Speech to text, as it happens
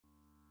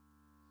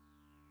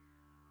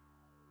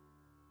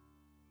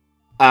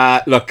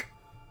Look,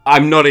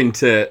 I'm not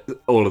into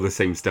all of the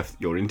same stuff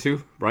that you're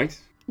into, right?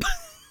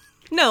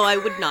 No, I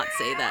would not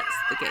say that's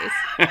the case.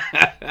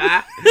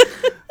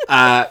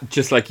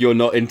 Just like you're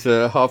not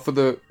into half of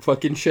the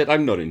fucking shit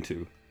I'm not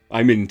into.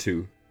 I'm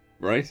into,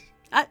 right?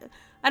 I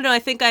don't know. I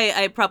think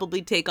I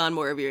probably take on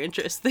more of your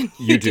interest than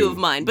You you do do. of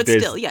mine. But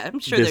There's- still, yeah, I'm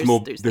sure there's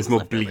more things more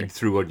left over. bleed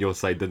through on your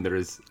side than there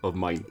is of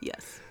mine.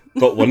 Yes.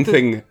 But one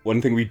thing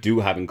we do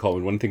have in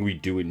common, one thing we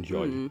do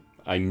enjoy,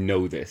 I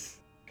know this,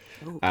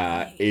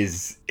 Okay.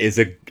 is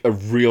a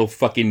real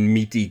fucking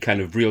meaty,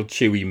 kind of real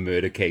chewy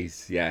murder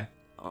case, yeah?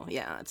 Oh,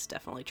 yeah, that's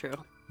definitely true.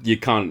 You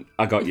can't,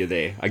 I got you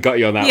there. I got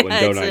you on that one,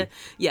 don't I?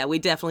 Yeah, we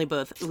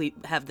definitely we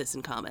have this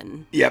in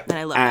common. Yep. And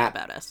I love that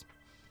about us.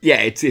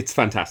 Yeah, it's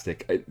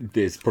fantastic.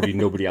 There's probably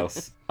nobody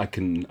else I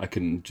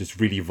can just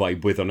really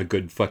vibe with on a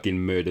good fucking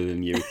murder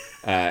than you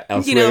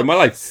elsewhere in my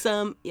life.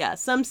 Some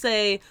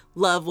say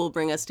love will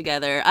bring us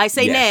together. I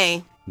say Yes.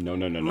 nay. No.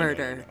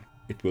 Murder. No.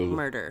 It will.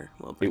 Murder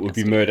will It bring would us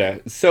be together.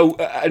 murder. So,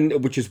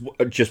 and which is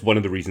just one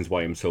of the reasons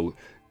why I'm so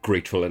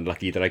grateful and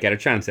lucky that I get a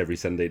chance every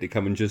Sunday to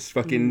come and just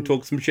fucking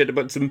talk some shit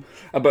about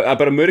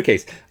about a murder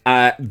case.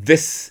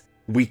 This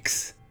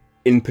week's,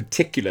 in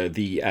particular,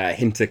 the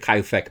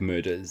Hinterkaifeck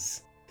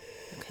murders.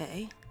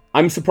 Okay.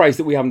 I'm surprised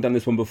that we haven't done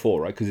this one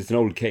before, right? Because it's an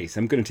old case.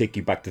 I'm going to take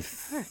you back to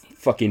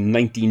fucking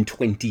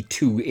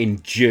 1922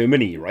 in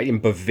Germany, right? In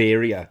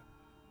Bavaria.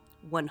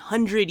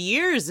 100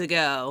 years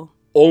ago.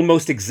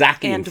 Almost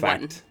exactly, And in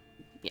fact.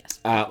 Yes.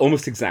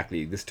 Almost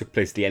exactly. This took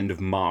place the end of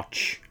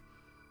March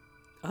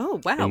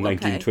Oh, wow. in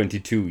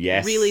 1922,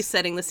 yes. Really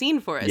setting the scene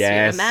for us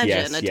Yes, here. Imagine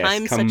yes, a yes.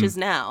 time such as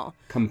now.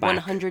 come back.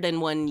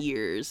 101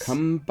 years.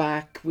 Come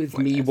back with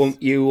For me, this.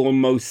 won't you?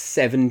 Almost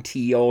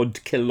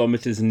 70-odd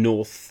kilometers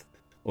north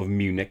of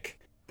Munich,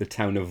 the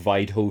town of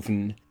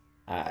Weidhofen,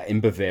 in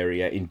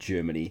Bavaria, in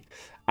Germany.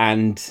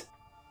 And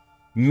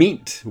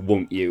meet,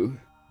 won't you,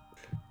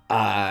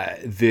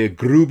 the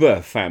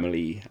Gruber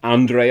family,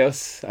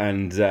 Andreas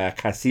and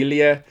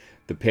Casilia,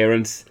 the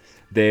parents,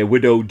 their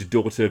widowed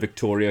daughter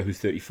Victoria, who's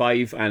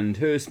 35, and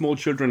her small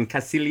children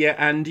Casilia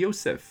and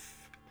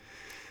Josef.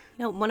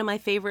 You know, one of my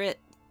favorite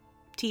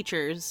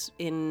teachers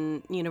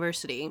in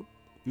university,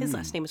 his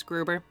last name is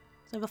Gruber.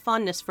 So I have a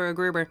fondness for a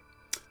Gruber.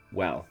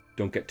 Well,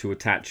 don't get too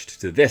attached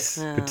to this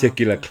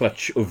particular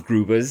clutch of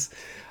Grubers.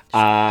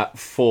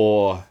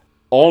 For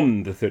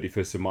on the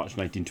 31st of March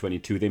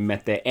 1922, they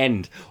met their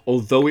end,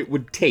 although it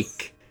would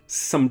take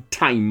some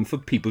time for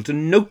people to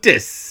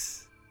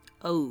notice.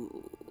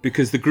 Oh.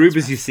 Because the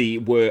Grubers, you see,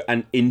 were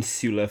an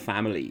insular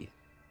family.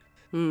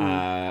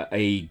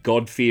 A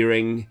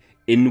God-fearing,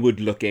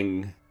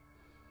 inward-looking,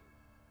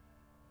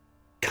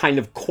 kind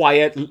of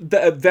quiet,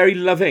 very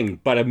loving,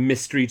 but a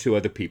mystery to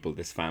other people,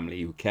 this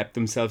family, who kept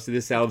themselves to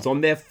themselves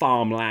on their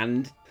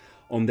farmland,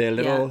 on their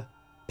little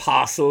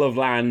parcel of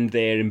land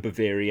there in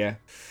Bavaria.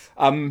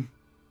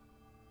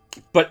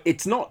 But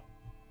it's not...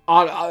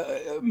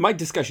 my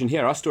discussion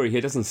here, our story here,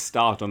 doesn't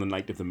start on the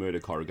night of the murder,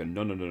 Corrigan.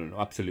 No,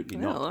 absolutely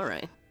not. Oh, all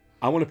right.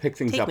 I want to pick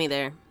things Take up me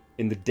there.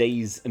 in the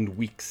days and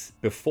weeks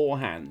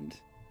beforehand,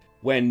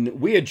 when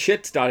weird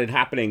shit started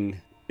happening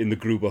in the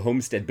Gruber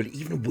homestead, but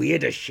even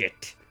weirder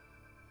shit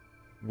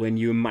when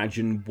you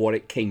imagine what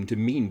it came to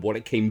mean, what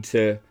it came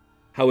to,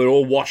 how it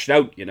all washed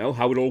out, you know,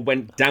 how it all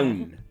went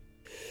down.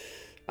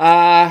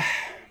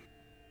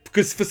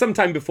 Because for some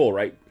time before,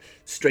 right,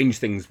 strange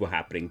things were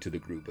happening to the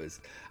Grubers.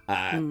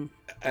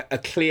 A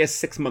clear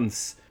 6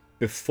 months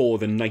before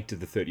the night of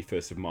the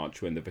 31st of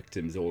March, when the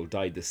victims all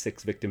died, the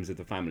 6 victims of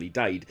the family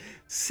died.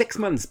 6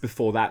 months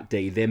before that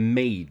day, their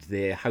maid,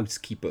 their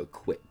housekeeper,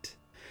 quit.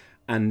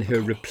 And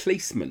her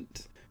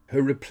replacement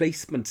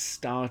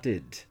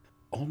started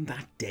on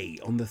that day,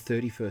 on the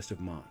 31st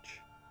of March.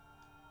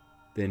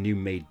 Their new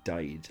maid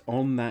died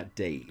on that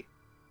day.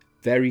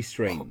 Very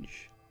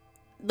strange.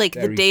 Like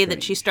the Very day that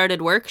strange. she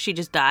started work, she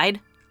just died?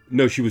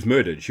 No, she was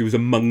murdered. She was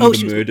among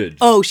the murdered.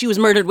 Oh, she was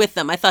murdered with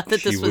them. I thought that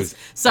She this was...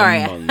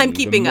 Sorry, among I'm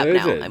keeping the up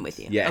now. murdered. I'm with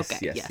you. Yes,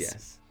 Okay,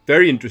 yes.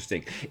 Very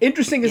interesting.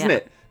 Interesting, isn't Yeah.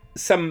 it?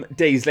 Some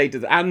days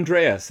later,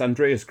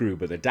 Andreas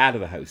Gruber, the dad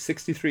of the house,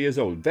 63 years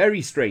old.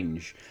 Very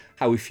strange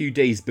how a few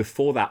days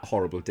before that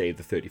horrible day of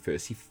the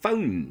 31st, he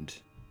found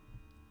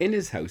in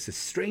his house a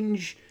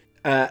strange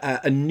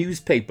a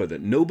newspaper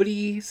that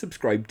nobody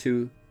subscribed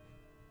to,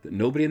 that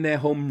nobody in their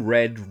home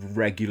read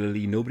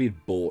regularly, nobody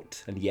had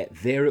bought, and yet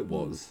there it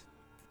was.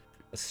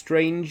 A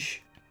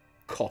strange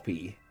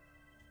copy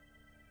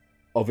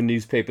of a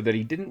newspaper that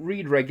he didn't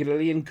read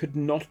regularly and could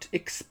not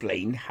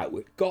explain how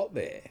it got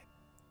there.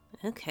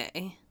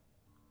 Okay.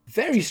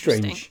 Very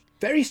strange.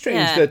 Very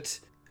strange Yeah. that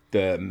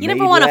the You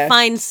never want to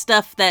find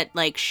stuff that,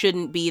 like,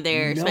 shouldn't be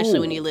there, especially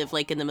when No. you live,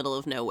 like, in the middle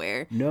of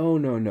nowhere.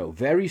 No.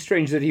 Very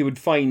strange that he would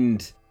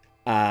find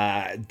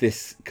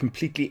this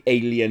completely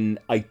alien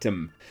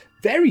item.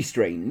 Very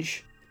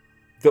strange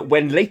that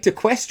when later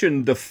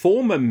questioned, the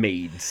former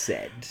maid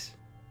said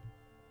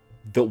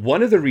that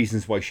one of the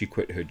reasons why she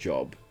quit her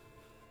job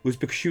was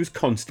because she was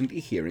constantly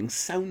hearing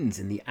sounds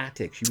in the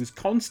attic. She was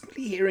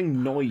constantly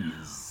hearing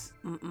noise.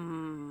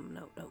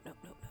 No.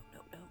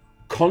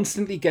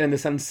 constantly getting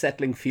this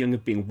unsettling feeling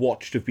of being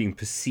watched, of being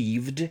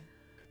perceived,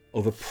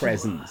 of a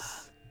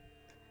presence.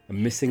 A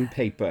missing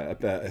paper,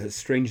 a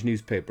strange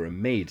newspaper, a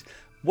maid.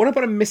 What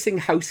about a missing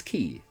house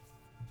key?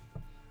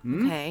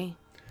 Okay.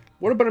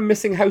 What about a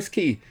missing house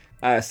key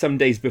some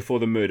days before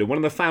the murder? One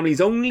of the family's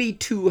only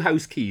 2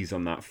 house keys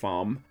on that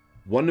farm,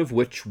 one of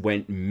which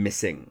went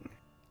missing.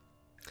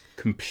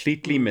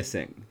 Completely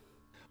missing.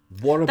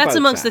 What about That's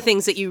amongst that? the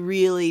things that you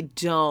really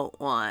don't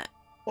want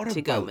What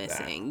to go about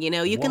missing. that? You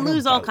know, you can What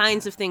lose all about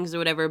kinds that? of things or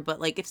whatever, but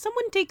like if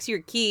someone takes your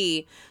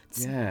key,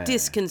 it's Yeah.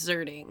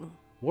 disconcerting.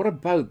 What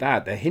about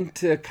that? The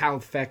Hinter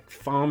Calfec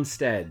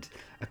farmstead.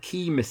 A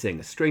key missing,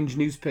 a strange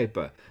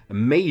newspaper, a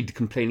maid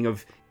complaining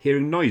of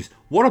hearing noise.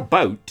 What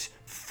about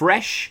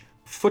fresh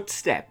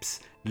footsteps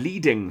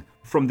leading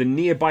from the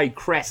nearby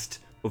crest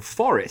of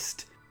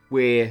forest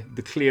where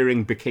the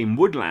clearing became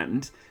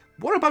woodland?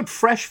 What about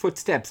fresh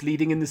footsteps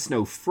leading in the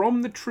snow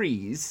from the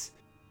trees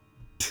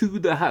to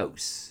the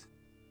house,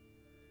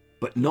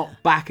 but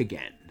not back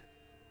again?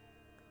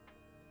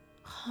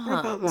 What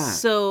about that?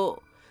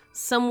 So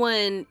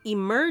someone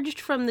emerged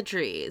from the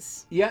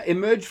trees. Yeah,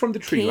 emerged from the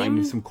tree line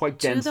with Came some quite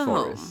to dense the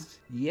forest.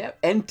 Yep,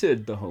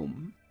 entered the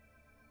home.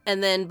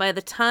 And then by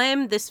the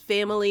time this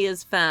family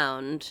is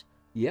found,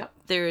 Yep.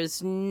 there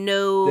is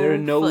no There are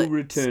no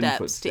return footsteps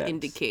footsteps. to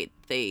indicate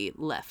they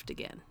left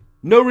again.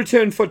 No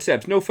return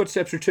footsteps. No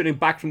footsteps returning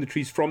back from the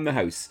trees from the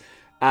house.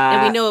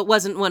 And we know it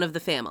wasn't one of the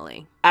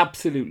family.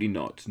 Absolutely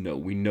not. No,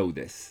 we know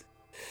this.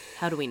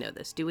 How do we know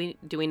this? Do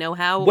we know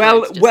how? Well-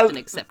 or it's just well- been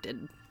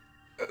accepted.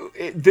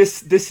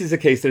 This is a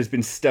case that has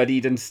been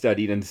studied and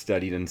studied and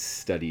studied and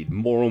studied.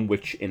 More on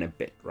which in a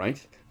bit,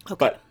 right? Okay.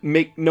 But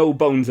make no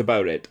bones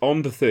about it.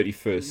 On the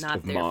 31st Not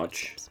of their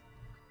March, footsteps.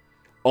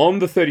 on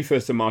the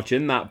 31st of March,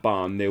 in that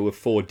barn, there were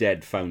 4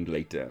 dead found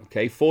later.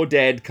 Okay, 4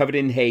 dead, covered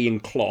in hay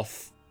and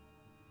cloth.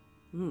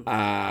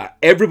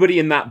 Everybody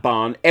in that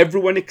barn,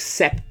 everyone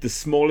except the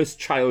smallest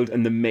child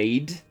and the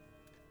maid,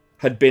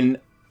 had been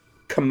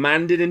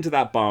commanded into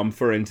that barn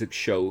forensic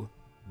show,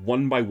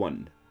 one by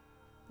one.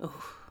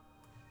 Oh.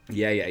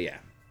 Yeah.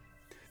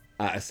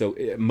 So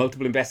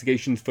multiple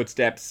investigations,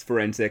 footsteps,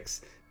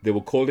 forensics. They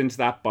were called into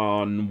that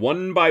barn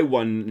one by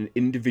one,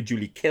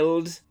 individually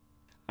killed,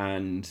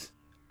 and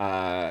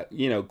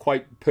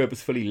quite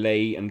purposefully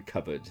lay and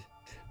covered.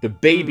 The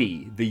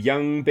baby, the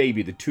young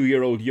baby, the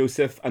 2-year-old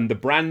Yosef, and the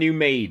brand new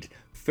maid,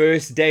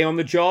 first day on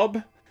the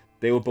job,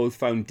 they were both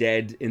found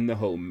dead in the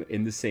home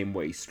in the same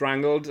way,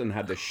 strangled and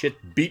had the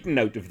shit beaten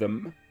out of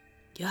them.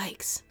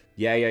 Yikes.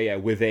 Yeah.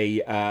 With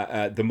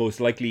the most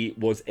likely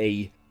was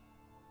a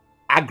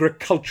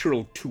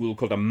agricultural tool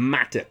called a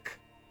mattock,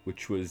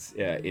 which was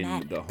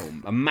in the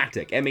home. A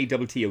mattock,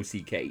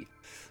 M-A-T-T-O-C-K.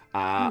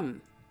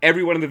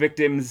 Every one of the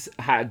victims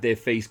had their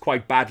face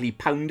quite badly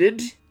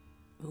pounded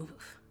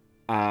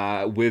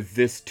with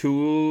this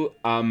tool.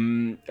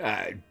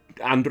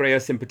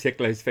 Andreas in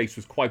particular, his face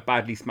was quite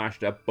badly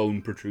smashed up,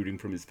 bone protruding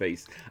from his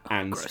face,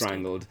 and gross.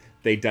 strangled.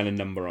 They'd done a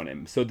number on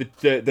him. So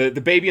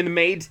the baby and the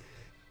maid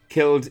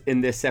killed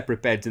in their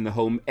separate beds in the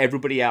home.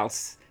 Everybody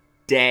else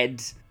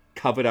dead,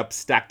 covered up,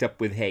 stacked up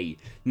with hay.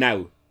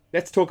 Now,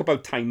 let's talk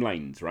about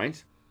timelines,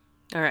 right?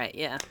 All right,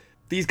 yeah.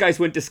 These guys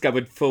weren't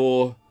discovered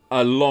for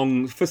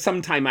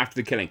some time after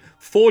the killing.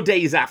 4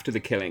 days after the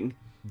killing,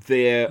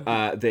 their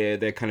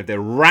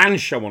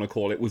ranch, I want to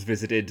call it, was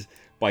visited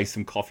by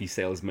some coffee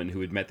salesmen who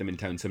had met them in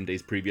town some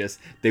days previous.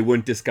 They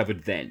weren't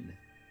discovered then.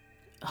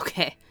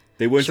 Okay.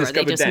 They weren't Sure,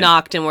 discovered they just then.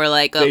 knocked and were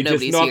like, oh, They just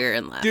nobody's knocked, here,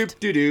 and left.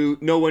 Doop-doo-doo,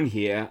 no one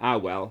here. Ah,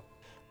 well.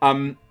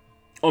 On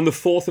the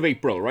 4th of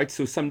April, right?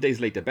 So some days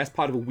later, best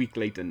part of a week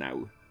later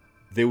now,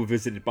 they were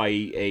visited by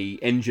a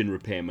engine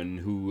repairman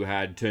who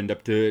had turned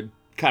up to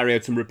carry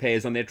out some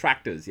repairs on their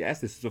tractors. Yes,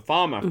 this is a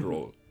farm after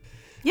all.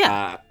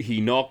 Yeah.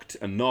 He knocked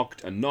and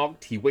knocked and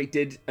knocked. He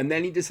waited, and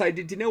then he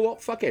decided, you know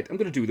what? Fuck it. I'm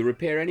going to do the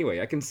repair anyway.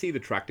 I can see the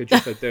tractor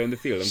just out there in the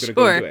field. I'm going to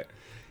go Sure. and do it.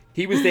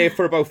 He was there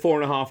for about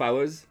 4.5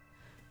 hours,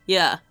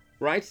 Yeah.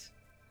 right?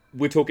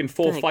 We're talking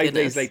 4 or Thank 5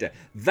 goodness. days later.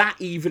 That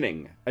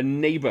evening, a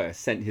neighbor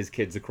sent his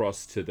kids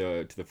across to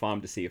the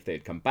farm to see if they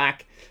had come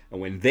back. And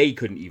when they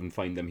couldn't even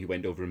find them, he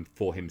went over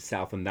for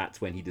himself, and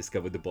that's when he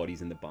discovered the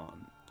bodies in the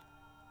barn.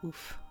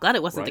 Oof. Glad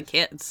it wasn't Right. the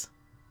kids.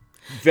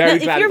 Very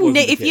Now, glad it wasn't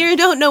the if kids. you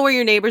don't know where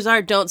your neighbors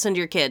are, don't send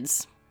your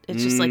kids.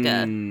 It's just like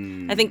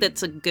Mm. I think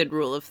that's a good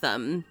rule of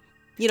thumb.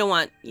 You don't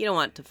want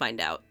to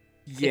find out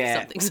if Yeah.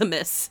 something's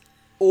amiss.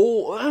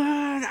 Or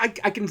I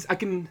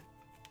can.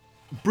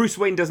 Bruce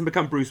Wayne doesn't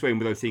become Bruce Wayne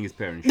without seeing his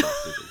parents shot.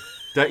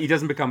 Does he? He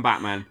doesn't become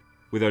Batman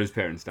without his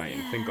parents dying.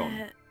 Think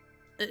on.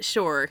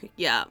 Sure.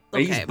 Yeah.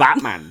 Okay. He's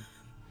Batman.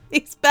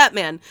 He's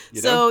Batman.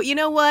 You So know? you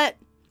know what?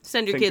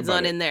 Send your Think kids about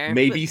on it. in there.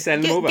 Maybe But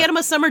send them over. Get them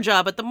a summer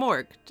job at the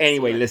morgue. Just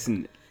Anyway, like-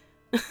 listen.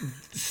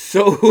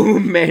 So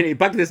many.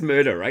 Back to this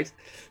murder, right?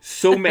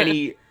 So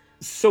many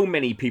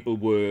people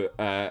were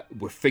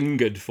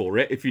fingered for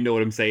it. If you know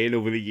what I'm saying,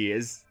 over the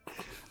years.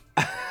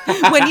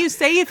 when you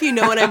say if you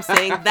know what I'm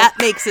saying, that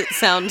makes it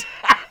sound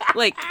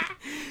like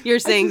you're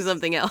saying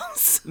something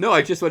else. No,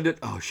 I just wondered.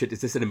 Oh shit!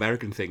 Is this an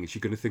American thing? Is she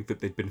going to think that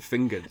they've been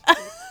fingered?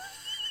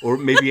 Or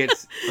maybe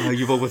it's,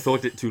 you've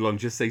overthought it too long,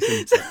 just say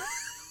something.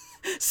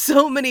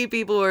 So many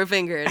people were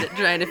fingered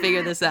trying to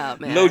figure this out,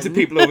 man. Loads of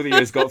people over the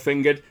years got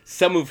fingered,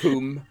 some of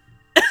whom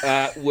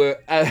were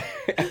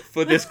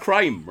for this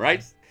crime,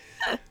 right?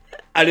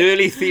 An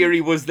early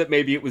theory was that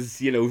maybe it was,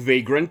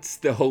 vagrants,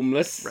 the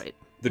homeless, Right.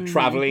 the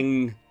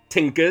traveling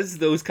tinkers,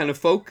 those kind of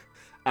folk.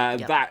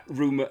 Yep. That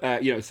rumor,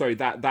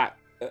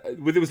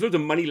 there was loads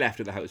of money left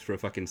at the house for a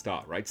fucking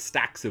start, right?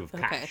 Stacks of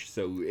cash. Okay.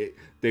 So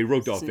they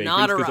wrote off vagrants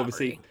not a because robbery.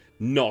 obviously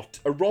not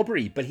a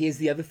robbery. But here's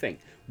the other thing: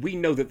 we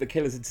know that the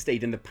killers had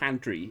stayed in the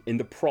pantry, in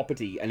the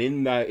property, and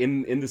in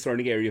the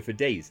surrounding area for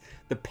days.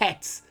 The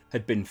pets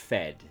had been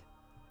fed.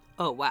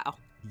 Oh, wow.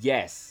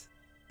 Yes,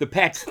 the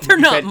pets. They're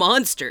not fed.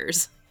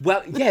 monsters.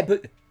 Well, yeah,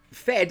 but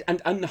fed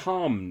and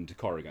unharmed,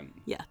 Corrigan.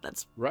 Yeah,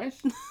 that's... Right?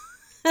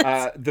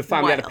 The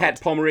family had a wild.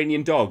 pet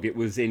Pomeranian dog. It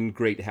was in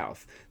great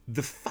health.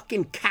 The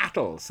fucking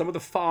cattle, some of the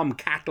farm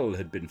cattle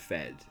had been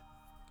fed.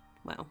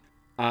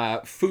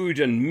 Wow. Food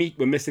and meat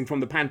were missing from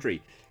the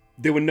pantry.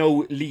 There were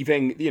no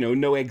leaving,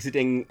 no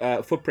exiting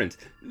footprints.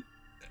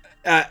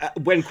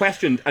 When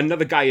questioned,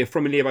 another guy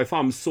from a nearby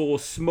farm saw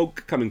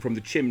smoke coming from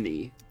the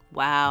chimney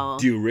Wow.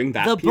 during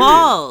that The period.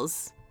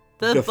 balls.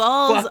 The The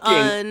balls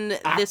fucking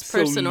on this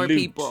person or absolute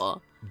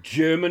people.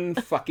 German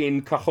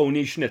fucking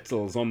cojones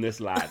schnitzels on this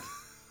lad.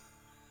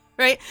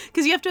 Right?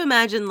 Because you have to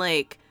imagine,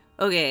 like,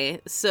 okay,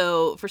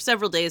 so for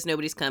several days,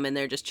 nobody's coming.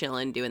 They're just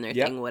chilling, doing their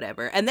Yep. thing,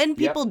 whatever. And then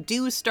people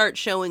do start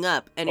showing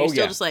up, and you're Oh,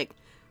 still yeah. just like,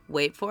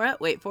 wait for it.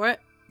 We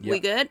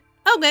Yep. good?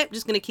 Okay,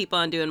 just going to keep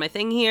on doing my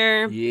thing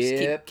here. Just keep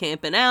Yep.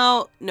 camping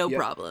out. No Yep.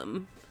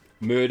 problem.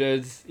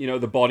 Murders,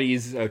 the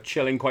bodies are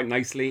chilling quite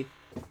nicely.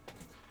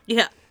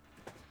 Yeah.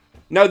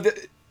 Now,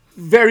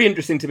 very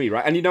interesting to me,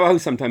 right? And you know how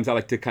sometimes I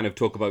like to kind of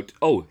talk about,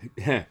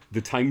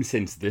 the time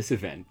since this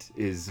event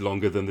is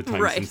longer than the time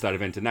Right. since that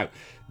event and now.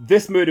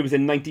 This murder was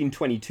in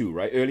 1922,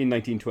 right? Early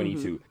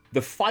 1922. Mm-hmm.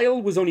 The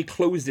file was only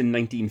closed in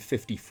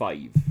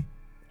 1955.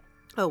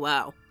 Oh,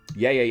 wow.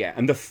 Yeah.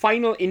 And the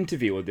final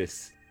interview of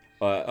this,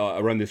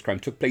 around this crime,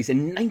 took place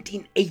in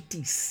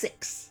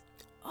 1986.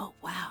 Oh,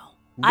 wow.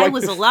 I Right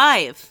was bef-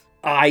 alive.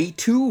 I,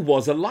 too,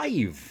 was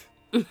alive.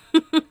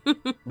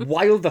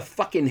 While the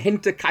fucking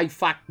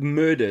Hinterkaifeck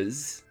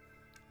murders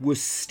were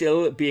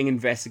still being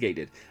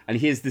investigated. And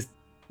here's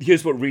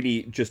what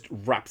really just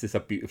wraps this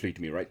up beautifully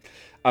to me, right?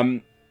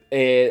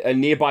 A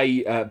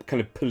nearby kind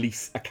of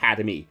police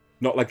academy.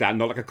 Not like that,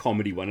 not like a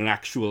comedy one, an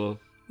actual,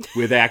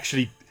 where they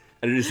actually,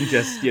 and it isn't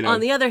just, On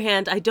the other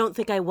hand, I don't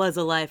think I was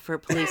alive for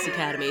Police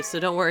Academy,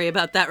 so don't worry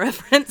about that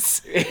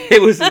reference.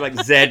 it was like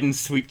Zed and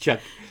Sweet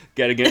Chuck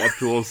getting it up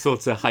to all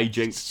sorts of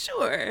hijinks.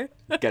 Sure.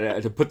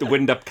 To put the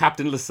wind up,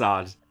 Captain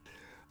Lassard.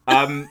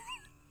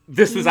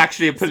 This was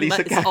actually a police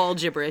It's academy. all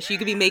gibberish. You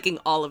could be making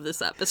all of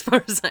this up, as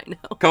far as I know.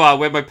 Come on,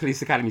 where my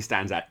police academy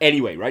stands at.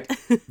 Anyway, right?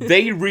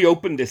 They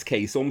reopened this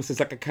case almost as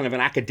like a kind of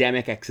an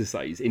academic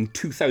exercise in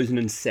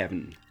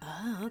 2007.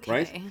 Oh, okay.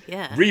 Right?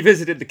 Yeah.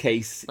 Revisited the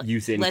case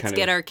using Let's kind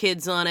get of our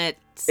kids on it.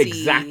 See,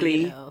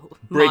 exactly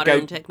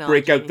modern break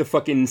technology. out the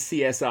fucking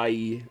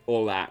CSI,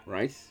 all that,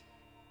 right?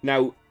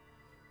 Now,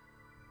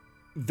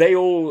 they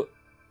all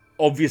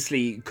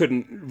obviously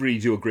couldn't really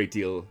do a great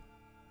deal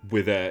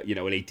with an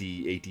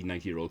 80,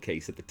 90-year-old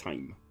case at the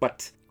time.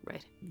 But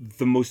Right.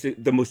 the most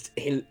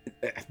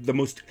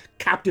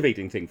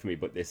captivating thing for me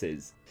about this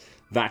is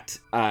that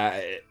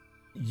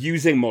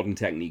using modern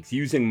techniques,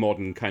 using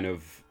modern kind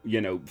of,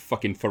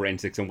 fucking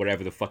forensics and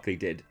whatever the fuck they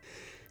did,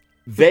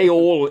 they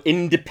all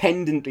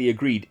independently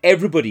agreed.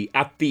 Everybody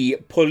at the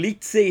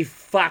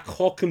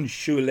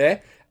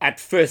Polizeifachhochschule at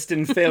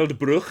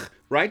Fürstenfeldbruck,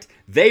 right?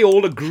 They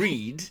all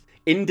agreed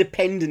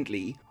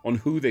independently on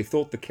who they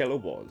thought the killer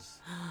was.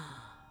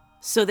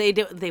 So they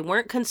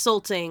weren't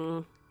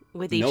consulting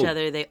with each No,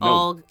 other. They no.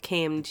 all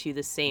came to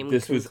the same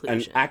This conclusion.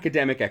 was an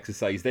academic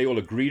exercise. They all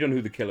agreed on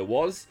who the killer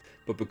was,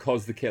 but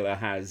because the killer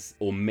has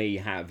or may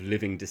have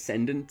living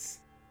descendants,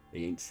 they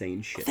ain't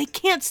saying shit. They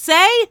can't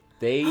say?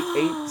 They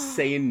ain't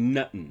saying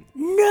nothing.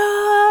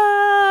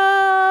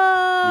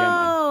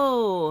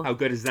 No! How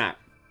good is that?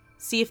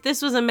 See, if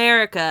this was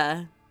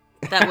America,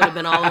 that would have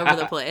been all over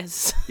the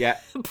place. Yeah,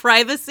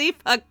 Privacy?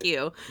 Fuck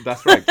you.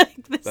 that's right.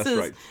 This That's is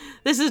right.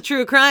 this is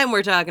true crime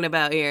we're talking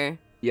about here.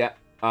 Yeah.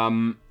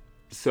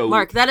 So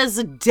Mark, that is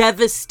a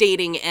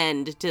devastating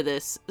end to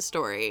this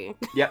story.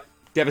 yeah,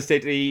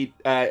 devastatingly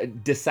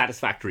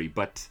dissatisfactory,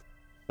 but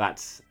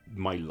that's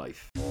my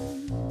life.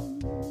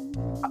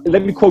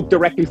 Let me quote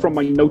directly from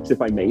my notes,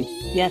 if I may.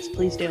 Yes,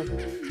 please do.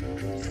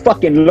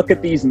 Fucking look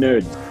at these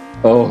nerds.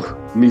 Oh,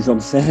 mise en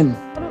scène.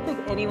 I don't think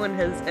anyone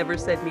has ever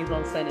said mise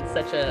en scène in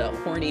such a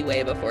horny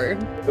way before.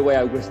 The way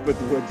I whispered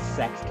the word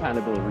sex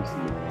cannibal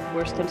recently.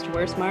 Worst comes to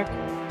worst, Mark.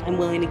 I'm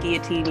willing to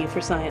guillotine you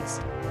for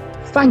science.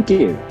 Thank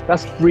you.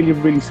 That's really,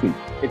 really sweet.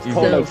 It's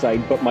cold So-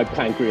 outside, but my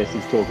pancreas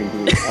is talking to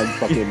me. I'm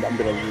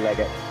gonna leg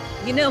it.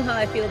 You know how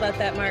I feel about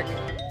that, Mark.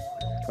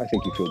 I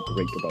think you feel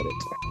great about it.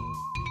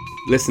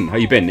 Listen, how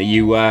you been?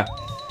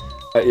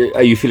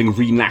 Are you feeling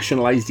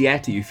renationalized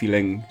yet? Are you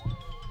feeling?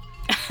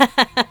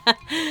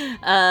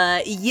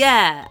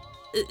 Yeah.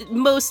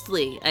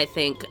 Mostly, I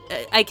think.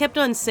 I kept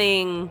on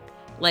saying,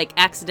 like,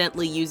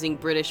 accidentally using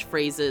British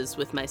phrases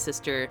with my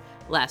sister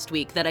last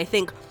week that I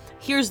think,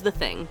 here's the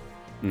thing.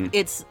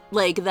 It's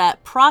like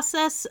that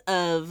process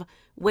of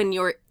when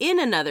you're in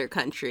another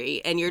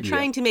country and you're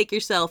trying to make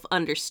yourself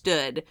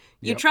understood,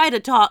 you try to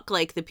talk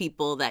like the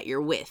people that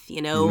you're with,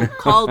 you know,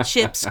 call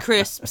chips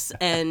crisps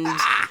and,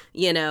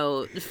 you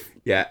know,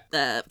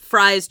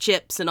 fries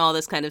chips and all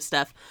this kind of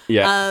stuff.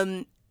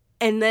 Yeah.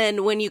 And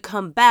then when you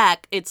come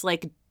back, it's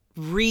like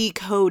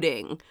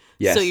recoding.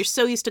 Yes. So you're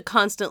so used to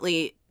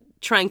constantly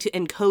trying to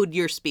encode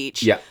your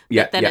speech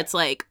that then it's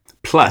like,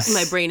 plus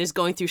my brain is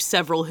going through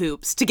several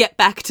hoops to get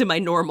back to my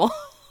normal.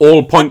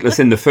 All pointless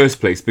in the first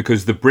place,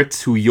 because the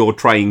Brits who you're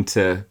trying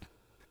to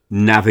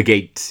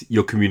navigate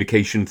your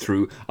communication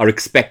through are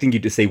expecting you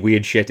to say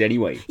weird shit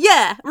anyway.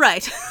 Yeah,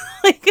 right.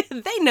 Like,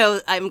 they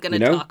know I'm going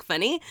to talk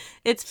funny.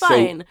 It's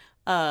fine.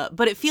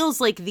 But it feels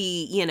like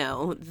the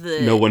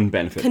no one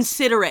benefits.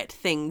 Considerate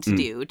thing to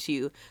do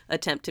to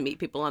attempt to meet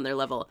people on their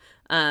level.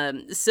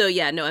 So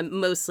yeah, no, I'm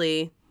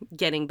mostly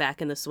getting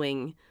back in the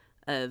swing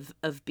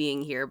of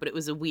being here, but it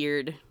was a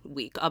weird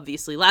week.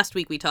 Obviously, last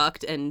week we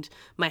talked and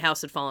my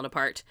house had fallen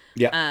apart.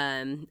 Yeah.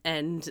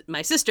 And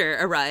my sister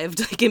arrived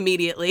like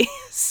immediately.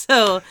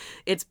 So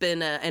it's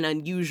been an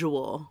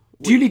unusual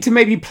week. Do you need to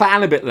maybe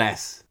plan a bit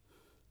less?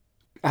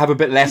 Have a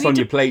bit less on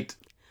your plate?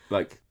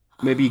 Like,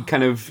 maybe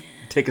kind of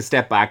take a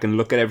step back and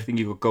look at everything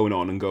you've got going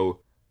on and go,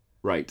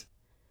 right,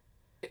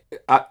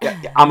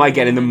 am I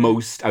getting the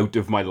most out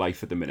of my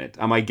life at the minute?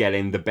 Am I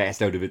getting the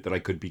best out of it that I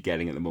could be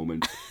getting at the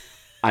moment?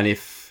 And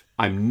if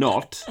I'm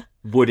not,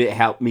 would it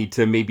help me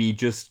to maybe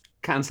just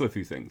cancel a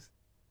few things?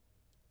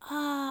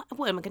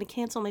 What, am I going to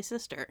cancel my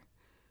sister?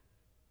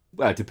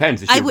 Well, it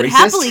depends. Is she I would racist?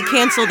 happily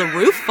cancel the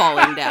roof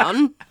falling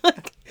down.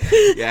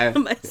 Yeah.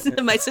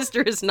 My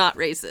sister is not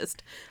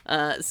racist,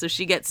 so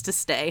she gets to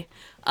stay.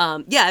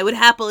 Yeah, I would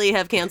happily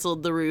have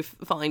canceled the roof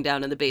falling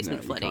down and the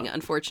basement flooding.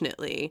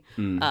 Unfortunately,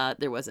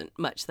 there wasn't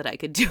much that I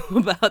could do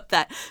about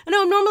that. I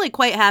know I'm normally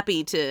quite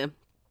happy to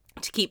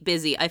keep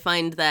busy. I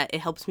find that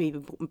it helps me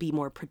be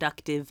more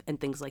productive and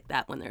things like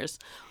that when there's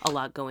a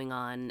lot going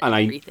on.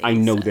 And I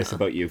know this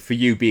about you. For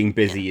you, being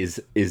busy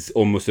is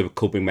almost a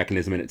coping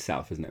mechanism in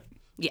itself, isn't it?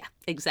 Yeah,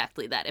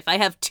 exactly that. If I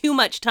have too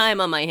much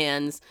time on my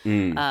hands,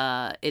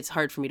 it's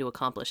hard for me to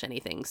accomplish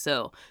anything.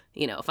 So,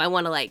 if I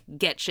want to like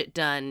get shit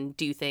done,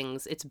 do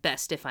things, it's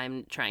best if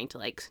I'm trying to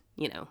like,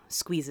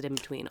 squeeze it in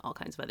between all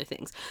kinds of other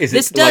things.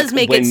 This does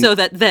make it so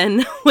that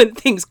then when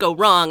things go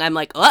wrong, I'm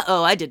like,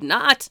 uh-oh, I did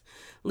not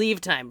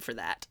leave time for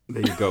that.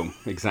 There you go.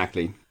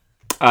 Exactly.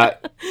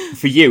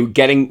 For you,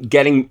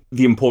 getting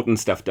the important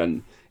stuff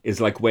done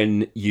is like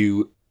when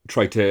you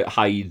try to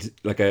hide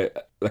like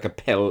a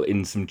pill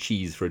in some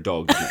cheese for a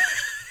dog, isn't it?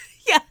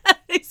 Yeah,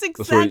 it's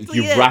exactly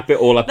you wrap it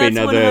all up in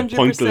other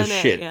pointless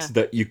shit yeah.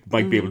 that you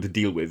might be able to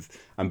deal with,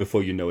 and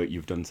before you know it,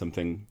 you've done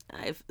something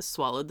I've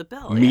swallowed the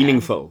pill.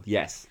 meaningful.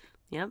 Yeah. Yes.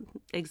 Yep,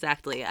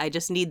 exactly. I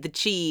just need the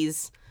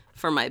cheese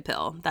for my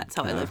pill. That's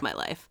how I live my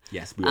life.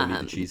 Yes, we all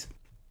need the cheese.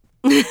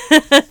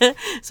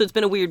 So it's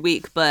been a weird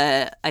week,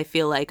 but I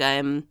feel like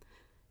I'm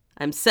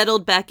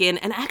settled back in.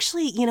 And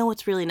actually,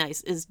 what's really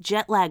nice is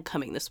jet lag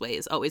coming this way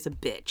is always a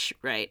bitch,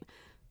 right?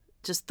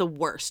 Just the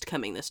worst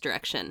coming this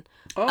direction.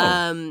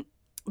 Oh.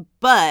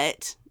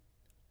 But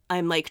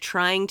I'm like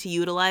trying to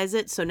utilize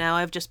it. So now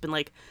I've just been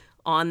like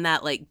on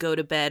that like go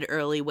to bed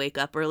early, wake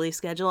up early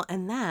schedule.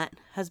 And that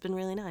has been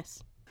really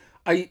nice.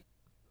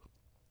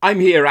 I'm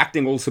here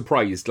acting all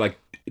surprised, like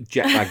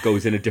jet lag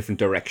goes in a different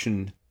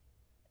direction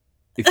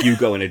if you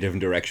go in a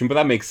different direction, but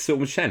that makes so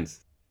much sense.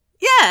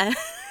 Yeah.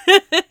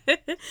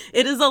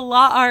 It is a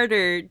lot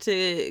harder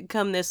to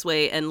come this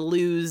way and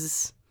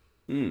lose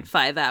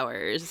 5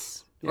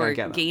 hours or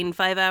gain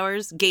 5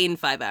 hours. Gain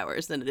 5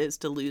 hours than it is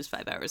to lose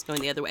 5 hours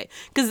going the other way.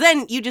 Because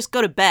then you just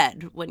go to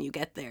bed when you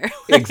get there.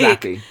 Like,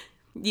 exactly.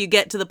 You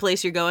get to the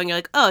place you're going, you're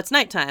like, oh, it's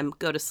nighttime,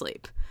 go to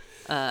sleep.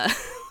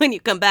 When you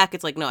come back,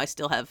 it's like, no, I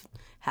still have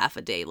half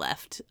a day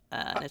left.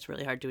 And it's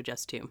really hard to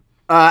adjust to.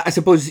 I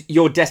suppose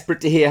you're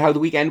desperate to hear how the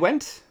weekend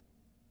went?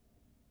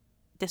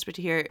 Desperate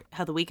to hear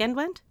how the weekend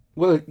went?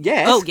 Well,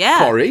 yes. Oh, yeah.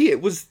 Corrie.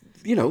 It was,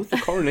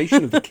 the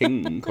coronation of the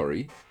king,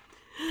 Corrie.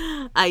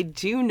 I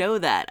do know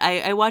that.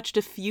 I watched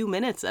a few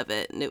minutes of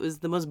it, and it was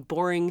the most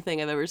boring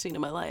thing I've ever seen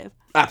in my life.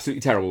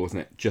 Absolutely terrible,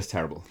 wasn't it? Just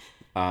terrible.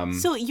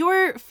 So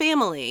your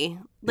family,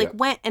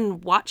 went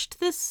and watched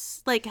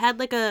this,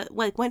 had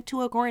went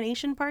to a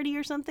coronation party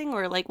or something,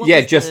 or what?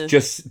 Yeah,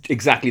 just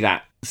exactly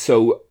that.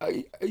 So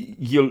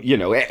everyone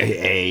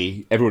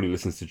who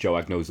listens to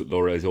Joag knows that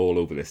Laura is all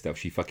over this stuff.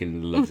 She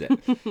fucking loves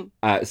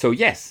it. So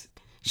yes.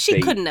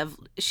 She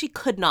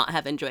could not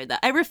have enjoyed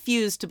that. I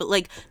refuse to, but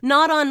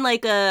not on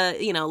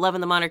a, Love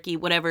and the Monarchy,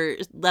 whatever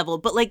level,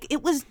 but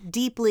it was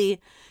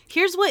deeply,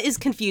 here's what is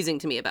confusing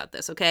to me about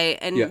this. Okay.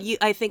 And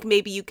I think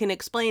maybe you can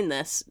explain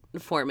this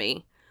for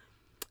me.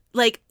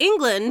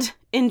 England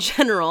in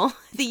general,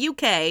 the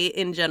UK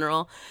in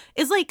general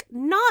is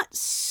not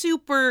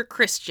super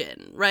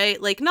Christian, right?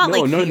 Not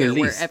here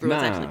where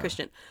everyone's actually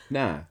Christian.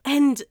 Nah.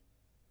 And,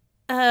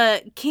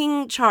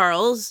 King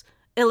Charles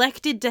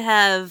elected to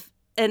have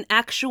an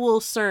actual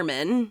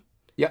sermon,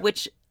 Yep.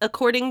 which,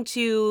 according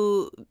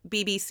to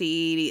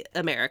BBC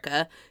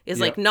America, is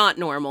like not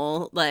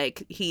normal.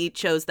 Like, he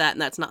chose that,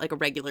 and that's not like a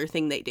regular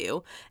thing they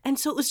do. And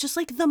so it was just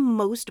like the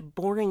most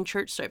boring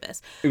church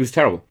service. It was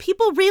terrible.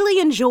 People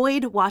really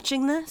enjoyed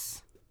watching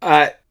this.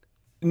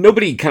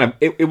 Nobody kind of,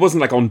 it wasn't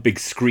like on big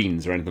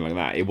screens or anything like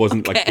that. It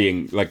wasn't like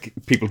being like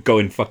people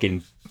going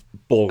fucking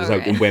balls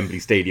out in Wembley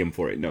Stadium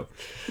for it. No.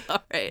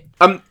 All right.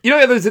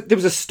 There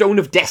was a Stone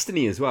of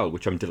Destiny as well,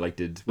 which I'm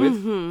delighted with.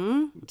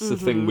 It's a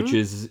thing which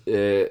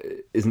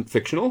isn't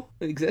fictional.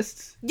 It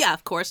exists. Yeah,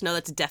 of course. No,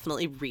 that's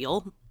definitely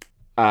real.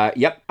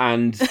 Yep.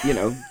 And,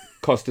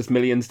 cost us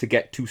millions to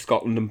get to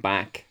Scotland and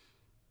back.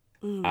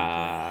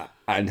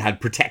 And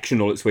had protection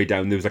all its way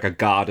down. There was like a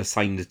guard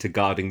assigned to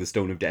guarding the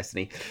Stone of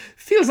Destiny.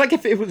 Feels like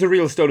if it was a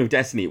real Stone of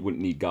Destiny, it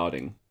wouldn't need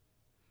guarding.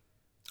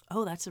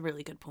 Oh, that's a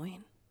really good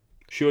point.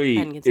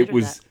 Surely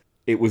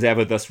it was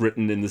ever thus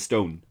written in the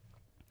stone.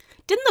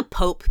 Didn't the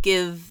Pope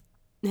give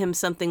him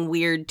something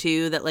weird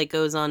too that like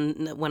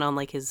went on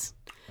like his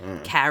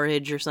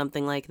carriage or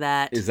something like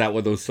that? Is that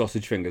what those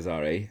sausage fingers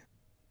are, eh?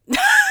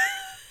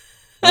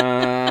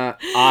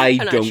 I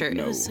don't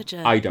know.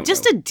 I don't know.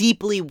 A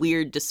deeply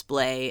weird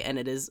display, and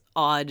it is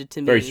odd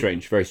to me. Very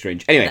strange, very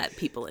strange. Anyway, that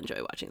people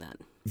enjoy watching that.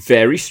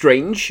 Very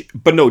strange.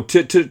 But no,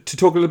 to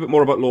talk a little bit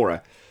more about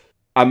Laura.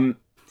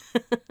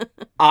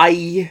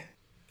 I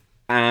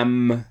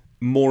am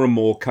more and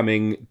more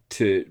coming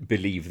to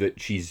believe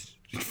that she's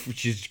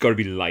got to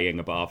be lying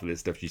about half of this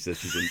stuff she says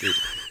she's into.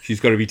 She's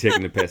got to be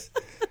taking the piss.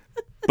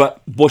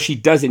 But what she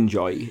does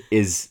enjoy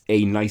is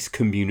a nice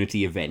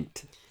community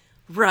event.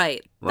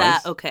 Right.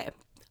 That, okay.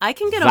 I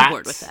can get on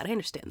board with that. I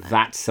understand that.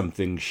 That's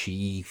something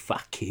she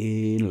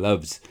fucking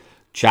loves.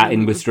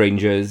 Chatting with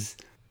strangers.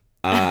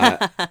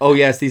 Oh,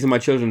 yes, these are my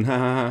children. Ha,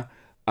 ha,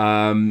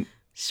 ha.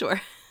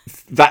 Sure.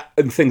 That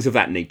and things of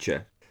that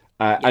nature.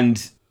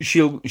 And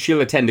she'll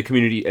attend a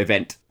community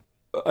event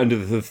under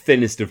the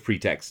thinnest of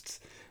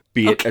pretexts.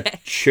 Be it a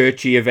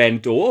churchy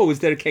event or, is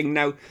there a king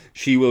now?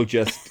 She'll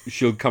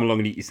come along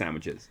and eat your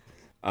sandwiches.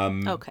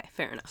 Okay,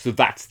 fair enough. So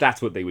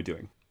that's what they were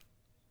doing.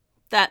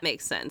 That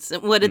makes sense.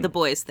 What did the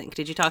boys think?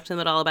 Did you talk to them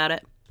at all about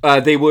it?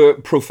 They were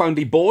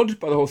profoundly bored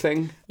by the whole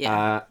thing.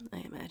 Yeah, I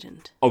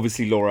imagined.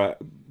 Obviously, Laura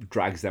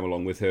drags them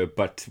along with her,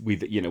 but we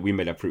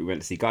made up for it. We went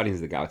to see Guardians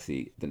of the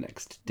Galaxy the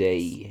next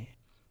day.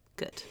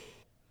 Good.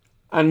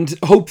 And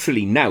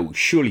hopefully now,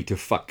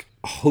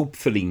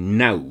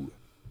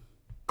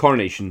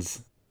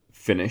 Coronation's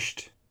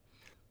finished.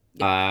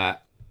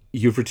 Yep.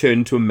 You've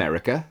returned to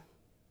America.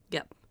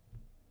 Yep.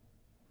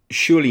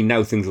 Surely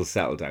now things will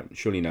settle down.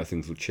 Surely now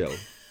things will chill.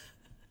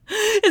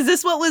 Is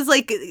this what was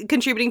like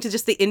contributing to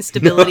just the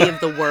instability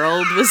of the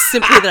world? Was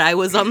simply that I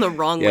was on the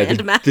wrong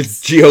landmass? The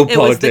geopolitics. It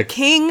was the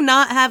king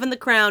not having the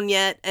crown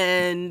yet,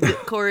 and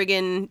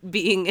Corrigan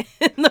being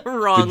in the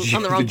wrong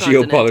on the wrong continent.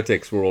 The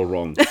geopolitics were all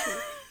wrong.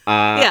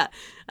 Yeah,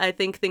 I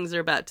think things are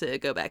about to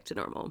go back to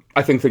normal.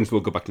 I think things will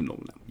go back to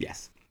normal now.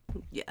 Yes.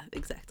 Yeah,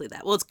 exactly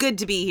that. Well, it's good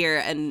to be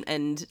here,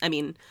 and I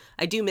mean,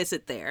 I do miss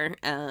it there,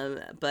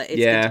 but it's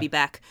good to be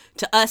back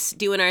to us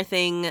doing our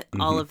thing,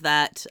 all of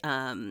that.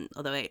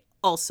 Although I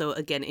also,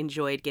 again,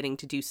 enjoyed getting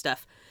to do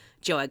stuff,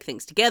 Joag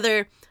things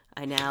together.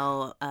 I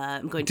now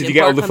am going to. Did you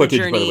get all the footage,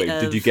 by the way?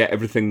 Did you get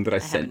everything that I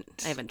sent?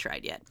 I haven't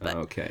tried yet. But,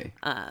 okay.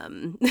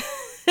 But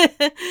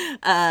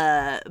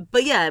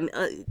yeah, I'm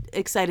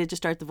excited to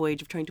start the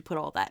voyage of trying to put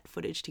all that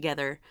footage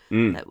together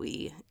that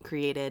we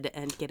created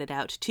and get it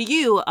out to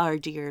you, our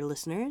dear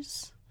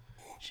listeners.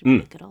 Should be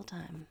a good old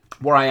time.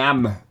 What I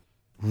am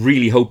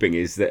really hoping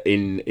is that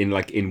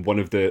in one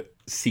of the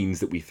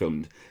scenes that we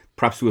filmed,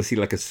 perhaps we'll see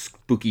like a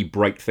spooky,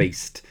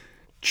 bright-faced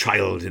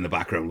child in the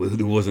background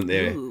who wasn't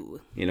there. Ooh,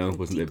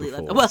 wasn't there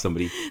before. Well,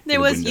 somebody. There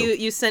was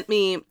you sent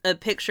me a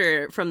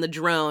picture from the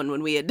drone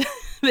when we had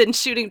been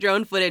shooting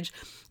drone footage.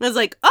 And I was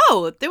like,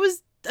 oh, there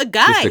was a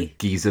guy. Just a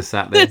geezer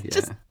sat there.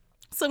 Just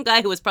some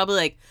guy who was probably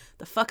like,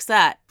 the fuck's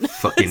that?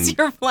 Fucking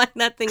you're flying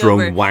that thing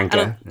drone over.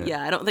 wanker.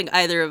 I don't think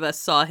either of us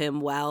saw him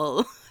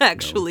while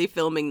actually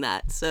filming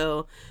that.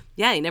 So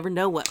yeah, you never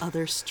know what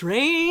other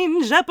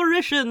strange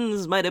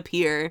apparitions might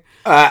appear.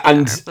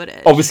 And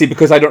obviously,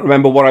 because I don't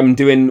remember what I'm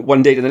doing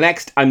one day to the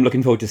next, I'm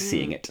looking forward to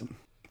seeing it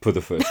for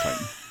the first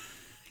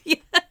time.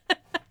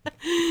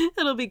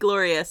 It'll be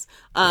glorious.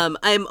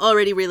 I'm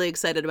already really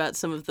excited about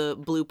some of the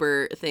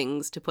blooper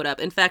things to put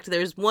up. In fact,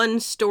 there's one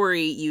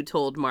story you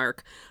told,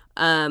 Mark,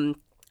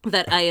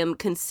 that I am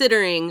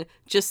considering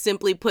just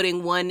simply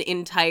putting one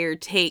entire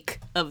take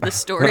of the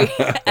story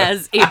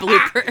as a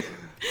blooper.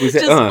 Was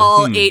it, just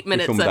all 8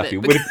 minutes of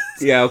it.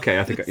 Yeah, okay,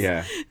 I think,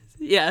 yeah.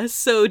 Yeah,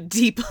 so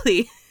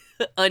deeply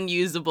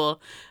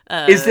unusable.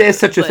 Is there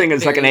such a thing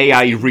as like an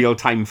AI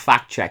real-time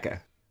fact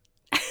checker?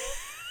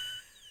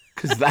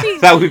 Because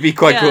that would be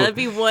quite cool. Yeah, that'd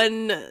be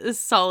one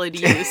solid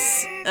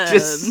use.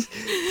 Just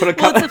put a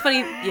well, it's a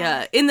funny,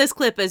 in this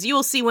clip, as you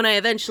will see when I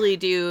eventually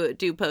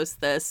do post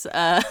this,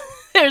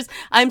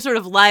 I'm sort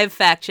of live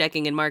fact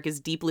checking and Mark is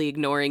deeply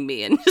ignoring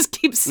me and just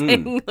keeps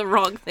saying the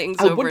wrong things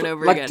over and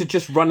over again. Like to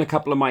just run a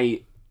couple of my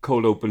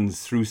cold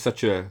opens through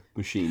such a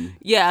machine.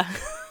 Yeah.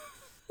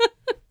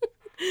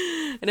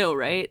 I know,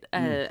 right?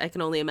 I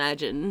can only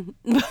imagine.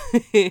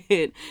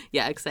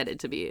 Yeah, excited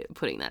to be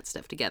putting that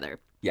stuff together.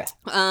 Yeah.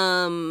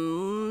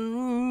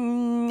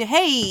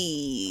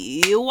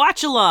 Hey,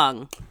 watch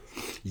along.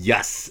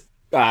 Yes.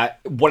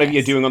 Whatever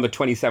you're doing on the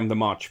 27th of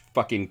March,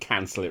 fucking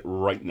cancel it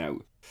right now.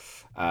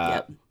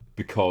 Yep.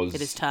 Because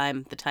It is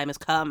time. The time has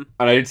come.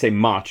 And I did say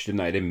March,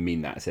 didn't I? I didn't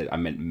mean that. I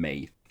meant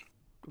May.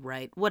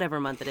 Right. Whatever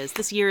month it is.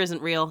 This year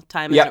isn't real.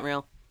 Time isn't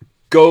real.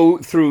 Go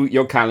through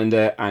your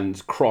calendar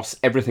and cross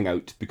everything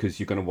out because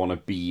you're going to want to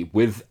be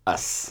with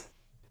us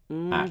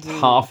at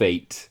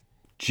 8:30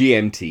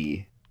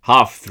 GMT,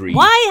 3:30.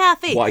 Why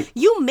 8:30? Why?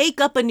 You make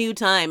up a new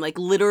time, like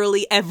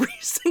literally every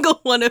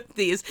single one of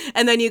these,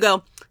 and then you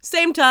go,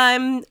 same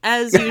time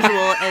as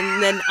usual,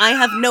 and then I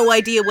have no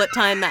idea what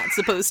time that's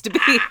supposed to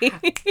be.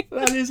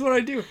 That is what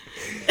I do.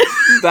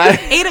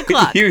 8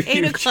 o'clock.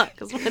 8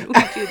 o'clock is when we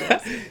do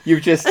this.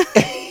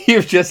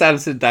 You've just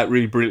answered that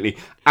really brilliantly.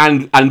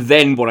 And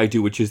then what I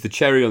do, which is the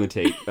cherry on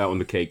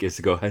the cake, is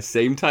to go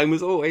same time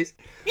as always.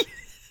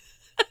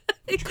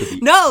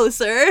 No,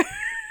 sir.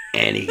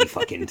 Any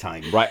fucking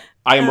time, right?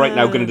 I am right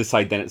now going to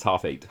decide. Then it's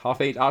 8:30.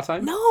 8:30 our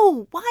time.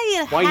 No,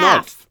 why Why half?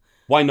 not?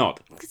 Why not?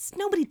 Because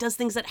nobody does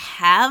things at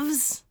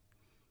halves.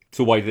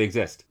 So why do they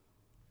exist?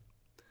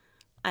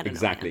 I don't know.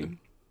 Exactly. Man.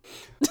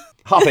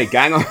 8:30,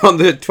 gang, on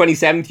the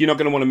 27th. You're not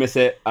going to want to miss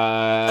it. Do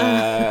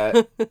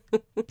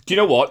you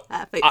know what?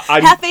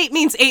 8:30. 8:30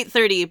 means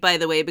 8:30, by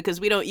the way, because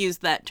we don't use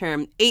that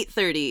term.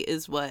 8:30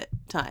 is what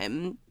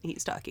time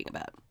he's talking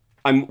about.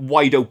 I'm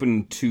wide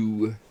open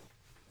to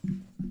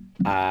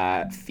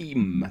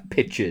theme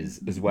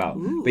pitches as well.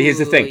 Ooh, but here's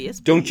the thing: yes,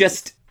 don't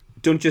just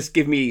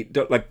give me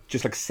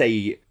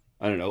say,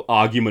 I don't know,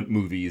 argument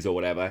movies or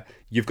whatever.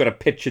 You've got to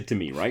pitch it to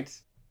me, right?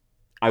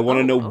 I want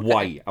to know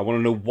why. I want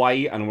to know why,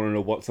 and I want to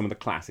know what some of the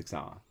classics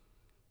are.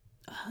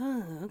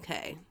 Oh,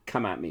 okay.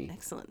 Come at me.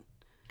 Excellent.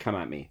 Come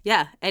at me.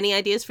 Yeah. Any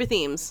ideas for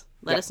themes?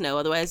 Let us know.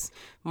 Otherwise,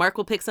 Mark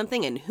will pick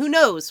something, and who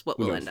knows what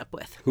we'll end up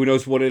with. Who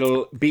knows what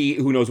it'll be?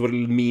 Who knows what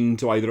it'll mean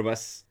to either of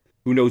us?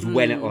 Who knows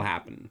when it will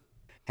happen?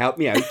 Help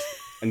me out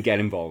and get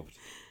involved.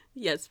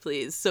 Yes,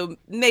 please. So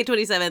May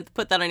 27th,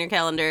 put that on your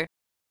calendar.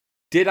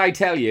 Did I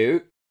tell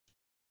you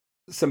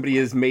somebody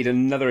has made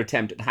another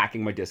attempt at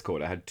hacking my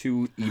Discord? I had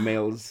 2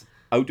 emails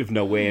out of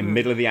nowhere,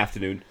 middle of the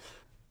afternoon.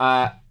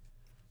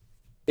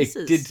 It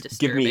did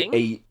give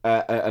me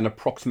an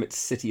approximate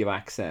city of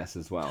access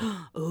as well.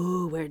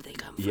 Oh, where'd they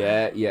come from?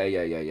 Yeah.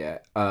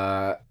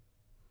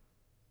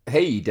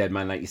 Hey,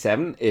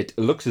 Deadman97. It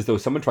looks as though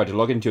someone tried to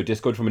log into your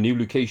Discord from a new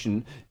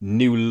location.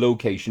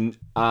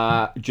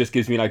 Just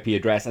gives me an IP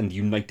address and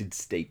United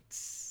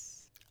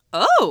States.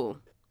 Oh,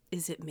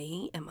 is it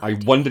me? I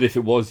wondered if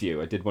it was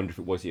you. I did wonder if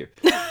it was you.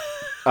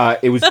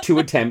 It was 2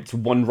 attempts,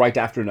 one right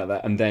after another,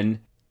 and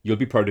then, you'll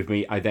be proud of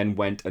me, I then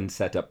went and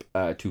set up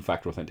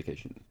 2-factor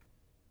authentication.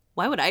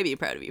 Why would I be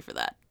proud of you for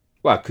that?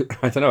 Well,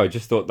 I don't know. I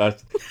just thought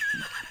that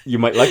you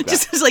might like that.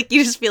 Just like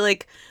you just feel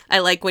like I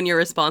like when you're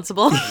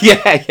responsible.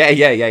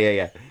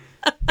 Yeah.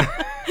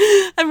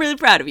 I'm really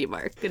proud of you,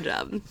 Mark. Good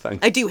job.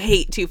 Thanks. I do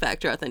hate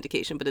 2-factor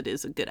authentication, but it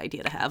is a good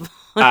idea to have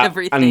on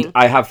everything. And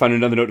I have found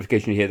another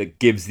notification here that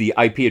gives the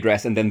IP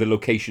address and then the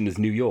location is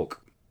New York.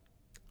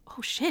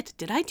 Oh shit!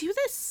 Did I do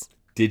this?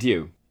 Did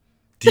you?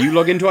 Do you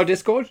log into our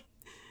Discord?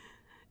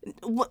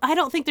 Well, I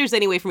don't think there's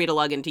any way for me to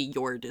log into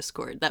your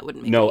Discord. That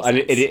wouldn't make any sense. No, and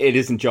it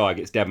isn't Jog.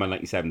 It's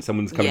Deadman97.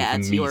 Someone's coming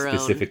from me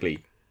specifically.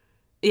 Own.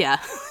 Yeah,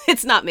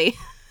 it's not me.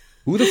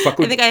 Who the fuck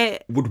would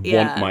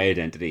want my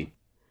identity?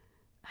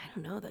 I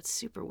don't know. That's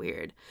super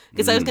weird.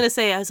 Because I was going to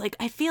say,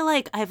 I feel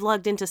like I've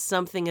logged into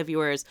something of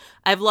yours.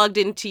 I've logged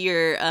into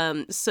your,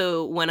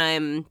 so when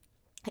I'm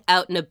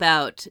out and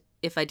about,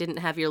 if I didn't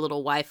have your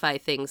little Wi-Fi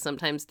thing,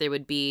 sometimes there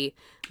would be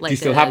like Do you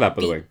still have that,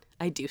 by the way?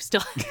 I do still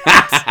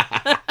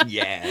have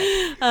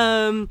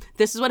Yeah.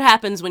 This is what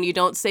happens when you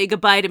don't say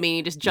goodbye to me.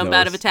 You just jump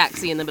out of a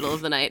taxi in the middle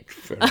of the night.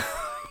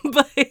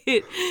 But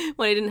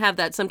when I didn't have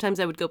that, sometimes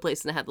I would go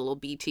places and I had the little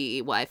BT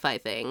Wi-Fi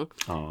thing.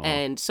 Aww.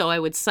 And so I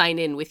would sign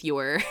in with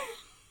your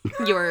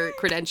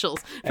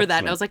credentials for that.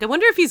 And I was like, I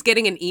wonder if he's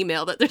getting an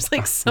email that there's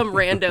like some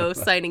rando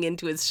signing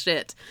into his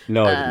shit.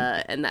 No,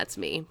 and that's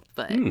me.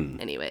 But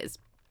anyways.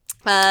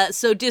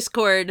 So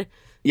Discord,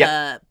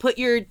 put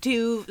your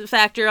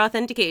 2-factor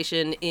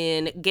authentication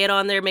in, get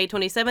on there May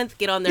 27th,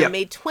 get on there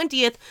May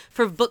 20th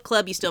for book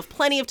club. You still have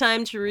plenty of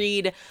time to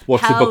read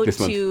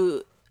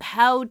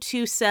How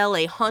to Sell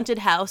a Haunted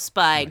House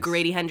by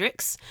Grady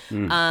Hendrix.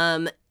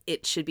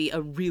 It should be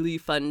a really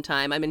fun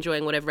time. I'm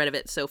enjoying what I've read of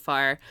it so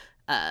far.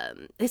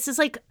 This is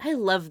like, I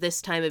love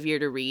this time of year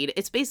to read.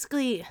 It's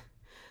basically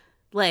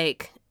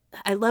like,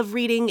 I love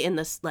reading in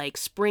the like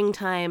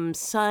springtime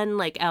sun,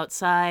 like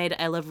outside.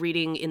 I love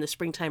reading in the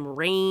springtime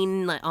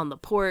rain, like on the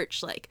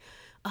porch. Like,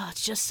 oh,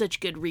 it's just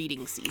such good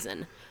reading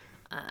season.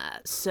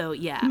 So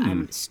yeah,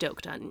 I'm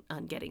stoked on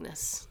getting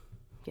this.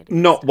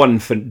 Not one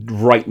for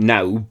right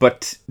now,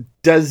 but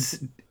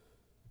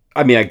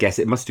I guess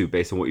it must do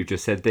based on what you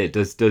just said there.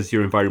 Does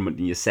your environment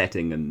and your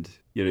setting and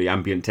the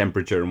ambient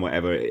temperature and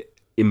whatever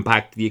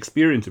impact the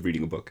experience of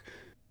reading a book.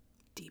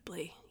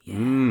 Deeply.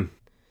 Yeah.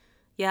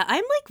 Yeah,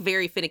 I'm like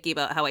very finicky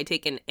about how I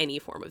take in any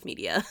form of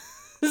media.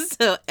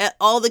 So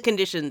all the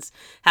conditions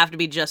have to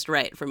be just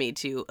right for me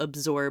to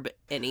absorb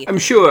anything.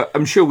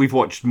 I'm sure we've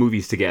watched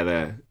movies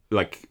together,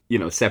 like, you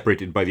know,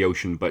 separated by the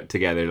ocean, but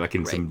together, like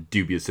in some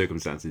dubious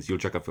circumstances. You'll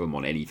chuck a film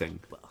on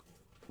anything.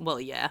 Well,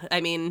 yeah. I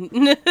mean,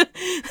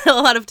 a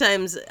lot of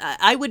times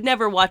I would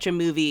never watch a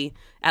movie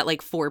at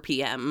like 4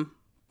 p.m.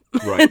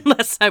 Right.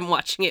 unless I'm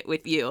watching it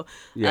with you.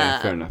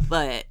 Yeah, fair enough.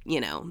 But, you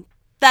know,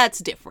 that's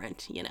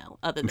different, you know,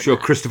 other than I'm sure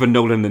that. Christopher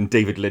Nolan and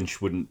David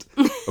Lynch wouldn't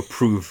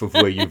approve of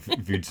where you've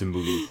viewed some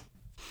movies.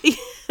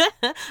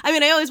 I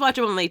mean, I always watch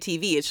them on my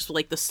TV. It's just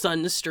like the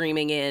sun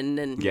streaming in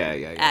and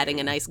adding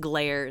a nice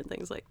glare and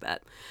things like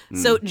that.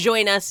 So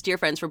join us, dear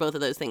friends, for both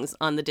of those things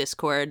on the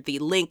Discord. The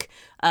link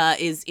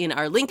is in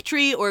our link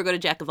tree, or go to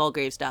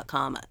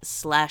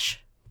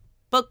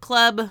jackofallgraves.com/book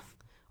club,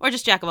 or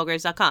just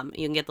jackofallgraves.com.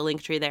 You can get the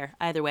link tree there.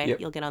 Either way,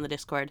 you'll get on the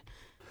Discord.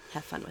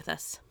 Have fun with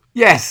us.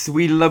 Yes,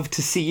 we love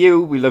to see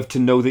you. We love to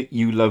know that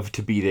you love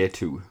to be there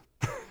too.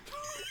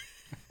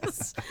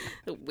 That's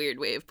a weird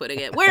way of putting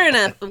it. We're in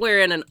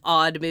an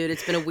odd mood.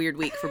 It's been a weird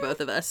week for both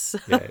of us.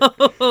 Yeah,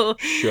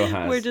 sure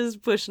has. We're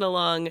just pushing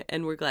along,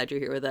 and we're glad you're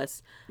here with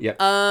us. Yep.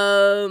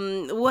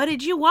 What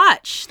did you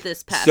watch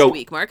this past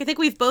week, Mark? I think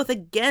we've both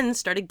again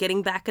started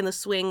getting back in the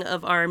swing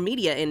of our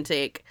media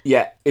intake.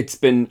 Yeah, it's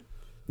been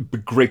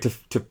great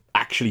to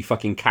actually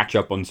fucking catch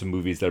up on some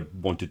movies that I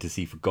wanted to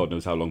see for God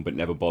knows how long, but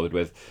never bothered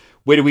with.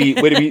 Where do we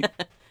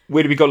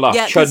go last?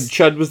 Yeah,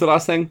 Chud was the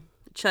last thing.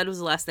 Chud was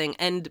the last thing,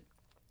 and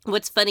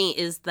what's funny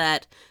is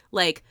that,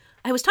 like,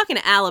 I was talking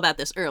to Al about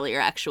this earlier,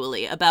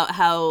 actually, about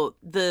how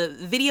the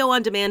video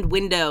on demand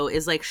window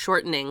is, like,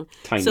 shortening.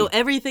 Tiny. So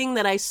everything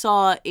that I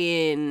saw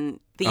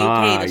in the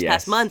UK this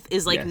past month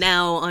is, like,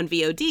 now on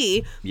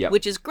VOD,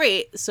 which is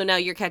great. So now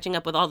you're catching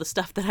up with all the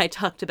stuff that I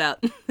talked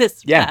about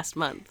this past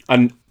month.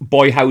 And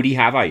boy, howdy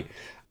have I.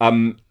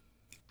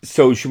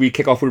 So should we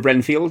kick off with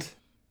Renfield?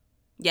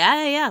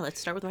 Yeah.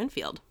 Let's start with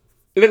Renfield.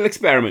 A little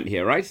experiment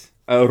here, right?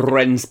 A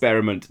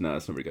Ren-experiment. No,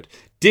 that's not very good.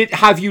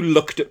 Have you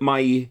looked at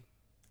my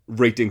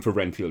rating for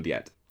Renfield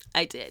yet?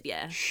 I did,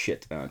 yeah.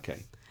 Shit,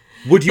 okay.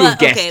 Would you have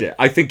guessed it?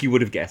 I think you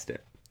would have guessed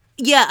it.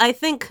 Yeah, I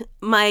think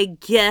my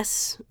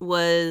guess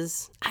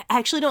was... I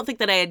actually don't think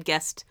that I had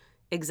guessed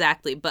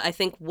exactly, but I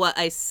think what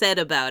I said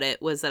about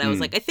it was that I was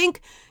like, I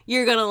think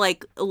you're gonna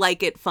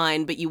like it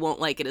fine, but you won't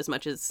like it as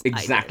much as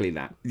exactly I did.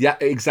 That. Yeah,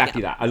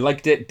 exactly that. I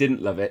liked it,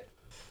 didn't love it.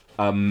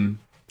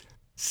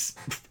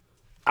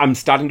 I'm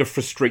starting to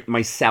frustrate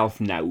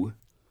myself now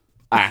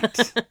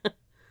at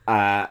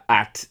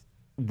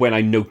when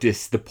I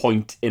notice the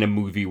point in a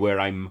movie where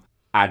I'm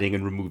adding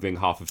and removing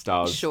half of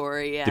stars.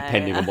 Sure, yeah.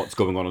 Depending on what's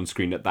going on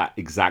screen at that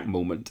exact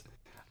moment.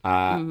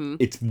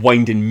 It's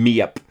winding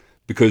me up.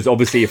 Because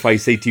obviously if I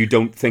say to you,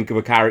 don't think of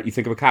a carrot, you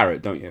think of a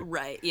carrot, don't you?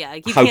 Right, yeah.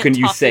 How can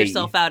you talk say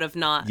yourself out of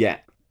not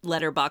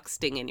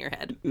letterboxing in your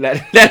head.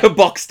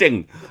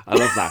 Letterboxing. I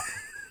love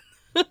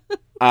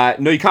that.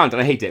 No, you can't,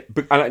 and I hate it.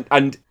 But,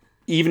 and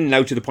even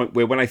now to the point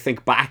where when I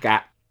think back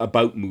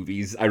about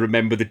movies, I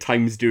remember the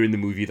times during the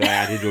movie that I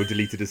added or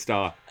deleted a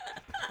star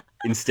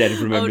instead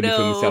of remembering the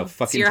film itself.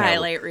 Fucking it's your terrible.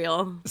 highlight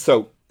reel.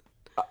 So,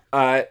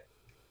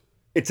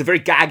 it's a very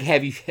gag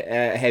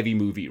heavy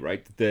movie,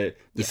 right? The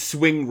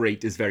swing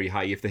rate is very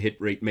high. If the hit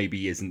rate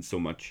maybe isn't so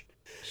much.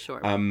 Sure.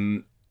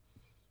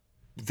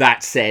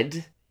 That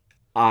said,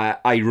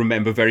 I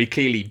remember very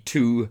clearly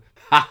two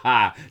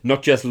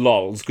not just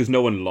lols, because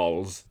no one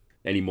lols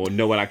anymore.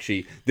 No one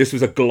actually. This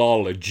was a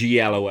glol, a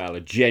glol,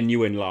 a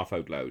genuine laugh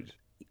out loud.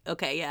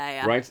 Okay,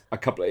 yeah. Right,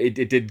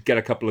 it did get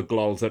a couple of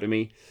glols out of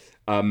me.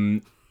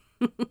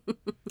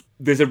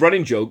 There's a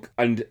running joke,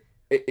 and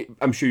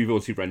I'm sure you've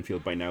all seen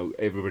Renfield by now.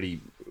 Everybody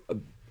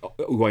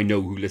who I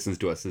know who listens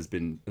to us has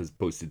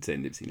posted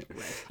saying they've seen it.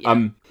 Right,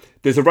 yeah.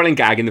 There's a running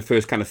gag in the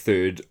first kind of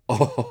third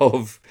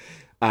of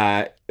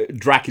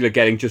Dracula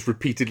getting just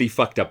repeatedly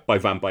fucked up by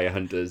vampire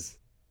hunters,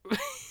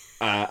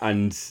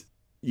 and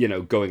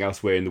going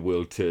elsewhere in the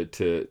world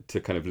to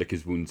kind of lick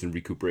his wounds and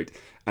recuperate.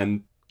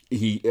 And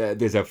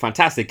there's a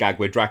fantastic gag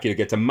where Dracula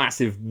gets a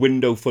massive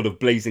window full of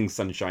blazing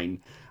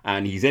sunshine,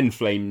 and he's in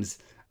flames.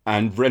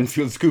 And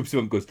Renfield scoops him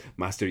up and goes,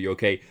 "Master, you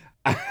okay?"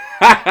 And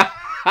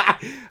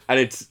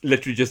it's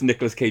literally just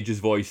Nicolas Cage's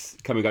voice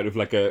coming out of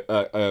like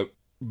a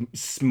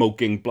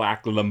smoking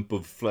black lump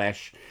of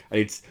flesh.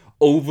 And it's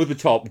over the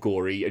top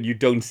gory, and you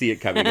don't see it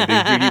coming. And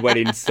they really went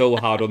in so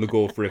hard on the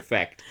gore for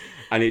effect.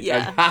 And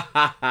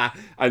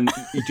and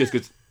he just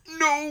goes,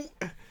 "No!"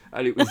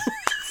 And it was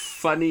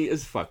funny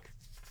as fuck.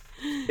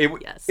 It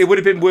would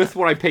have been worth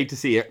what I paid to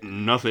see it.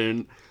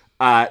 Nothing.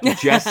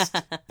 Just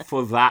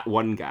for that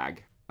one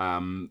gag.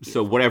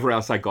 So whatever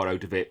else I got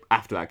out of it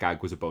after that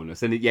gag was a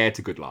bonus. And it's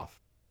a good laugh.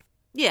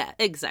 Yeah,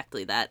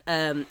 exactly that.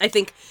 I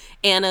think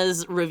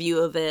Anna's review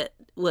of it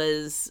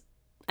was,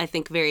 I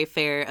think, very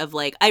fair of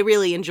like, I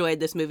really enjoyed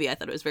this movie. I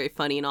thought it was very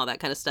funny and all that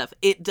kind of stuff.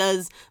 It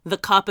does, the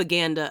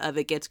propaganda of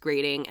it gets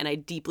grating, and I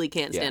deeply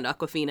can't stand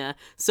Awkwafina.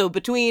 So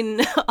between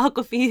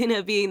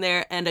Awkwafina being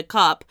there and a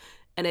cop,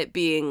 and it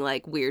being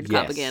like weird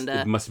Yes,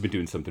 propaganda. it must have been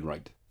doing something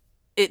right.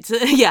 It's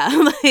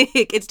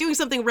like it's doing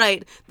something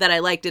right that I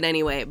liked it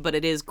anyway, but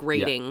it is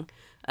grating.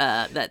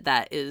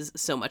 That is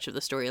so much of the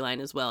storyline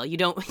as well. You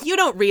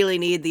don't really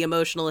need the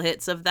emotional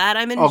hits of that.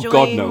 I'm enjoying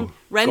God, no.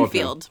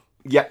 Renfield.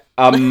 Yeah.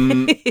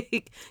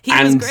 He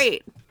was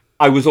great.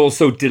 I was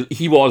also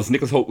Nicholas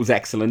Hoult was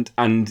excellent,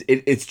 and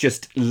it's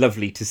just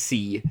lovely to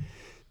see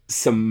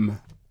some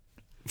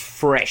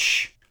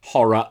fresh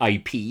horror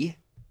IP.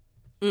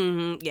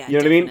 Mm-hmm. Yeah, you know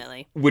definitely. what I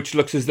mean? Which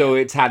looks as though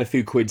it's had a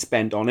few quid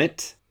spent on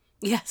it.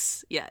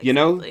 Yes, yeah, exactly. You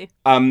know,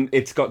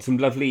 it's got some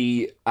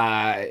lovely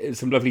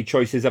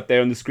choices up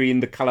there on the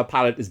screen. The color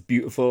palette is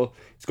beautiful.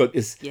 It's got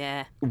this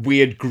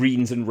weird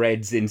greens and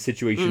reds in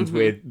situations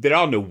where there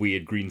are no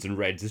weird greens and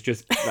reds. It's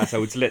just that's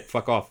how it's lit.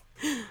 Fuck off.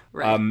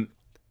 Right.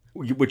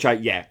 Which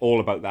all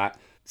about that.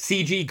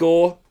 CG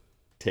gore,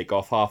 take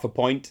off half a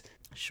point.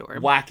 Sure.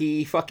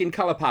 Wacky fucking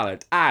color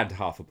palette, add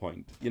half a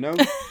point. You know.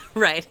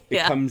 Right.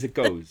 It comes, it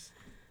goes.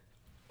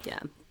 Yeah,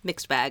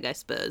 mixed bag, I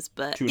suppose.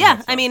 But 2.5 yeah,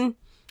 stars. I mean,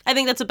 I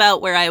think that's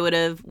about where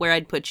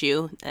I'd put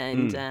you,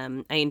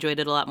 and I enjoyed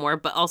it a lot more.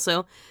 But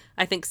also,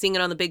 I think seeing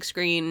it on the big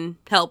screen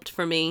helped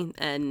for me,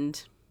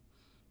 and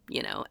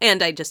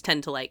and I just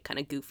tend to like kind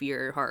of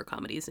goofier horror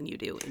comedies than you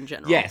do in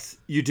general. Yes,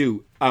 you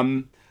do.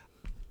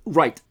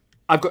 Right,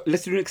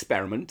 let's do an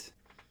experiment.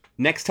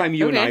 Next time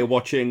you and I are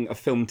watching a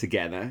film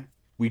together,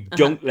 we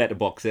don't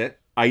letterbox it.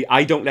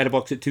 I don't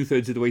letterbox it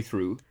 2/3 of the way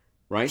through,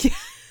 right?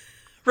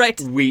 Right.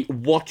 We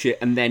watch it,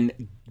 and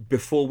then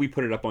before we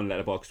put it up on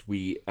Letterboxd,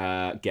 we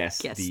guess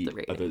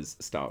the other's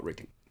star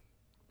rating.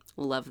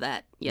 Love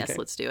that. Yes, Okay.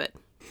 Let's do it.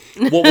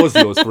 What was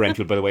yours for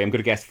Renfield, by the way? I'm going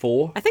to guess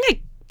 4. I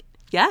think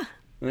Yeah.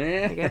 I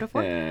gave it a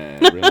 4.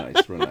 Real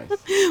nice, real nice.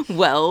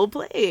 Well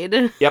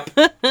played. Yep.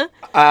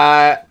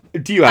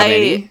 Do you have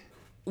any?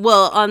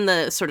 Well, on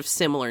the sort of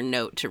similar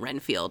note to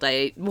Renfield,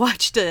 I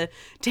watched a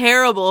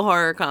terrible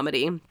horror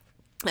comedy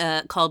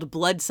called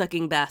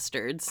Blood-Sucking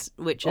Bastards,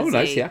 which is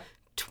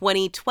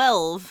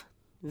 2012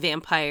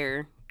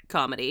 vampire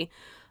comedy,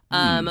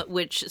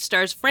 which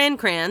stars Fran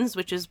Kranz,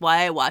 which is why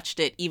I watched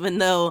it, even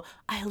though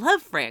I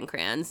love Fran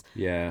Kranz.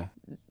 Yeah.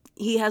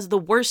 He has the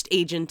worst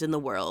agent in the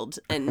world,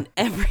 and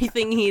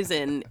everything he's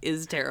in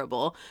is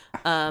terrible.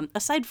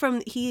 Aside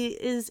from he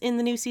is in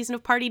the new season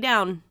of Party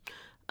Down.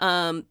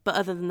 But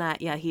other than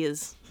that, yeah,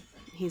 he's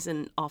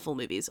in awful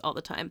movies all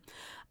the time.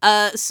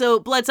 So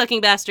Blood-Sucking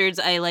Bastards,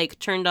 I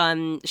turned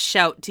on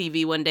Shout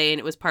TV one day and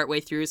it was partway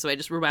through, so I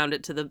just rewound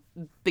it to the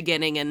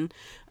beginning and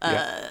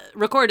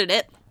recorded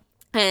it.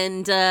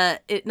 And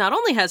it not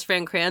only has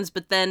Fran Kranz,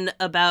 but then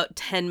about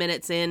 10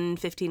 minutes in,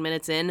 15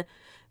 minutes in,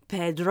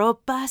 Pedro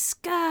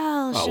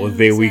Pascal shows well,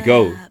 there we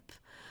go. up.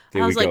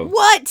 There I was we like, go.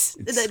 what?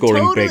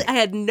 Scoring big. I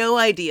had no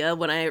idea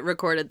when I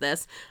recorded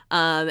this.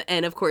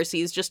 And of course,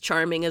 he's just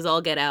charming as all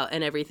get out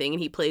and everything.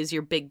 And he plays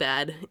your big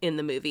bad in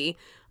the movie.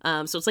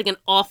 So it's like an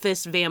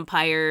office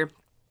vampire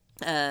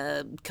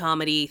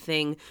comedy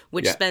thing,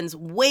 which spends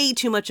way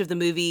too much of the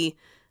movie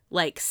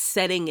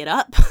setting it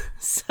up.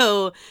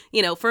 So,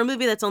 for a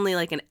movie that's only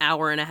an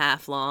hour and a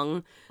half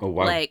long,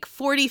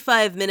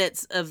 45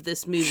 minutes of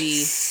this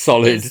movie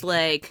solid is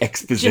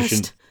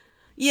exposition.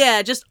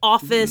 Just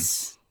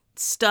office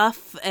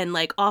stuff and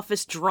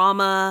office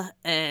drama,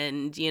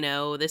 and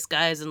this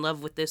guy's in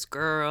love with this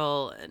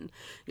girl, and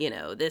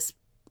this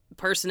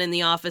person in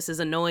the office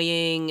is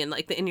annoying, and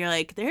and you're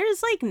like,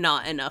 there's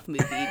not enough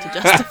movie to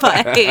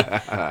justify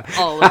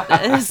all of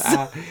this.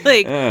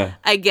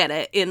 I get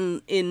it.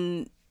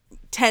 In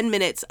 10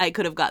 minutes I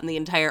could have gotten the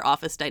entire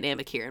office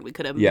dynamic here, and we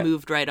could have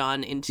moved right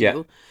on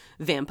into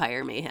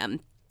vampire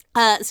mayhem.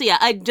 So yeah,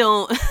 I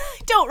don't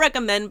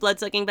recommend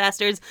Blood-Sucking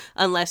Bastards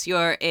unless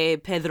you're a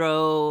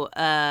Pedro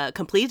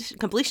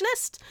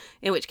completionist,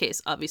 in which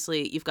case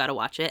obviously you've got to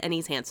watch it, and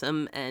he's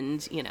handsome,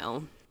 and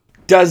you'll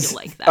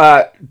like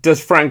that.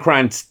 Does Frank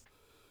Kranz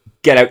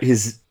get out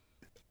his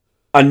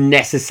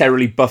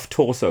unnecessarily buff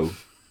torso?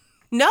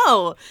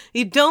 No,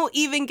 you don't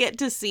even get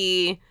to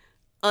see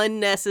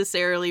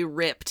unnecessarily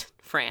ripped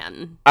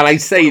Fran. And I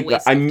say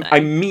that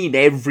I mean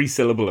every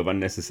syllable of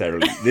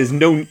unnecessarily. There's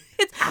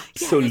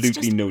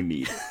absolutely no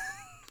need.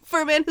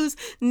 For a man who's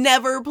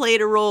never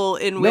played a role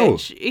in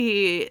which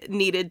he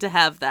needed to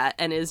have that,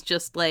 and is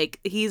just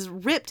he's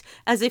ripped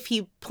as if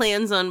he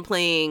plans on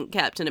playing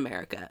Captain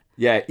America.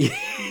 Yeah.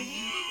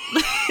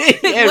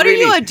 What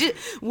really.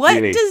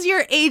 What does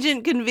your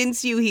agent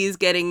convince you he's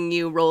getting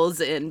you roles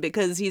in?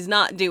 Because he's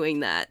not doing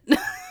that.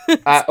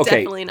 It's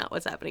definitely not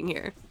what's happening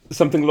here.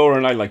 Something Laura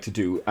and I like to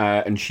do,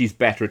 and she's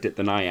better at it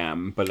than I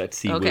am, but let's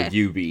see, will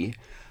you be?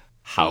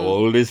 How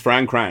old is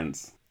Frank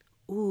Kranz?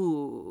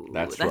 Ooh,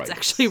 that's right.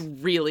 actually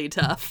really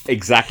tough.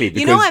 Exactly.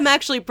 Because I'm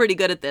actually pretty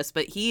good at this,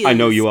 but he is. I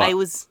know you are.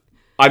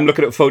 I'm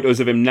looking at photos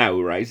of him now,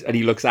 right? And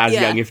he looks as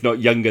young, if not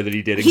younger, than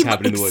he did in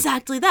Cabin in the Woods.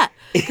 Exactly that.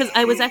 Because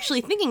I was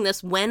actually thinking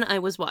this when I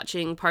was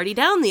watching Party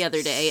Down the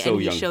other day, and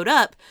he showed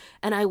up,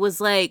 and I was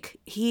like,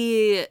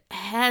 he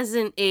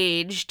hasn't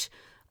aged,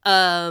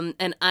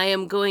 and I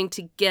am going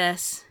to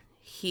guess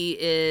he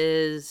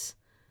is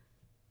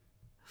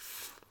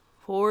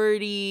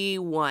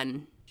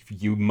 41.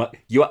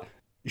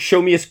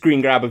 Show me a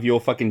screen grab of your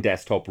fucking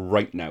desktop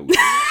right now.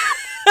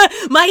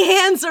 My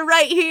hands are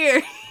right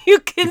here. You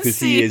can because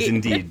see. Because he is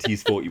indeed.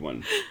 He's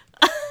 41.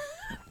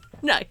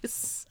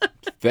 Nice.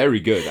 Very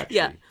good, actually.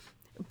 Yeah.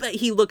 But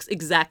he looks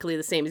exactly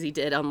the same as he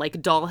did on,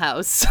 like,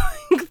 Dollhouse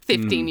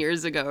 15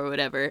 years ago or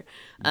whatever.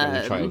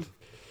 Child.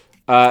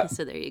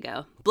 So there you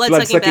go.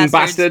 Blood-sucking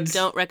bastards.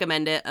 Don't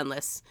recommend it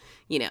unless,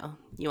 you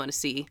want to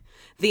see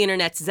the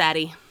internet's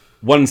zaddy.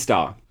 1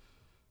 star.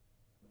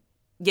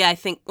 Yeah, I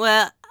think,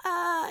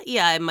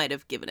 I might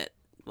have given it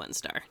 1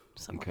 star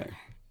somewhere.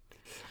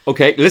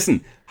 Okay,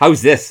 listen.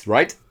 How's this,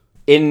 right?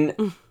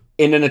 In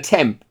an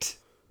attempt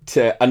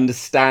to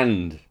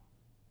understand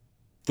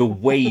the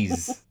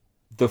ways,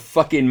 the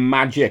fucking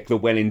magic that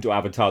went into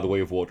Avatar: The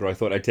Way of Water, I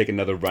thought I'd take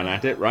another run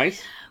at it,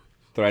 right?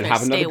 Thought I'd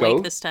have another go. Stay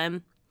awake this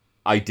time.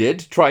 I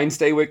did try and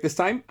stay awake this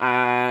time,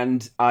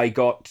 and I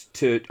got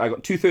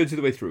 2/3 of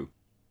the way through.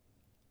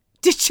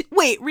 Did you?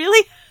 Wait,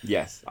 really?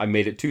 Yes, I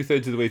made it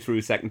 2/3 of the way through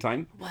a second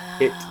time.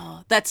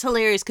 Wow, that's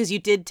hilarious because you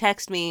did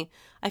text me.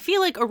 I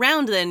feel like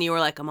around then you were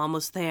like, I'm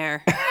almost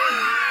there.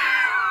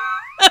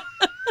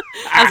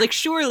 I was like,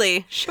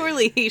 surely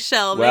he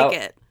shall make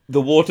it.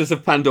 The waters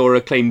of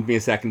Pandora claimed me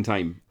a second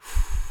time.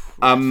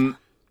 All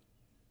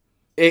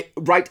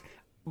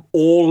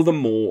the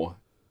more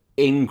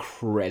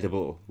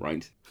incredible,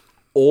 right?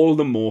 All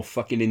the more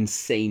fucking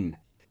insane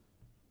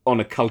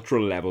on a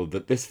cultural level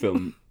that this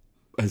film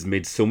has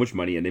made so much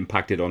money and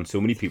impacted on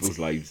so many people's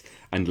lives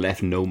and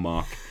left no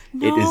mark.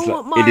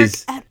 It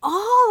is at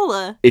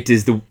all. It's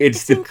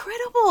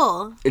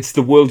incredible. It's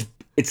the world.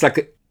 It's like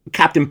a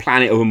Captain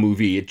Planet of a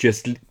movie. It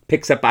just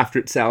picks up after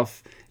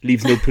itself,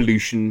 leaves no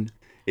pollution.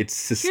 It's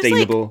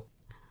sustainable.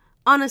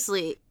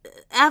 Honestly,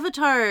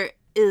 Avatar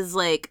is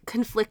like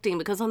conflicting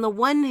because on the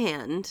one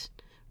hand,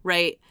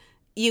 right,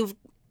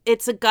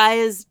 it's a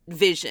guy's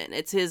vision.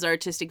 It's his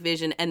artistic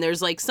vision. And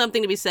there's like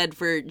something to be said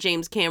for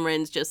James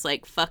Cameron's just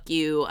like, fuck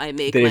you, I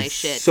make my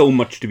shit. There's so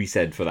much to be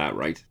said for that,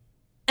 right?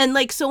 And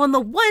like, so on the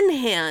one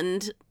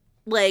hand,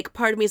 like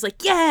part of me is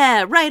like,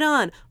 yeah, right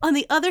on. On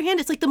the other hand,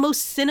 it's like the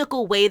most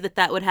cynical way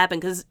that would happen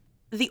because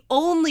the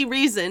only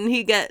reason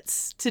he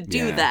gets to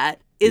do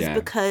that is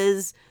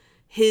because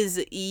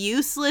his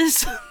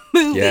useless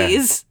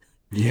movies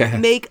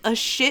make a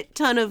shit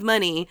ton of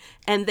money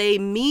and they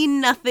mean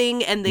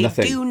nothing and they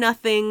do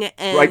nothing.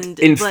 And right.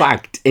 In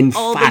fact,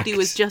 all they do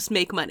is just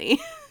make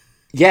money.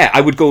 Yeah,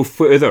 I would go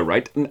further,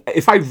 right?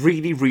 If I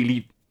really,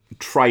 really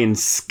try and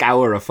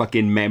scour a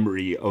fucking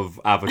memory of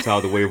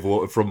Avatar: The Way of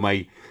Water from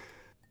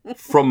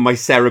my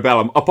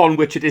cerebellum, upon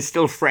which it is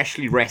still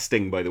freshly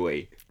resting, by the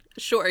way.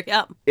 Sure,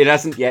 yeah. It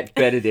hasn't yet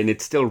bedded in.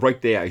 It's still right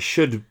there. I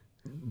should,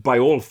 by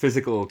all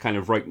physical kind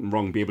of right and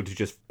wrong, be able to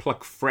just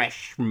pluck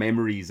fresh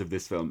memories of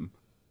this film.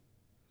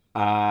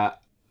 But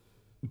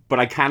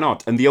I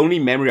cannot. And the only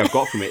memory I've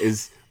got from it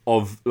is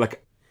of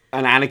like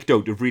an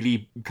anecdote of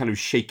really kind of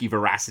shaky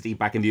veracity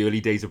back in the early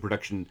days of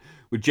production,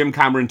 where Jim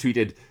Cameron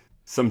tweeted,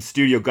 some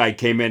studio guy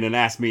came in and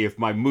asked me if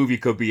my movie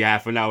could be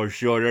half an hour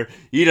shorter.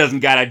 He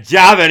doesn't got a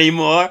job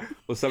anymore.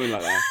 Or something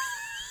like that.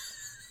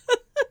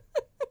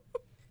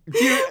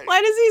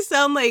 Why does he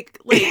sound like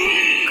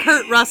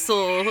Kurt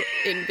Russell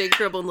in Big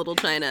Trouble in Little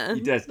China?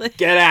 He does.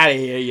 Get out of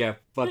here, you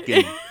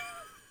fucking...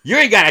 You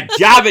ain't got a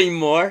job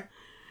anymore.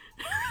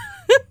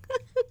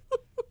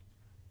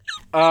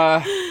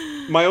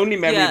 My only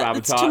memory of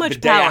Avatar, the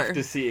day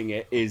after seeing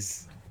it,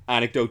 is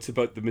anecdotes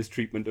about the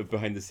mistreatment of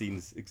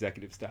behind-the-scenes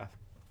executive staff.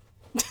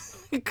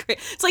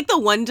 It's like the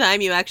one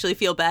time you actually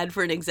feel bad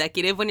for an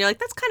executive when you're like,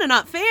 that's kind of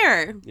not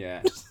fair.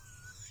 Yeah.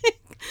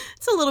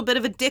 It's a little bit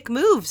of a dick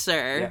move,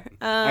 sir.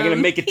 Yeah. I'm going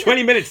to make it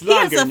 20 minutes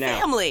longer now. He has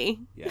a family.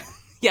 Yeah.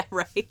 Yeah,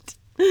 right.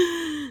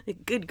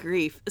 Good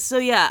grief. So,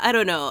 yeah, I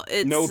don't know.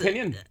 It's, no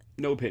opinion.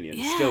 No opinion.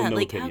 Yeah, Still no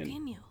like, opinion. How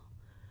can you?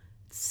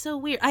 It's so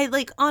weird. I,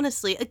 like,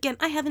 honestly, again,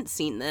 I haven't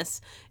seen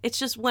this. It's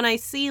just when I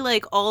see,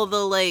 like, all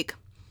the, like,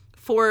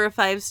 4 or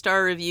 5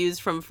 star reviews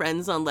from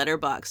friends on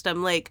Letterboxd,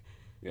 I'm like,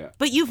 yeah.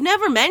 But you've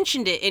never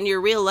mentioned it in your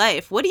real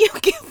life. What do you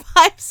give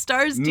 5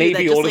 stars to?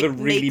 Maybe that all just, of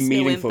the really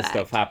meaningful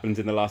stuff happens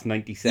in the last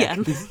 90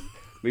 seconds. Yeah.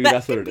 Maybe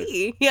that's what it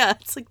is. Yeah,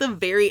 it's like the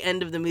very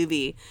end of the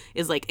movie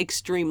is like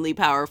extremely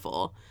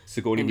powerful.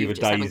 Sigourney Weaver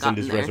dies and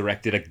is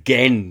resurrected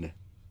again.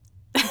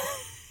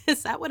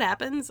 Is that what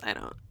happens? I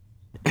don't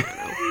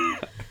know.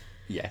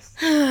 Yes.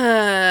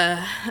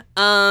 I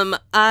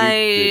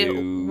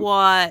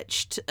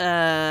watched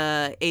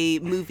a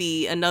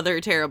movie, another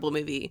terrible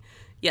movie,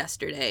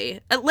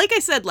 yesterday. Like I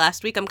said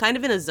last week, I'm kind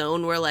of in a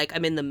zone where like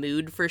I'm in the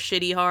mood for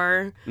shitty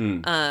horror.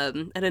 I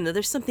don't know,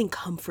 there's something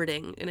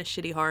comforting in a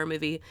shitty horror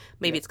movie.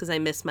 Maybe it's because I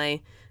miss my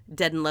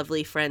dead and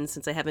lovely friends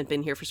since I haven't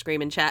been here for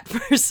Scream and Chat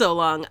for so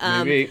long.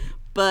 Maybe.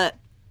 But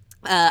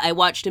I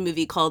watched a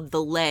movie called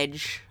The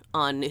Ledge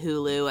on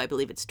Hulu. I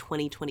believe it's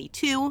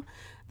 2022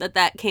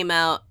 that came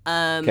out.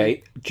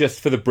 Okay, just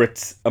for the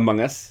Brits among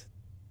us,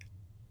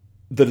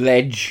 the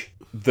ledge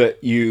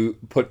that you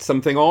put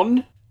something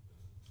on,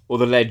 or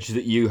the ledge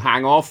that you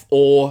hang off,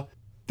 or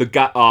the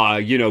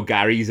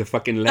Gary's a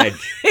fucking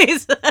ledge.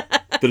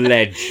 The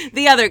Ledge.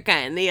 The other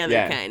kind.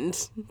 Yeah.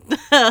 Kind.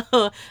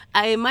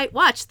 I might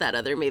watch that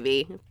other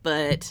movie,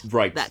 but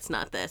Right. that's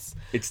not this.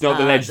 It's not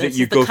The Ledge that this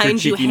you is the go through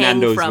kind you cheeky hang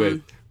Nando's from-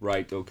 with.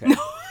 Right, okay.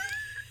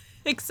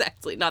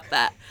 Exactly, not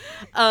that.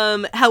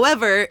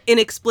 However,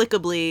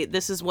 inexplicably,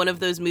 this is one of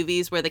those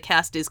movies where the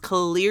cast is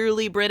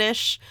clearly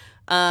British,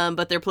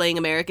 but they're playing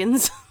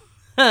Americans.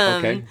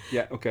 Okay,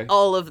 yeah, okay.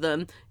 All of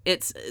them.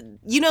 It's,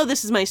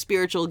 this is my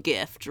spiritual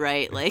gift,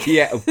 right? Like,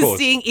 Yeah, of course.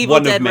 seeing Evil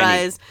One of Dead many.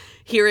 Rise,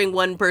 hearing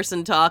one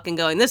person talk and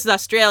going, this is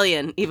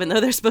Australian, even though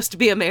they're supposed to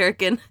be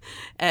American.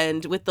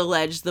 And with The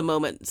Ledge, the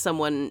moment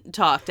someone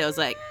talked, I was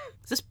like,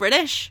 is this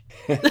British?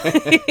 And sure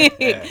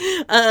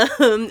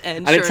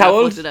it's how enough,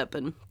 old? looked it up,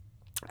 and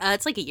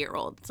it's like a year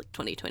old. It's like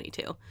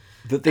 2022.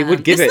 That they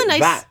would give this it is a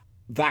nice-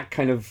 that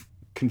kind of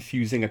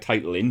confusing a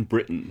title in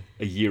Britain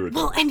a year ago.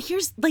 Well, and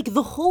here's, like,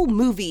 the whole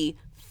movie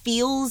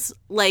feels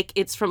like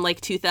it's from, like,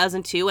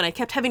 2002, and I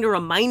kept having to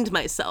remind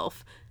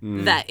myself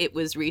that it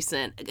was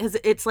recent. Because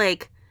it's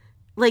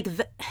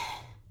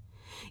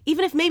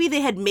even if maybe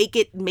they had made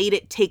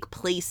it take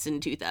place in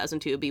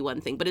 2002, it'd be one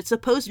thing, but it's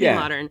supposed to be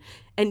modern,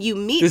 and you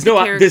meet there's the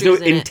no characters in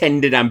it.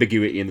 intended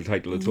ambiguity in the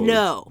title at all.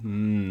 No.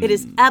 It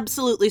is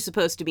absolutely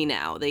supposed to be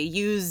now. They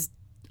use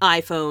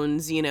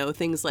iPhones,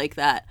 things like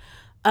that.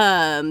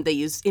 They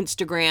use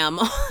Instagram,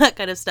 all that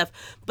kind of stuff.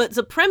 But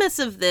the premise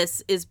of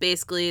this is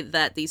basically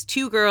that these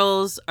two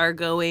girls are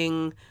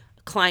going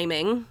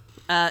climbing,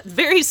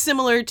 very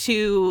similar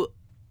to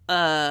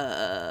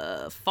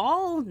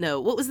Fall? No,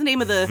 what was the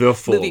name of the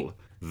Fall. movie?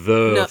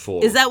 The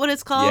Fall. Is that what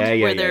it's called? Yeah,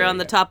 Where they're on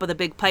the top of the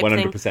big pipe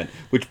 100%. thing?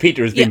 Which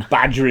Peter has been Yeah.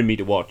 badgering me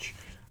to watch.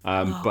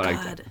 But I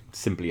God.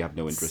 simply have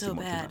no interest So in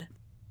watching bad.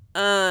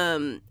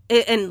 that.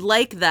 And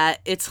like that,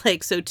 it's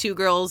like, so two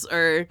girls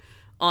are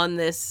on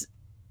this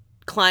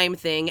climb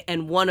thing,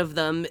 and one of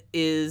them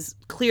is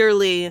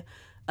clearly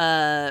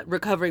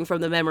recovering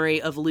from the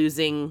memory of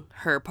losing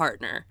her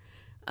partner.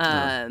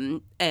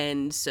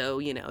 And so,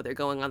 they're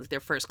going on their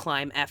first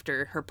climb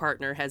after her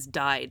partner has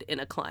died in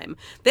a climb.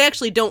 They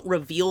actually don't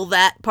reveal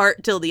that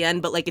part till the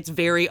end, but, like, it's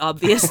very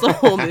obvious the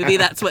whole movie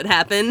that's what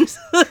happened.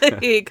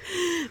 Like,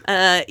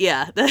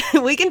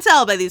 we can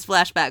tell by these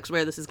flashbacks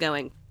where this is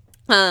going.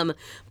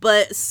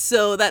 But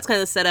so that's kind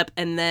of the setup,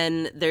 and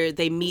then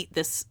they meet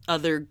this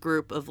other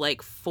group of,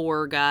 like,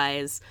 4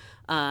 guys,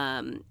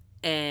 and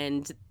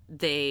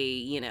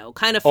they,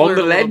 kind of flirt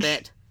the a little ledge?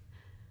 bit.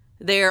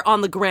 They're on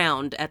the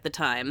ground at the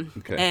time.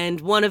 Okay. And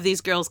one of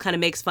these girls kind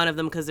of makes fun of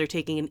them because they're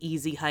taking an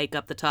easy hike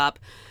up the top.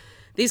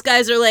 These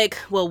guys are like,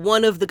 well,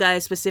 one of the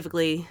guys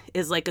specifically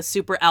is like a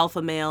super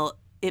alpha male.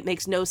 It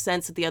makes no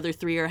sense that the other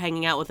 3 are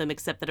hanging out with him,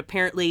 except that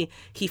apparently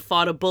he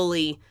fought a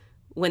bully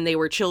when they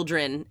were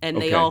children, and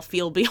they Okay. all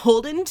feel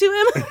beholden to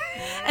him.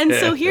 And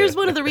so here's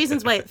one of the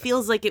reasons why it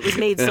feels like it was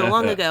made so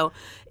long ago,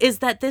 is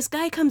that this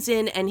guy comes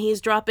in and he's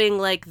dropping,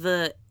 like,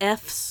 the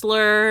F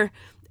slur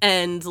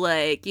and,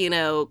 like,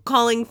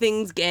 calling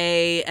things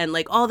gay and,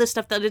 like, all this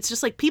stuff that it's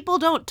just like, people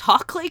don't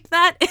talk like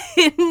that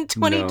in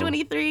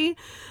 2023.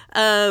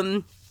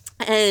 And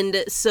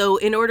so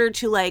in order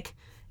to, like,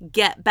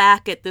 get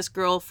back at this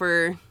girl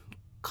for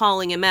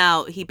calling him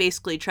out, he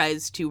basically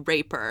tries to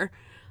rape her.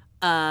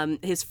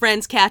 His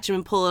friends catch him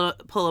and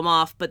pull him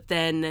off, but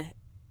then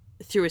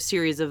through a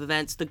series of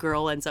events, the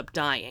girl ends up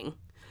dying.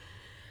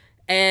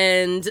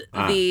 And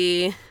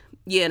the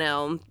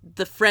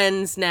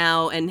friends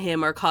now and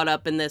him are caught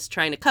up in this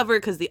trying to cover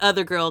because the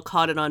other girl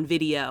caught it on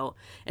video.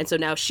 And so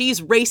now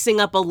she's racing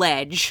up a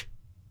ledge,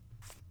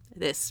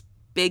 this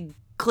big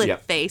cliff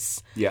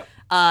face. Yeah.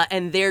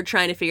 And they're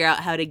trying to figure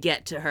out how to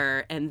get to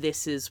her. And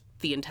this is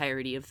the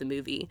entirety of the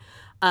movie.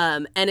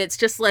 And it's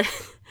just like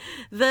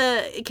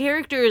the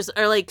characters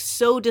are like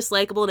so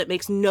dislikable, and it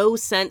makes no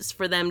sense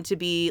for them to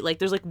be like,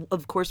 there's like,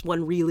 of course,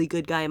 one really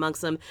good guy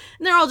amongst them,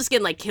 and they're all just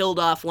getting like killed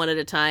off one at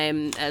a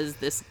time as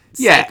this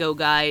psycho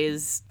guy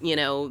is,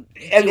 doing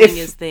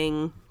his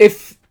thing.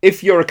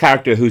 If you're a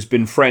character who's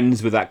been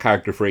friends with that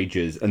character for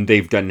ages and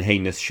they've done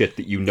heinous shit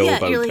that you know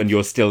about you're like, and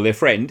you're still their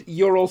friend,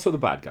 you're also the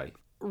bad guy.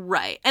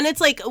 Right. And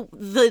it's like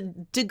the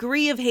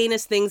degree of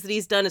heinous things that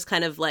he's done is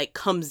kind of like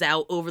comes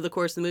out over the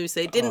course of the movie. So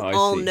they didn't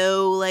all see.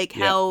 know like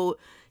how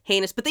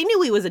heinous, but they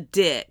knew he was a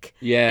dick.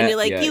 Yeah. And you're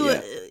like,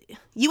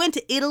 you went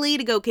to Italy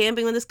to go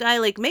camping with this guy,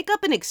 like make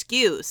up an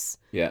excuse.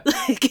 Yeah.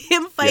 Like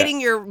him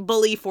fighting your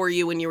bully for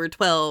you when you were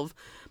 12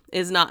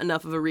 is not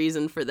enough of a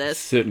reason for this.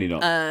 Certainly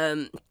not.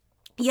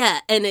 Yeah,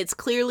 and it's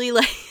clearly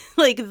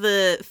like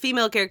the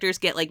female characters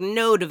get like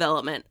no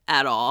development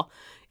at all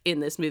in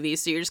this movie,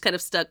 so you're just kind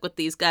of stuck with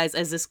these guys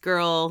as this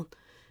girl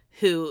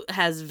who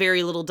has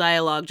very little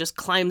dialogue just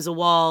climbs a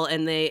wall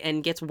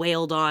and gets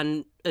wailed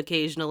on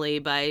occasionally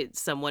by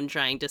someone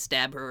trying to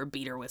stab her or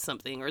beat her with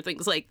something or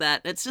things like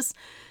that.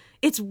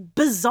 It's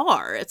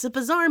bizarre. It's a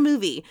bizarre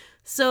movie.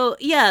 So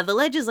yeah, The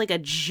Ledge is like a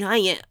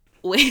giant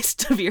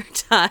waste of your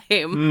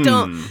time.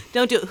 Don't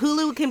do it.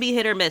 Hulu can be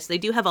hit or miss. They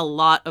do have a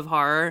lot of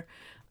horror,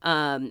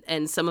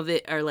 and some of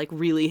it are like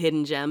really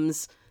hidden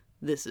gems.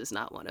 This is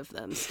not one of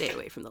them. Stay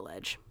away from The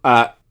Ledge.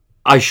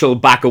 I shall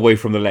back away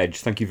from The Ledge.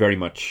 Thank you very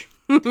much.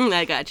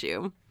 I got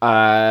you.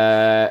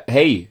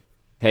 Hey.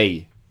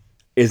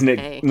 Isn't it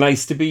Hey.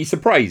 nice to be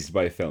surprised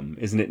by a film?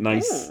 Isn't it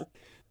nice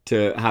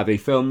to have a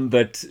film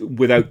that,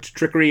 without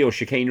trickery or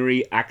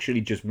chicanery,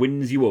 actually just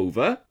wins you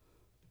over?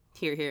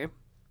 Here.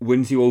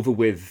 Wins you over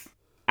with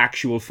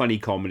actual funny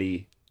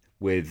comedy,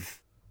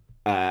 with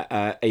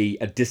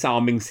a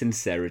disarming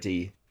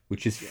sincerity,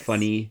 which is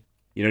funny.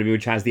 You know what I mean?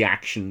 Which has the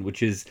action,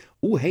 which is,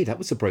 oh, hey, that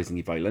was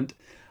surprisingly violent.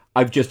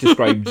 I've just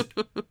described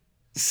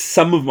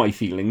some of my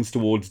feelings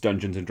towards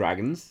Dungeons and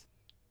Dragons.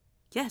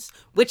 Yes,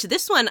 which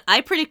this one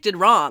I predicted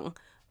wrong.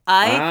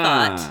 I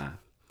thought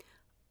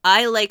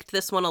I liked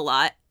this one a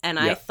lot, and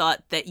I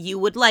thought that you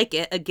would like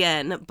it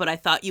again, but I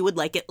thought you would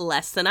like it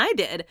less than I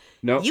did.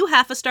 No. You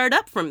half a starred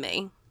up from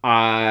me.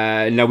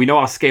 Now we know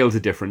our scales are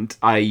different.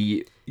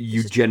 You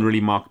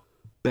generally mark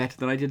better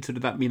than I did, so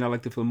did that mean I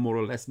liked the film more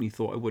or less than you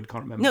thought I would?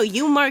 Can't remember. No,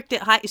 you marked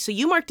it high, so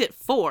you marked it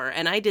 4,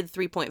 and I did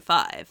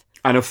 3.5.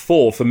 And a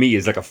 4 for me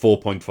is like a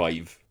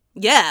 4.5.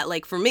 Yeah,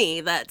 like for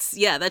me, that's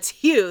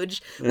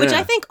huge. Which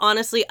I think,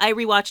 honestly, I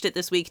rewatched it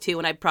this week too,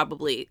 and I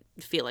probably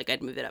feel like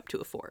I'd move it up to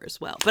a 4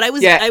 as well. But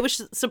I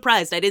was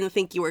surprised. I didn't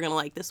think you were gonna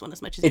like this one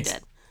as much as you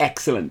did.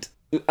 Excellent.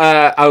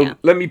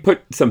 Let me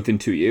put something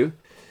to you.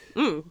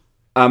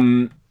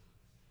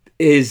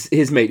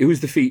 His mate,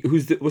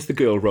 what's the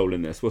girl role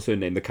in this? What's her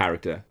name? The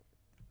character.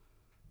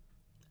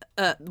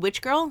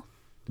 Which girl?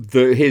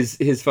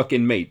 His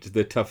fucking mate,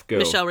 the tough girl.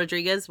 Michelle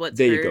Rodriguez. What's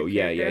there? Her You go.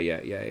 Yeah.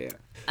 character?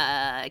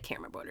 I can't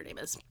remember what her name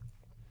is.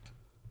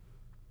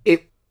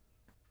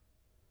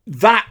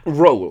 That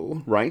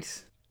role,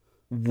 right,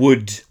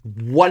 would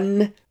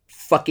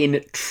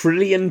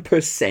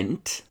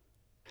 1,000,000,000,000%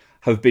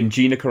 have been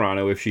Gina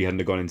Carano if she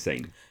hadn't gone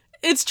insane.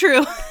 It's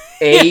true.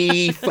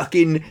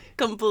 Fucking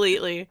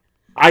completely.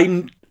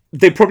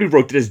 They probably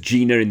wrote it as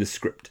Gina in the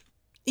script.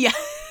 Yeah.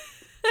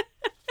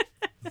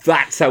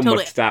 That's how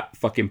much that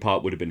fucking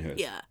part would have been hers.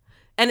 Yeah.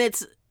 And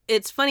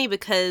it's funny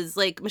because,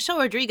 like, Michelle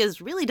Rodriguez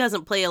really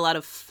doesn't play a lot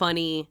of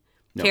funny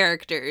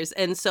characters.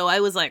 And so I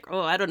was like,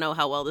 oh, I don't know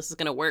how well this is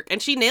going to work.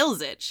 And she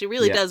nails it. She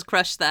really does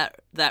crush that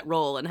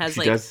role and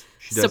has,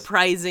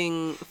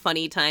 surprising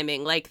funny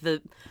timing. Like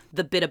the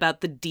bit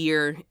about the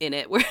deer in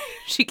it where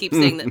she keeps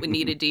saying that we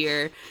need a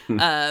deer.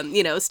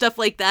 Stuff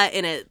like that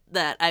in it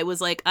that I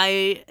was like,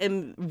 I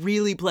am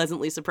really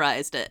pleasantly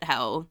surprised at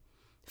how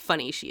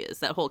funny she is.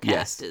 That whole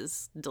cast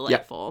is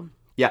delightful.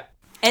 Yeah.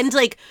 And,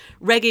 like,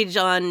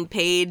 Regé-Jean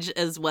Page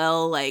as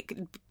well, like,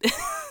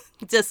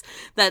 just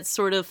that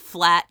sort of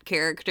flat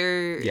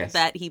character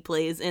that he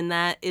plays in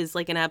that is,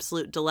 like, an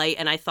absolute delight.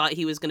 And I thought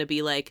he was going to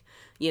be, like,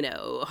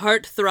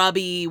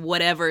 heart-throbby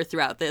whatever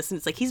throughout this. And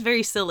it's like, he's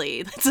very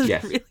silly. That's a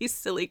really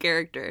silly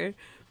character.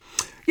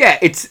 Yeah,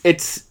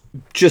 it's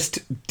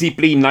just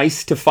deeply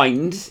nice to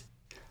find.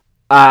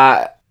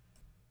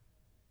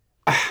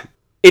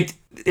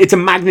 It's a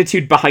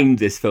magnitude behind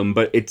this film,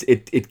 but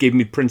it gave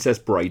me Princess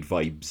Bride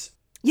vibes.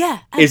 Yeah,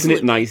 absolutely. Isn't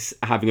it nice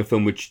having a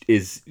film which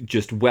is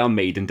just well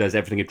made and does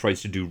everything it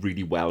tries to do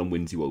really well and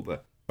wins you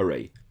over?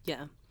 Hooray.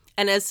 Yeah.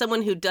 And as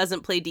someone who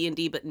doesn't play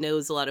D&D but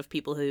knows a lot of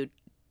people who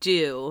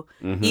do,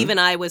 even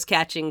I was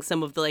catching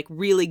some of the, like,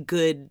 really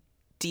good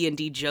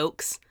D&D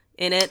jokes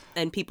in it,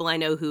 and people I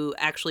know who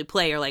actually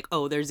play are like,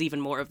 oh, there's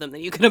even more of them than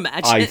you can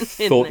imagine. I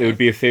thought there would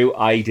be a few.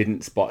 I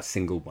didn't spot a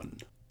single one.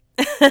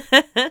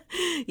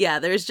 Yeah,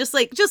 there's just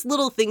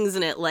little things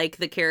in it, like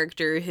the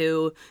character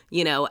who,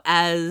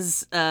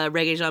 as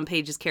Regé-Jean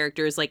Page's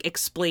character is, like,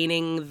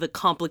 explaining the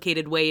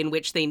complicated way in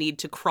which they need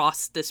to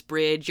cross this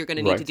bridge. You're going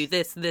to need to do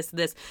this,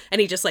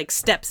 and he just, like,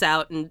 steps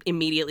out and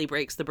immediately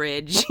breaks the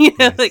bridge.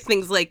 Like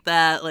things like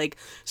that, like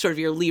sort of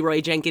your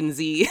Leroy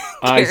Jenkins-y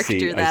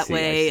character that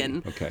way.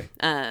 And okay.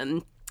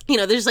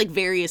 There's, like,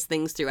 various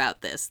things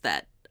throughout this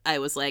that I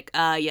was like,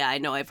 yeah, I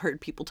know I've heard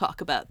people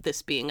talk about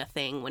this being a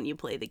thing when you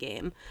play the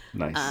game.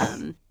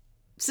 Nice.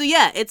 So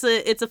yeah, it's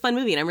a fun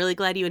movie, and I'm really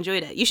glad you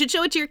enjoyed it. You should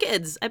show it to your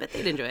kids. I bet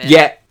they'd enjoy it.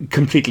 Yeah,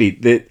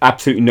 completely.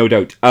 Absolutely no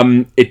doubt.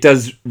 It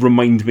does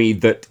remind me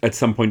that at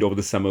some point over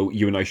the summer,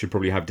 you and I should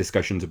probably have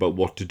discussions about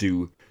what to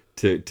do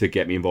to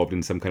get me involved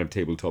in some kind of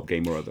tabletop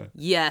game or other.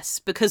 Yes,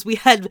 because we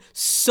had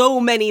so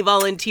many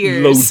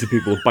volunteers. Loads of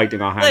people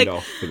biting our hand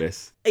off for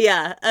this.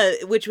 Yeah,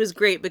 which was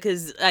great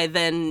because I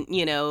then,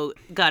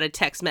 got a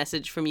text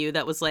message from you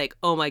that was like,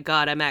 oh my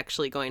God, I'm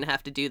actually going to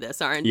have to do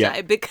this, aren't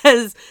I?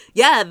 Because,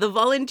 the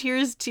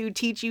volunteers to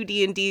teach you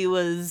D&D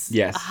was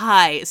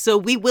high. So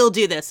we will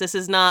do this. This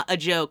is not a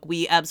joke.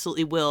 We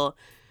absolutely will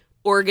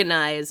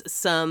organize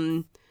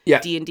some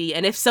D&D.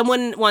 And if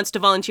someone wants to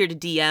volunteer to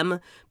DM,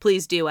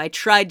 please do. I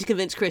tried to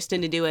convince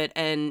Kristen to do it,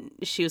 and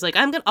she was like,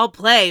 I'll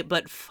play,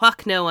 but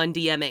fuck no on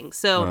DMing.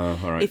 So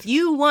if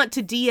you want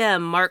to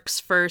DM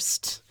Mark's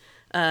first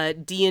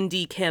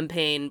D&D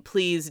campaign,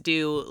 please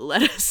do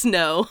let us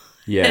know.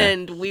 Yeah.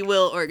 And we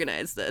will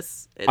organize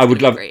this. I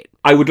would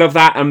love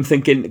that. I'm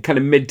thinking kind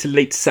of mid to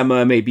late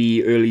summer,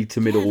 maybe early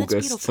to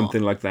mid-August,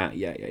 something like that.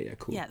 Yeah,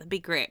 cool. Yeah, that'd be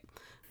great.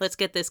 Let's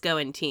get this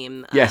going,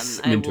 team. Yes,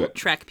 I will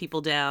track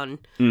people down.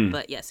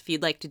 But yes, if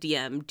you'd like to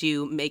DM,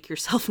 do make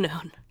yourself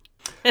known.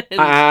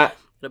 It'll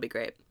be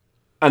great.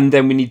 And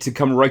then we need to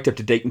come right up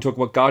to date and talk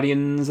about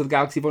Guardians of the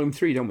Galaxy Volume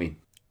 3, don't we?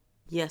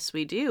 Yes,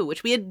 we do,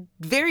 which we had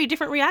very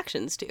different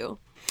reactions to.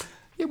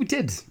 Yeah, we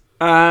did.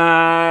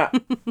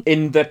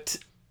 In that,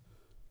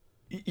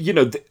 you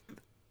know,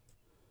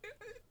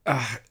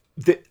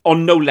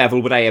 on no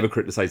level would I ever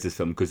criticize this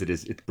film, because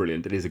it's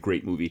brilliant. It is a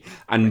great movie.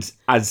 And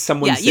as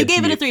someone said, you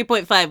gave it a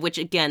 3.5, which,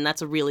 again,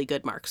 that's a really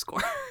good mark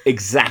score.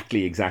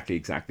 Exactly.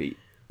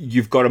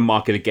 You've got to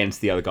mark it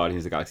against the other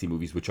Guardians of the Galaxy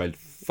movies, which I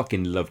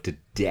fucking love to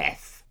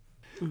death.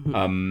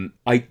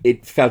 Mm-hmm.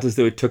 It felt as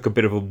though it took a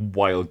bit of a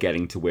while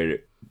getting to where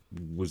it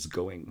was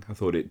going. I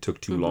thought it took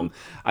too long.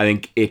 I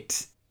think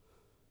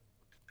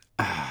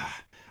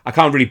I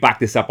can't really back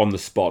this up on the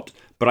spot,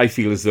 but I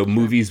feel as though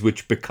movies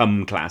which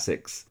become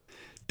classics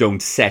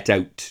don't set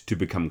out to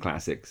become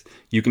classics.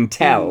 You can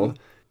tell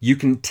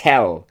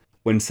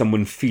when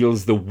someone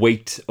feels the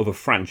weight of a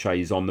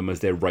franchise on them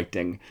as they're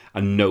writing,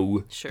 and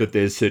know that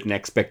there's certain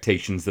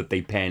expectations that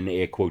they pen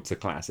air quotes a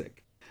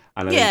classic.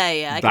 And I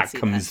think that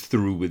comes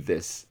through with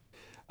this.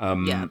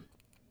 Yeah,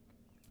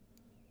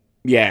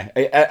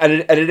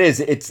 and it is.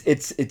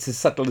 It's as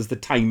subtle as the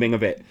timing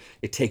of it.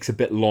 It takes a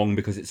bit long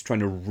because it's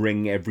trying to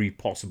wring every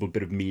possible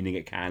bit of meaning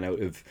it can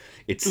out of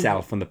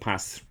itself and the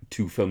past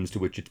two films to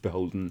which it's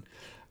beholden.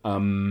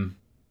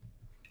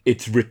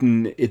 It's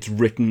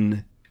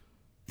written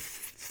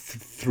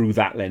through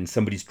that lens.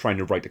 Somebody's trying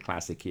to write a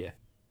classic here,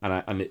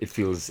 and it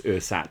feels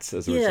ersatz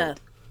as a result.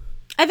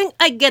 I think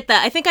I get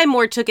that. I think I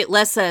more took it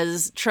less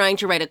as trying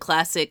to write a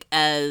classic,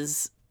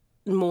 as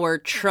more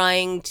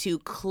trying to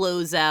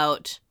close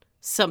out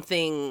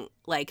something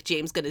like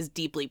James Gunn is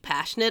deeply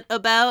passionate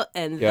about,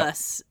 and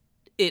thus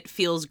it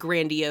feels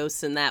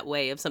grandiose in that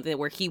way, of something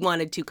where he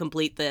wanted to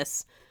complete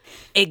this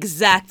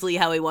exactly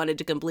how he wanted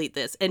to complete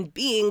this. And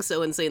being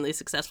so insanely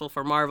successful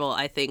for Marvel,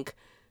 I think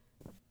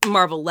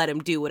Marvel let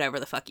him do whatever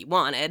the fuck he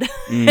wanted.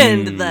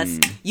 And thus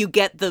you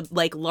get the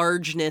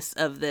largeness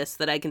of this,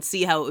 that I can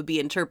see how it would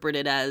be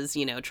interpreted as,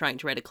 trying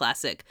to write a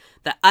classic.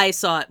 That I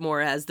saw it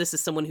more as, this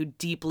is someone who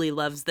deeply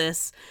loves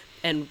this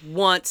and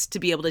wants to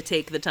be able to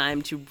take the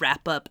time to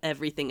wrap up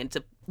everything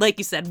into, like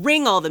you said,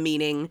 wring all the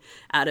meaning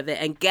out of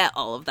it and get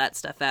all of that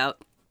stuff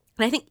out.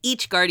 And I think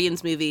each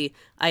Guardians movie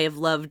I have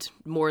loved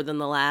more than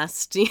the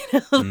last.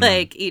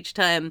 Like each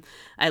time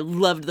I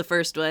loved the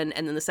first one,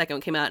 and then the second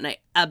one came out and I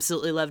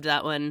absolutely loved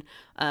that one.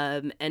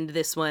 And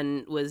this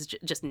one was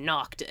just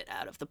knocked it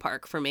out of the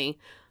park for me.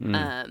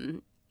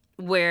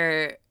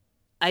 Where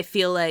I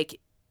feel like,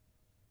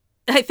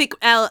 I think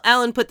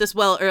Alan put this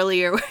well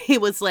earlier, where he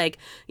was like,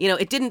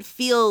 it didn't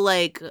feel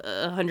like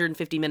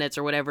 150 minutes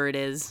or whatever it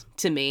is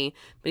to me,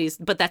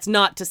 but that's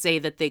not to say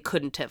that they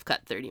couldn't have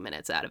cut 30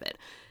 minutes out of it.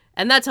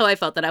 And that's how I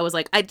felt, that I was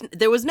like,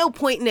 there was no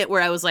point in it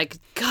where I was like,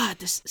 God,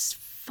 this is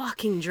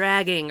fucking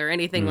dragging or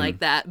anything like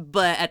that.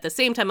 But at the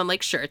same time, I'm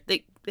like, sure,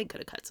 they could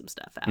have cut some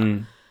stuff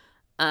out.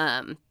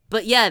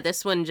 But yeah,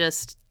 this one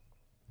just,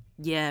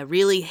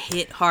 really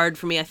hit hard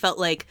for me. I felt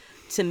like,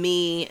 to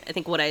me, I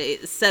think what I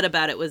said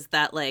about it was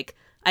that,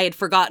 I had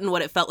forgotten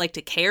what it felt like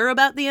to care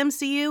about the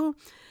MCU.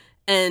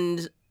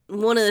 And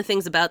one of the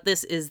things about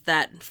this is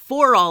that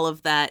for all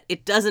of that,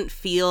 it doesn't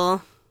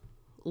feel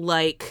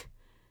like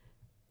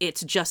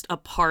it's just a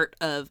part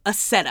of a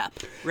setup,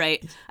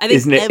 right? I think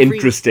Isn't it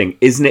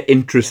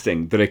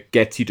interesting that it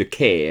gets you to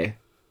care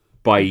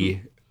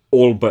by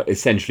all but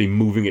essentially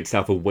moving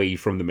itself away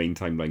from the main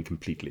timeline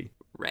completely?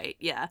 Right,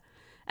 yeah.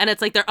 And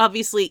it's like they're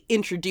obviously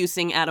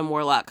introducing Adam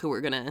Warlock, who we're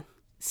going to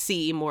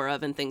see more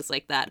of and things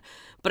like that.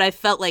 But I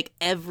felt like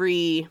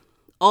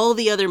all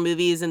the other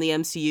movies in the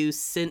MCU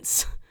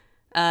since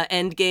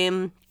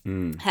Endgame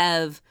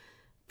have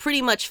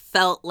pretty much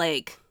felt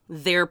like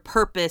their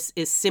purpose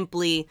is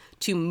simply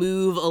to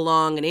move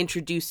along and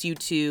introduce you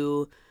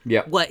to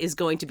what is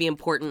going to be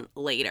important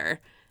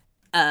later.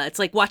 It's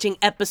like watching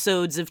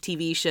episodes of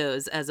TV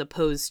shows as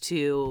opposed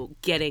to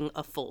getting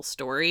a full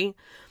story.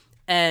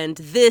 And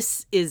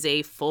this is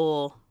a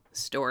full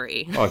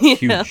story. Oh,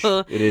 it's huge.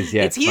 It is,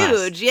 yeah. It's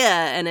huge,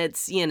 yeah. And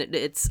it's,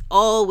 it's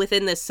all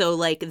within this. So,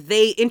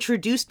 they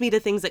introduced me to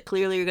things that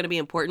clearly are going to be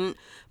important,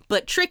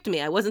 but tricked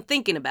me. I wasn't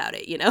thinking about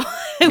it,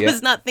 I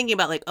was not thinking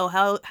about,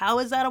 how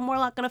is Adam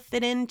Warlock going to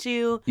fit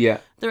into the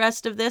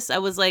rest of this? I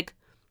was like,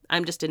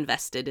 I'm just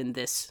invested in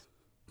this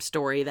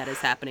story that is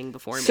happening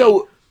before me.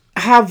 So,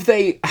 have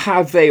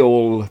they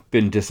all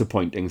been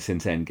disappointing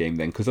since Endgame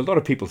then? Because a lot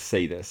of people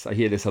say this. I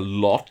hear this a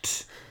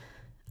lot.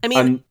 I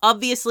mean,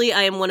 obviously,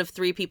 I am one of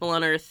 3 people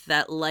on Earth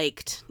that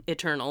liked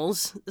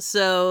Eternals,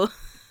 so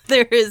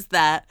there is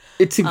that.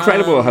 It's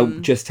incredible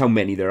how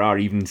many there are,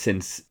 even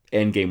since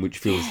Endgame, which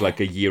feels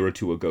like a year or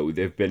two ago.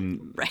 There've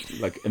been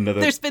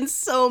another. There's been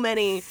so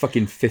many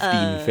fucking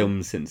 15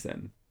 films since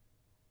then.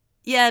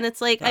 Yeah, and it's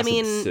like, That's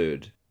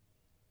absurd.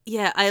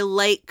 Yeah, I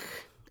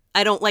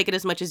don't like it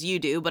as much as you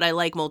do, but I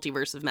like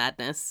Multiverse of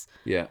Madness.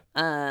 Yeah.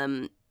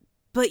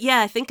 But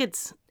yeah, I think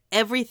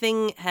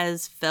everything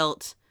has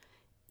felt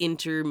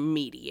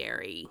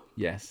intermediary.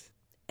 Yes.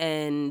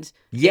 And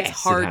it's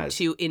hard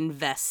to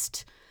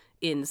invest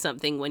in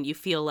something when you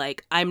feel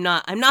like I'm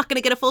not going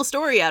to get a full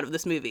story out of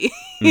this movie.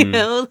 You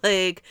know,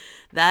 like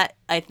that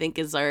I think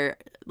is our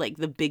like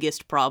the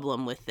biggest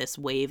problem with this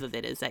wave of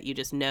it is that you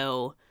just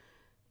know,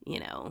 you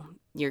know,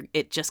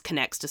 it just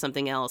connects to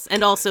something else,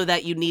 and also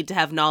that you need to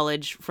have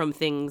knowledge from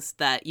things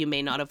that you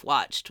may not have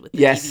watched with the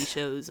TV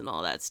shows and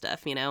all that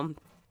stuff, you know.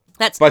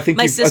 That's but I think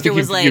my sister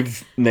was like,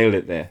 you've nailed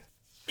it there.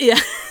 Yeah.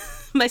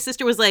 My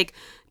sister was like,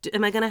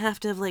 am I going to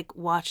have like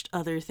watched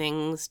other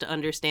things to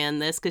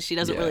understand this? Because she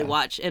doesn't really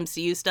watch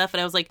MCU stuff.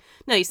 And I was like,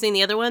 no, you seen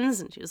the other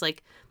ones? And she was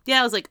like, yeah.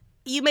 I was like,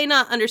 you may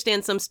not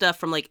understand some stuff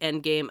from like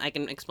Endgame. I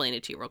can explain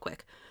it to you real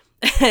quick.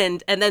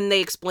 And then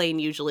they explain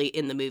usually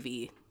in the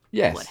movie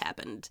what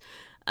happened.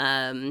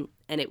 And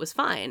it was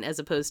fine, as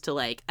opposed to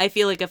like, I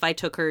feel like if I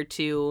took her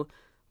to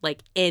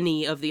like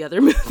any of the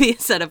other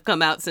movies that have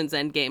come out since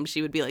Endgame,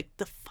 she would be like,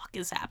 the fuck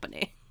is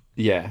happening?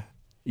 Yeah.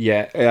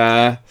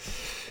 Yeah.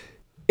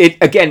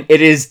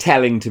 It is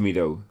telling to me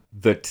though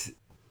that,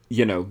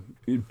 you know,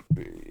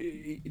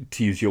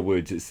 to use your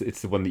words,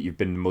 it's the one that you've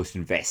been most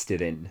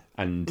invested in,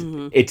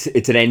 and it's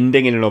an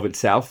ending in and of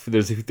itself.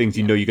 There's a few things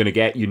you know you're going to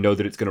get, you know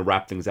that it's going to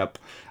wrap things up,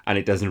 and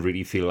it doesn't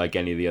really feel like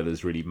any of the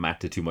others really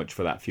matter too much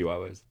for that few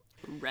hours.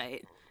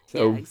 Right.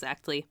 So, yeah,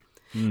 exactly.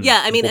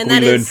 Yeah, I mean, and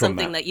that is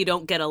something that you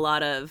don't get a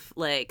lot of,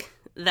 like,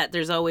 that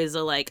there's always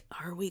a, like,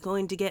 are we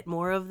going to get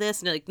more of this?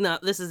 And you're like, no,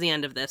 this is the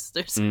end of this.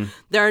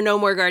 There are no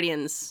more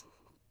Guardians.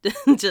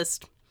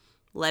 Just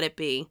let it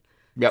be.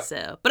 Yep.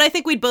 So, but I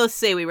think we'd both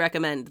say we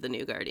recommend the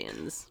new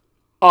Guardians.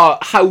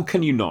 How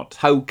can you not?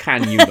 How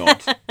can you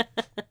not?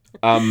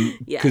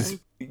 Because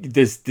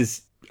there's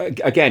this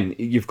again.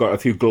 You've got a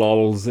few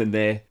glols in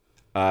there.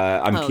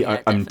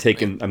 I'm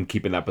keeping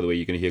that, by the way.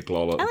 You're going to hear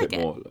glol a bit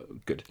more.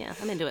 Good. Yeah,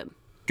 I'm into it.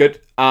 Good.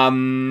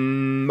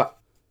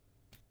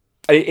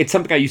 It's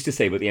something I used to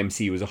say about the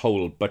MCU as a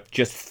whole, but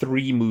just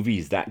 3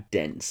 movies that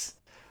dense,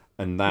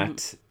 and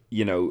that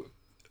you know,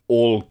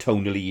 all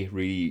tonally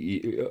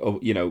really,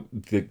 you know,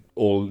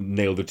 all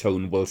nail the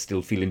tone while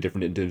still feeling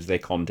different in terms of their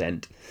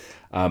content.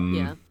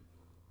 Even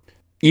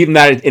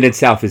that in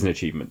itself is an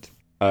achievement.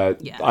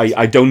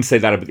 I don't say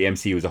that about the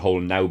MCU as a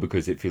whole now,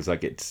 because it feels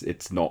like it's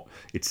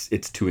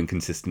too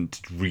inconsistent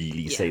to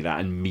really say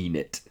that and mean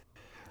it.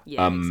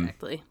 Yeah,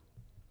 exactly.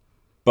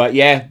 But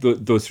yeah,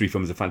 those 3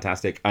 films are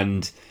fantastic,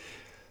 and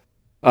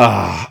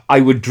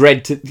I would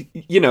dread to,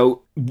 you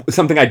know,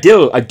 something I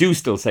do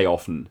still say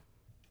often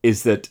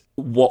is that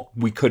what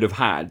we could have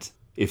had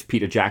if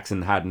Peter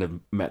Jackson hadn't have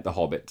met the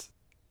Hobbit.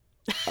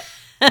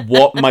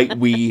 What might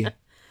we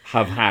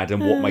have had,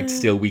 and what might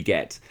still we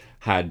get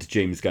had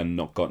James Gunn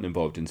not gotten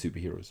involved in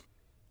superheroes?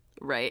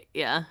 Right,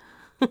 yeah.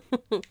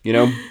 You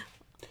know?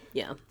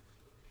 Yeah.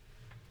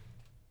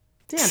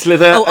 Damn.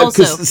 Slither,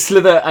 because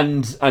Slither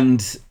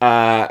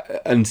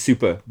and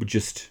Super were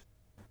just,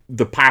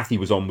 the path he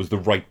was on was the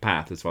right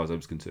path as far as I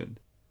was concerned.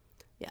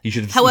 Yeah. He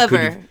should have,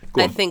 However,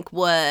 I think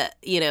what,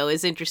 you know,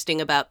 is interesting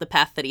about the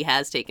path that he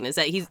has taken is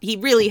that he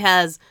really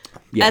has,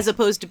 as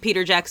opposed to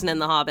Peter Jackson and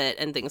The Hobbit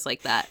and things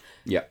like that,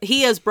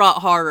 he has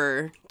brought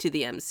horror to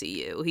the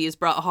MCU. He has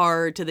brought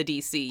horror to the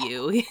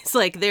DCU. It's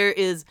like there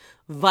is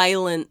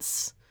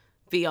violence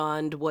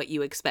beyond what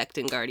you expect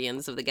in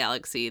Guardians of the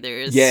Galaxy.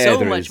 There is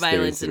so much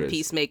violence in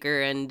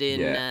Peacemaker and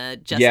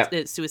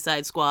in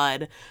Suicide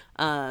Squad.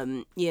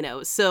 You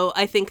know, so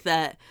I think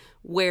that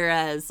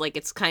whereas like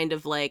it's kind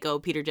of like, oh,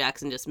 Peter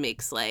Jackson just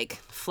makes like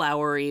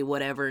flowery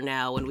whatever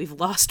now, and we've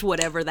lost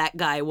whatever that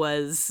guy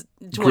was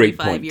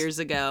 25 years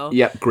ago.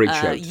 Yeah, great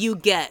show. You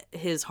get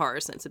his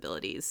horror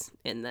sensibilities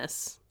in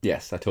this.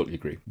 Yes, I totally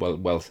agree.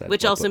 Well said.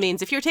 Which also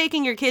means if you're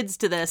taking your kids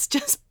to this,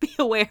 just be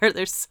aware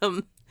there's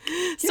some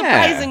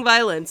surprising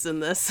violence in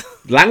this.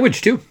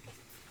 Language too.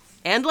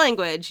 And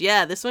language,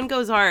 yeah. This one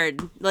goes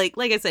hard. Like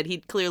I said, he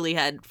clearly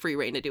had free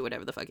reign to do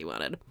whatever the fuck he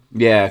wanted.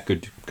 Yeah,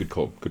 good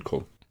call.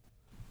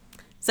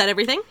 Is that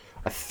everything?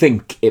 I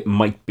think it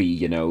might be,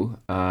 you know.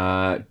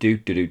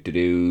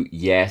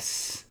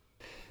 Yes.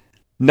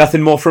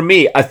 Nothing more from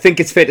me. I think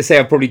it's fair to say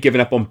I've probably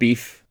given up on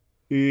beef.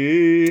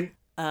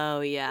 Oh,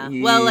 yeah.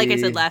 Well, like I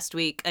said last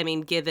week, I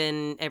mean,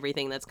 given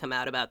everything that's come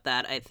out about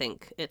that, I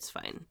think it's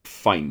fine.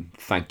 Fine.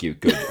 Thank you.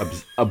 Good.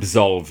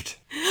 Absolved.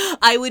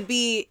 I would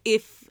be,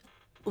 if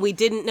we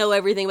didn't know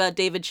everything about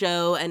David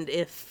Cho, and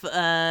if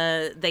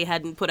they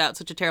hadn't put out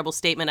such a terrible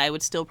statement, I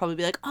would still probably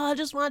be like, oh,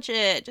 just watch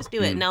it. Just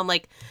do it. And now I'm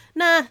like,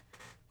 nah,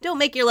 don't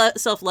make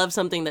yourself love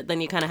something that then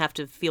you kind of have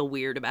to feel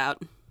weird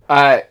about.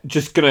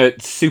 Just gonna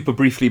super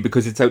briefly,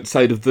 because it's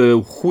outside of the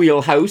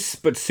wheelhouse,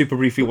 but super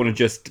briefly want to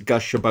just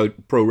gush about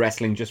pro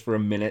wrestling just for a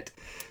minute.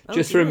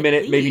 For a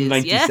minute, please. Maybe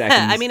 90 seconds.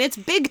 I mean, it's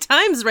big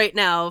times right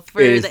now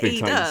for the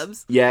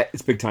A-dubs. Yeah,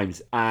 it's big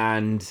times.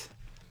 And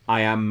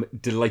I am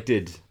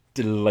delighted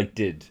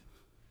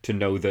to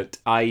know that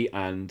I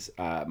and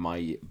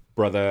my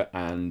brother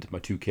and my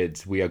 2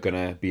 kids, we are going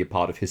to be a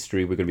part of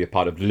history. We're going to be a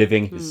part of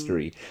living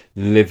history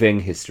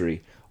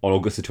on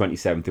August the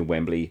 27th in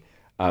Wembley.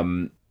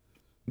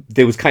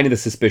 There was kind of the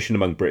suspicion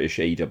among British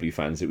AEW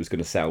fans it was going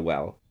to sell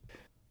well,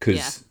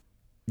 because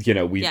you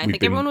know I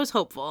think everyone was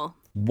hopeful,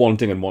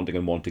 wanting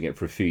it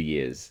for a few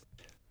years,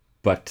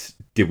 But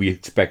did we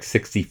expect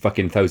 60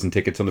 fucking thousand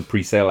tickets on the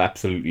pre-sale?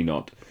 Absolutely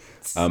not.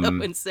 So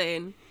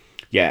insane.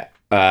 Yeah.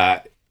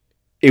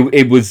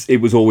 It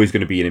was always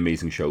going to be an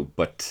amazing show,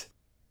 but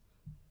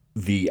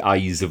the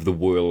eyes of the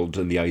world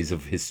and the eyes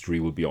of history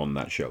will be on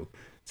that show.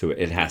 So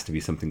it has to be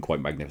something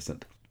quite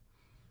magnificent.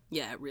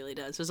 Yeah, it really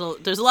does. There's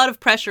a lot of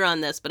pressure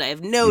on this, but I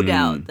have no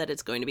doubt that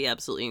it's going to be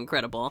absolutely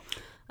incredible.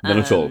 None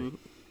at all.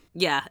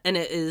 Yeah, and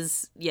it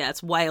is. Yeah,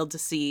 it's wild to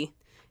see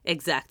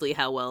exactly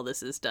how well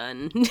this is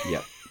done.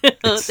 Yeah,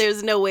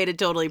 there's no way to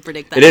totally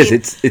predict that. It is.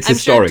 It's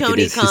historic. Sure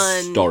Tony it is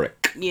Khan,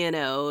 historic.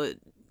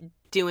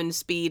 Doing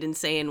speed and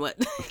saying what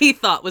he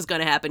thought was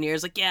going to happen here.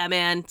 It's like, yeah,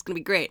 man, it's going to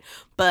be great.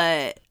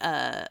 But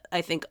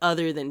I think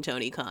other than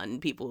Tony Khan,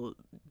 people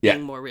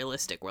being more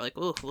realistic, we're like,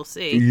 oh, we'll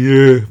see.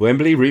 Yeah,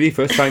 Wembley, really?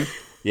 First time?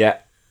 Yeah.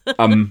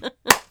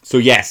 So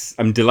yes,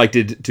 I'm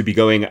delighted to be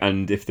going,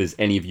 and if there's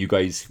any of you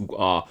guys who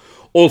are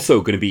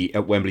also going to be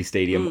at Wembley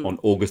Stadium on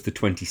August the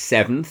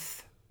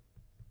 27th,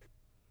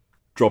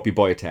 drop your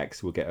boy a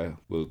text.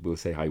 We'll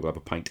say hi. We'll have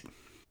a pint.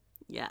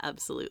 Yeah,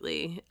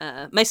 absolutely.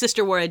 My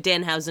sister wore a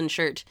Danhausen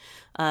shirt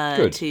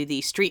to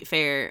the street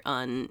fair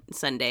on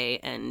Sunday,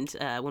 and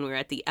when we were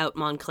at the Out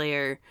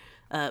Montclair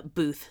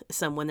booth,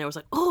 someone there was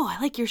like, "Oh,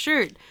 I like your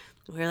shirt."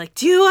 We were like,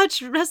 "Do you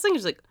watch wrestling?"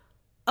 She's like,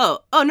 "Oh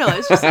no,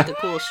 it's just like a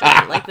cool shirt.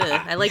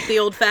 I like the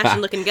old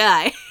fashioned looking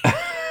guy."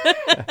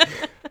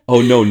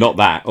 Oh no, not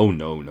that. Oh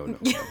no. No.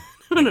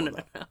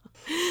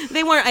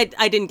 They weren't.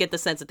 I didn't get the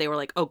sense that they were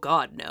like, "Oh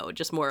God, no."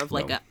 Just more of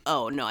like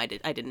 "Oh no, I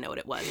didn't know what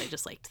it was. I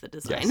just liked the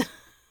design." Yes.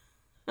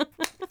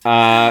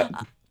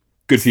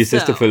 Good for your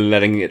sister for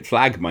letting it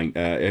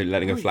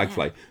letting her flag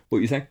fly. What were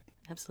you saying?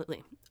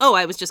 Absolutely. Oh,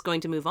 I was just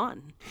going to move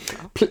on.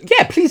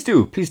 Yeah, please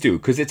do,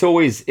 because it's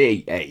always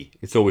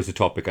it's always a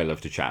topic I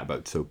love to chat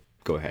about. So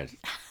go ahead.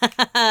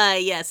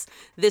 Yes,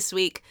 this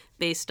week,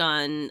 based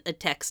on a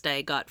text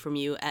I got from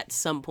you at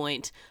some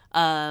point,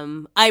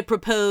 I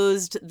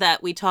proposed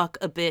that we talk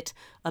a bit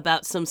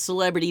about some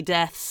celebrity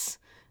deaths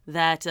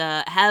that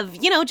have,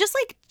 just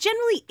like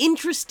generally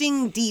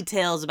interesting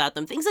details about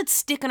them, things that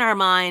stick in our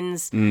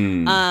minds,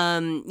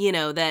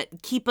 that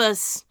keep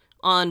us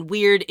on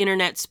weird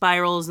internet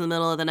spirals in the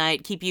middle of the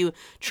night, keep you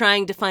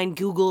trying to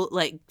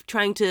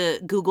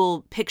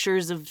Google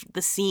pictures of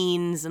the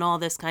scenes and all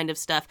this kind of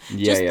stuff.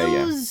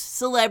 Those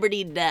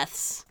celebrity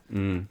deaths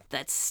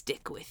that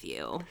stick with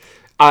you.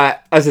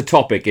 As a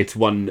topic, it's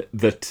one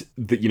that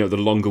the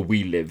longer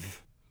we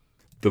live,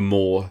 the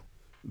more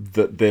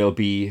that there'll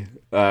be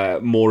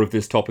more of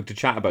this topic to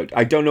chat about.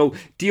 I don't know.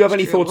 Do you have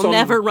any thoughts on... We'll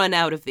never run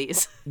out of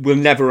these. We'll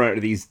never run out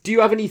of these. Do you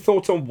have any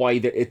thoughts on why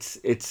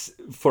it's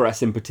for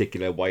us in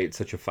particular, why it's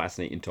such a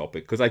fascinating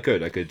topic? Because I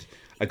could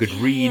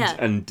read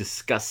and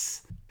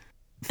discuss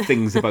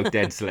things about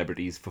dead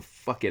celebrities for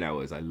fucking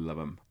hours. I love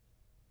them.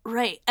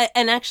 Right.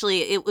 And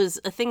actually, it was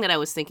a thing that I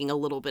was thinking a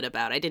little bit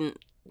about. I didn't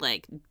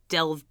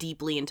delve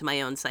deeply into my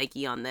own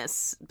psyche on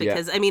this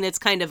because it's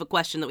kind of a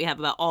question that we have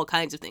about all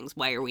kinds of things.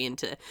 Why are we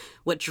into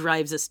what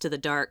drives us to the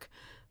dark?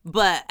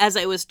 But as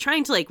I was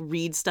trying to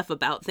read stuff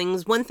about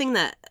things, one thing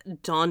that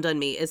dawned on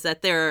me is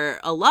that there are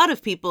a lot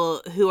of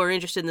people who are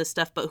interested in this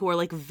stuff, but who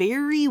are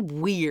very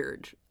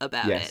weird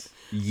about it.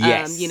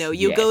 Yes.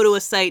 You go to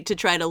a site to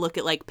try to look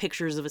at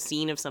pictures of a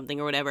scene of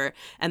something or whatever,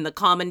 and the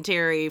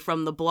commentary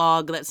from the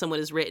blog that someone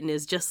has written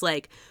is just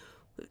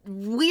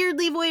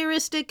weirdly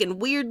voyeuristic and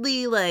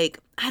weirdly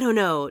I don't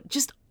know,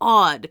 just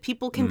odd.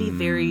 People can be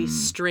very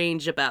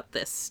strange about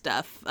this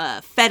stuff,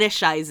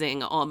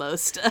 fetishizing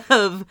almost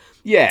of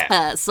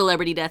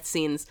celebrity death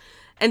scenes.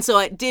 And so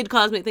it did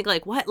cause me to think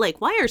what,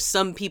 why are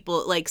some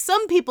people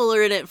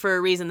are in it for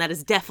a reason that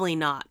is definitely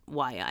not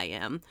why I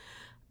am.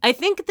 I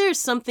think there's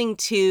something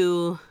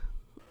to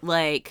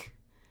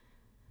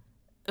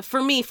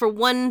for me, for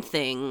one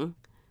thing,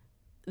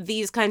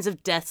 these kinds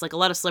of deaths, a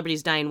lot of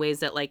celebrities die in ways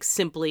that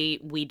simply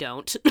we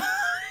don't.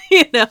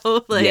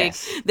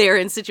 They're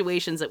in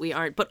situations that we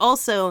aren't. But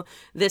also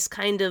this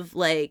kind of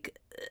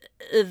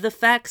the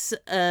facts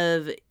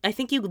of, I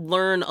think you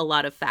learn a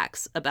lot of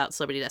facts about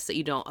celebrity deaths that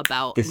you don't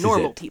about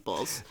normal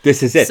people's.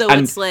 This is it. So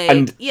and, it's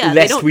and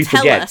they don't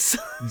tell us.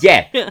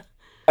 Yeah.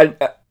 And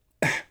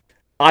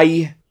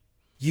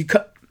you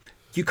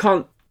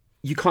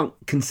can't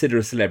consider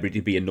a celebrity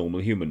to be a normal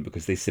human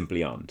because they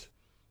simply aren't.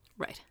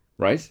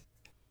 Right?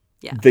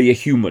 Yeah. They are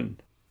human.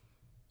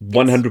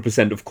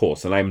 100%, of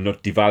course, and I'm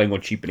not devaluing or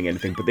cheapening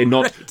anything, but they're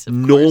not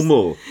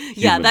normal humans.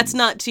 Yeah, that's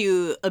not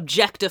to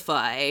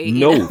objectify.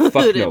 No,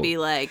 fuck to no. Be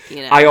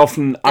I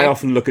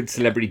often look at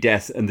celebrity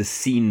deaths and the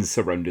scenes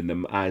surrounding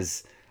them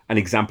as an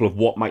example of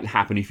what might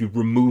happen if you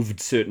removed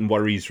certain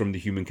worries from the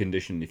human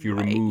condition. If you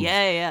remove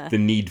the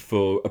need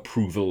for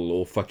approval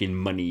or fucking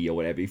money or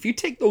whatever. If you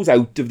take those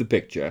out of the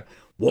picture,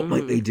 what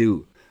might they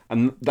do?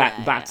 And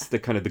that's the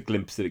kind of the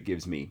glimpse that it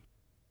gives me.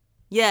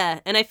 Yeah,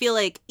 and I feel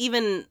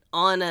even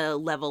on a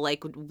level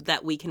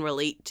that we can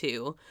relate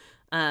to,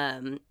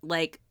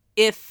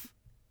 if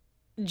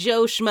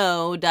Joe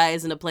Schmo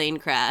dies in a plane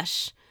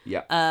crash,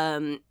 Yeah.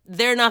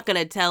 They're not going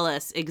to tell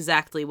us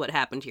exactly what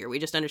happened here. We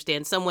just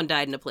understand someone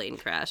died in a plane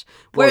crash.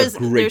 Whereas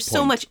there's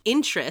so much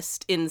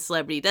interest in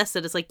celebrity deaths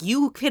that it's like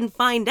you can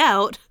find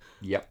out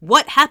Yep.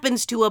 what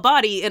happens to a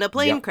body in a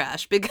plane Yep.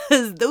 crash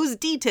because those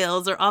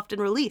details are often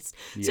released.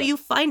 So Yep. you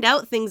find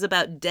out things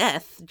about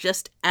death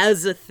just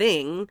as a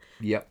thing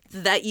Yep.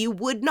 that you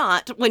would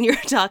not when you're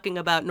talking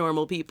about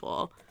normal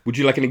people. Would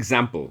you like an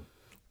example?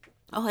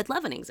 Oh, I'd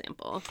love an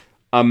example.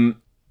 How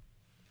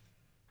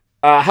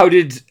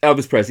did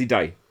Elvis Presley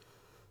die?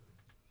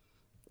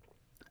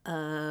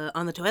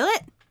 On the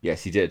toilet?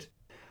 Yes, he did.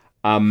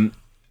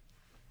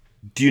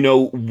 Do you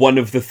know one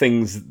of the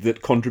things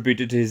that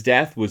contributed to his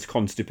death was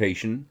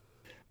constipation?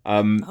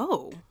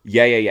 Oh.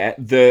 Yeah.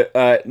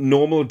 The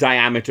normal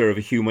diameter of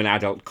a human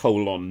adult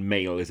colon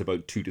male is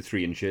about 2 to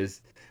 3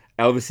 inches.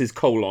 Elvis's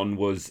colon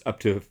was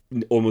up to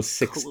almost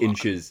 6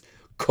 inches.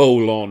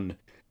 Colon.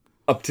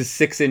 Up to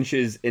 6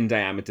 inches in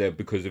diameter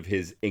because of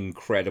his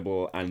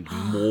incredible and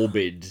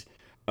morbid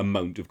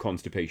amount of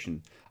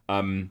constipation.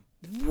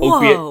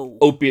 Whoa.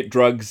 Opiate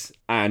drugs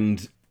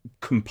and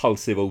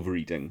compulsive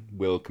overeating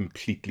will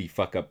completely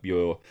fuck up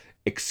your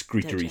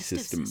excretory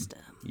Digestive system.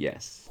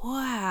 Yes.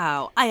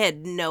 Wow. I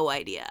had no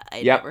idea.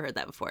 I'd Yep. never heard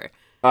that before.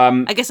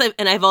 I guess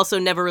I've also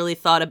never really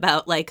thought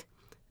about like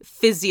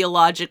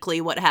physiologically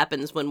what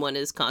happens when one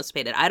is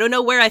constipated. I don't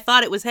know where I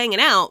thought it was hanging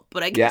out,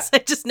 but I guess I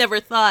just never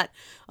thought,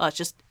 oh, it's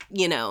just,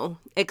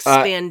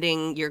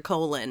 expanding your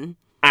colon.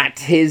 At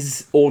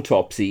his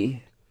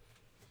autopsy,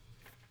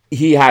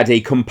 he had a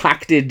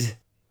compacted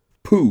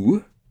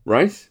poo,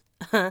 right?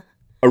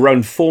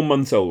 Around 4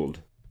 months old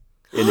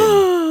in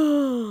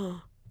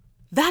him.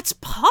 That's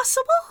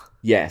possible?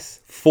 Yes,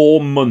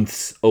 4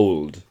 months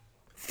old.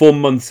 4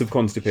 months of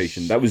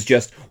constipation. That was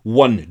just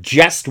one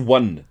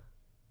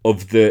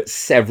of the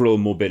several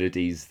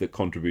morbidities that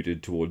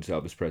contributed towards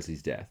Elvis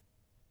Presley's death.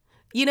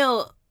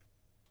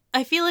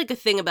 I feel like a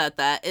thing about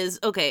that is,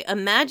 okay,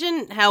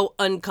 imagine how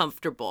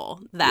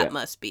uncomfortable that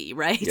must be,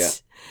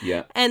 right?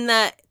 Yeah. And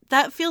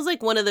that feels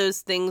like one of those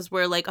things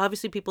where, like,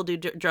 obviously people do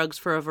drugs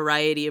for a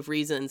variety of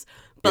reasons,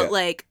 but,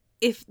 like,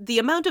 if the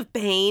amount of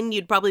pain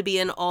you'd probably be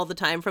in all the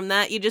time from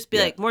that, you'd just be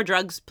like, more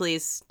drugs,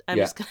 please. I'm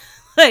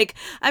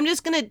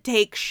just gonna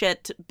take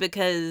shit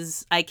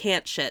because I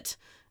can't shit.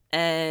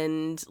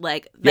 And,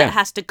 like, that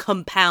has to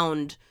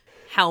compound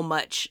how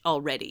much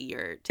already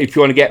you're taking. If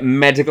you want to get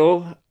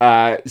medical,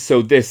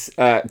 so this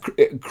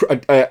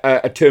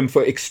a term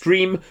for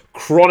extreme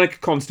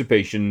chronic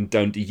constipation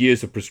down to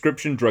years of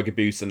prescription drug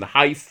abuse and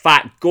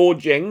high-fat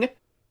gorging.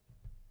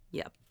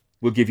 Yep.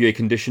 Will give you a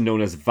condition known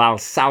as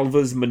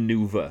Valsalva's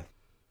maneuver.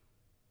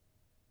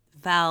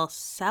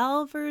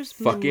 Valsalva's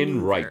Fucking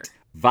maneuver. right.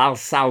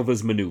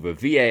 Valsalva's maneuver.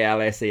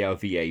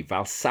 Valsalva.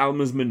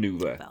 Valsalva's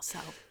maneuver.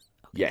 Valsalva. Okay.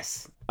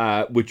 Yes.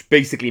 Which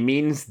basically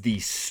means the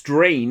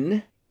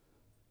strain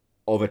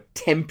of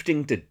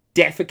attempting to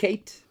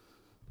defecate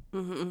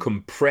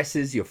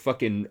compresses your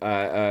fucking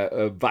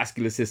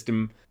vascular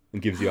system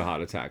and gives you a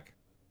heart attack.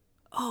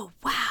 Oh,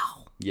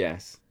 wow.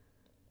 Yes.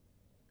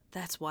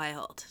 That's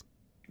wild.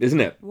 Isn't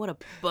it? What a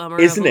bummer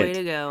Isn't of a it? way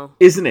to go.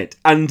 Isn't it?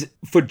 And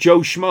for Joe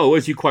Schmo,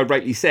 as you quite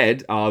rightly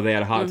said, they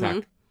had a heart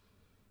attack.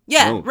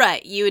 Yeah,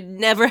 right. You would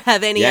never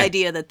have any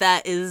idea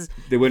that is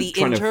the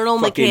internal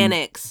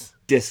mechanics.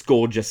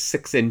 Disgorge a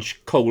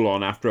 6-inch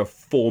colon after a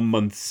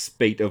 4-month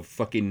spate of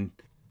fucking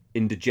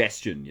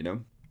indigestion, you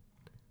know?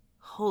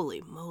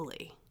 Holy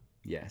moly.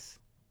 Yes.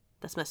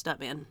 That's messed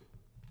up, man.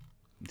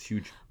 It's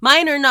huge.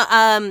 Mine are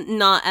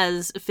not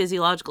as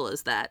physiological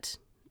as that.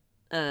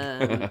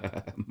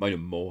 Mine are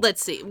more.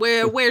 Let's see.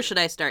 Where should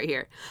I start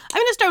here? I'm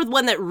going to start with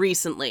one that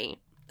recently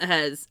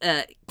has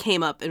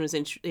came up and was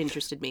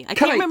interested me. I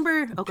can't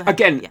remember. Oh, go ahead.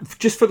 Again,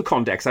 just for the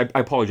context, I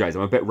apologize.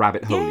 I'm a bit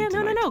rabbit hole-y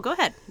tonight. No. Go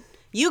ahead.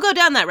 You go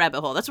down that rabbit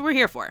hole. That's what we're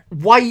here for.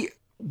 Why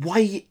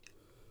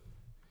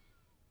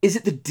is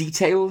it the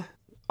detail?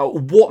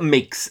 What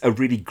makes a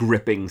really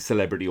gripping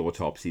celebrity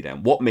autopsy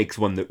then? What makes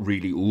one that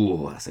really,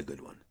 ooh, that's a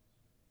good one?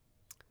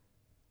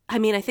 I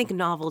mean, I think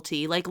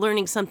novelty, like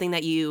learning something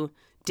that you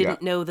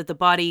didn't know that the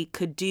body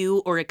could do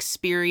or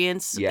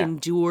experience,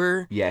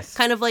 endure. Yes.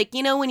 Kind of like,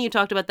 when you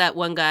talked about that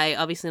one guy,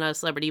 obviously not a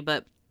celebrity,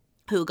 but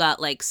who got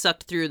like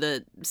sucked through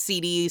the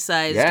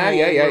CD-sized hole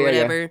or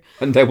whatever. Yeah.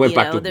 And then went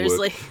back to there's work.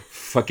 Like,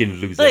 fucking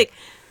loser. Like,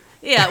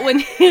 yeah, when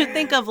you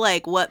think of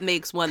like what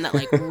makes one that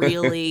like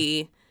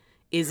really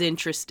is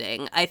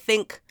interesting, I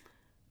think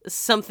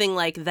something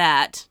like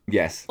that.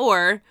 Yes.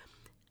 Or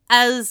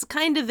as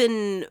kind of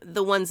in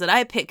the ones that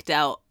I picked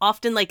out,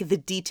 often like the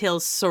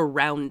details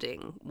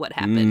surrounding what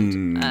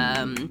happened.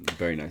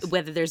 Very nice.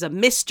 Whether there's a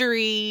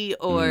mystery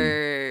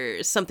or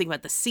something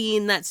about the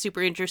scene that's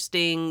super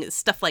interesting,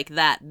 stuff like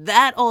that.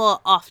 That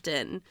all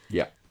often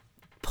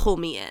pull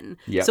me in.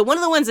 Yeah. So one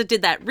of the ones that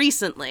did that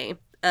recently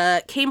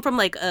came from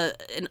like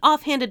an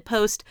offhanded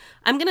post.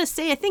 I'm going to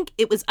say I think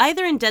it was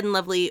either in Dead and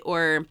Lovely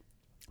or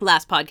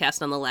Last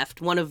Podcast on the Left,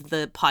 one of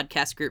the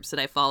podcast groups that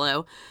I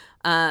follow.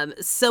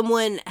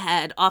 Someone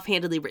had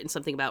offhandedly written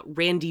something about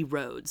Randy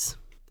Rhoads.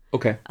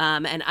 Okay.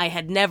 And I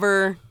had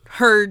never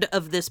heard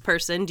of this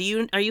person.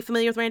 Are you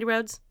familiar with Randy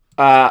Rhoads?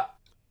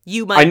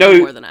 You might know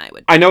more than I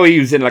would. I know he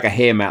was in like a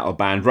hair metal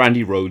band.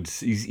 Randy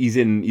Rhoads. He's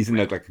in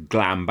like a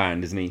glam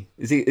band, isn't he?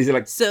 Is he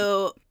like?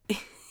 So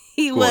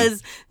he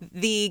was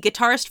the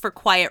guitarist for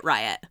Quiet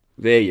Riot.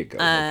 There you go.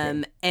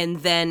 Okay.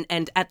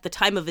 And at the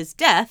time of his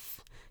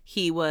death,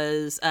 he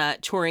was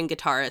touring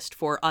guitarist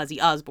for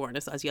Ozzy Osbourne,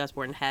 as Ozzy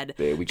Osbourne had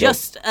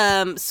just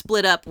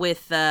split up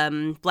with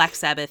Black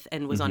Sabbath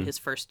and was on his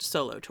first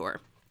solo tour.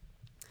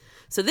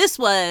 So this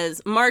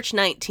was March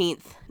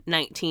 19th,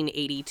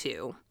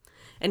 1982.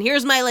 And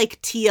here's my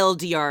like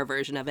TLDR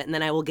version of it, and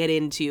then I will get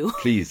into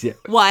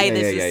why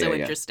this is so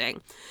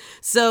interesting.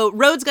 So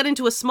Rhoads got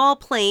into a small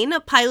plane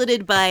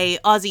piloted by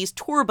Ozzy's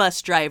tour bus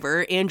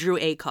driver, Andrew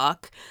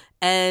Aycock,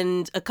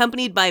 and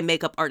accompanied by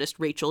makeup artist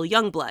Rachel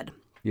Youngblood.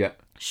 Yeah.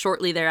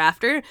 Shortly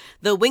thereafter,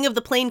 the wing of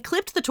the plane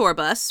clipped the tour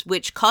bus,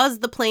 which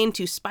caused the plane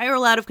to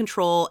spiral out of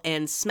control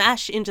and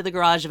smash into the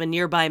garage of a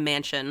nearby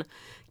mansion,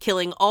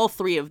 killing all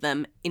three of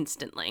them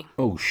instantly.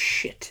 Oh,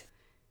 shit.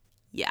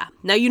 Yeah.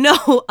 Now,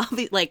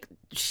 like,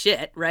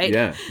 shit, right?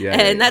 Yeah.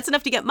 And that's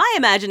enough to get my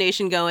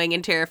imagination going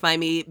and terrify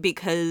me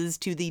because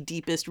to the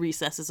deepest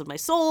recesses of my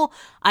soul,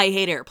 I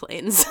hate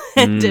airplanes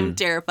and am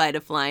terrified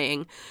of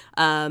flying.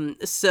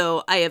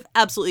 So I have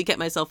absolutely kept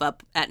myself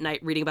up at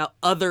night reading about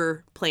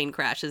other plane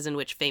crashes in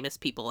which famous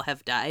people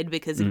have died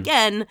because,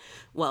 again,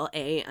 well,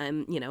 A,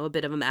 I'm, a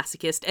bit of a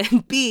masochist,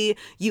 and B,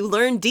 you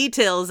learn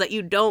details that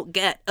you don't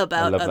get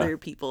about other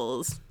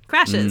people's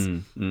crashes.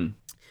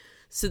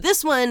 So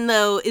this one,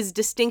 though, is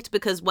distinct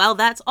because while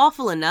that's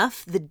awful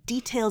enough, the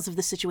details of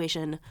the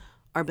situation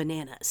are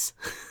bananas.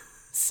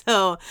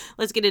 So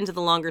let's get into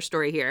the longer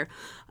story here.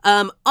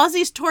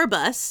 Ozzy's tour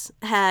bus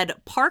had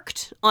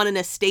parked on an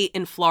estate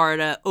in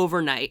Florida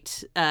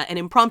overnight, an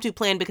impromptu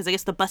plan because I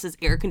guess the bus's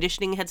air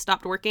conditioning had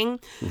stopped working.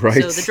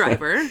 Right. So the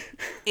driver,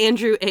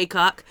 Andrew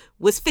Aycock,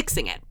 was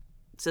fixing it.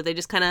 So they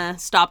just kind of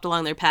stopped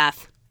along their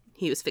path.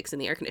 He was fixing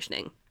the air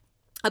conditioning.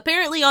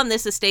 Apparently on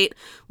this estate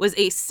was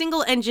a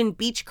single-engine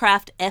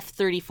Beechcraft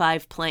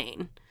F-35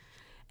 plane,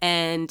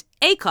 and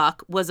Aycock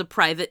was a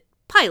private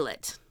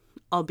pilot,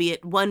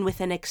 albeit one with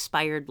an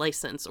expired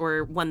license,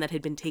 or one that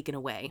had been taken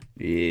away.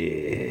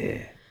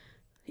 Yeah.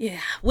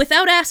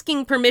 Without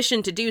asking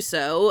permission to do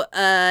so,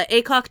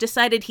 Aycock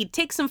decided he'd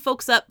take some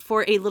folks up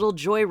for a little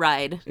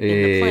joyride in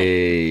the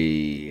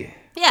plane.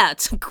 Yeah,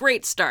 it's a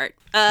great start.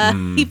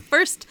 He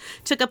first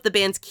took up the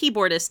band's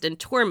keyboardist and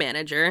tour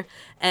manager,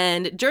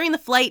 and during the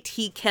flight,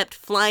 he kept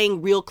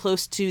flying real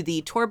close to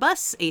the tour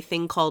bus, a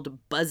thing called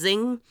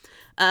buzzing,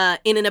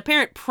 in an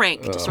apparent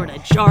prank to sort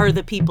of jar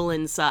the people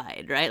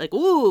inside, right? Like,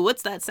 ooh,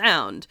 what's that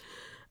sound?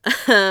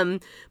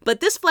 But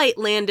this flight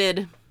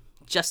landed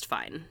just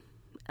fine.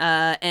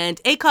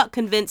 And Aycock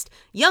convinced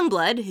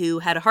Youngblood, who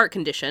had a heart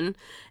condition,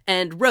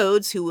 and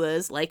Rhoads, who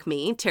was, like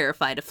me,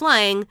 terrified of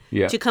flying,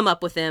 to come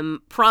up with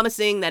him,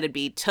 promising that it'd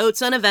be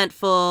totes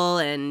uneventful,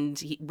 and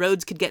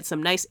Rhoads could get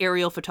some nice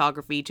aerial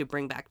photography to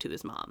bring back to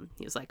his mom.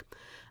 He was like,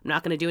 I'm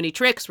not going to do any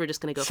tricks, we're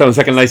just going to go. Sounds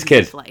like a nice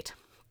kid. Flight.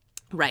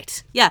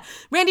 Right. Yeah.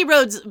 Randy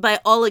Rhoads,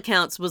 by all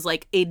accounts, was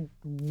like a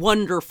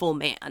wonderful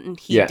man.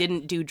 He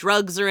didn't do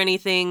drugs or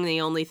anything. The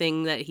only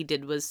thing that he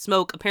did was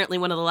smoke. Apparently,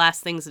 one of the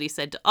last things that he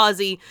said to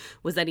Ozzy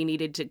was that he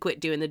needed to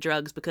quit doing the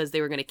drugs because they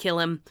were going to kill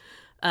him.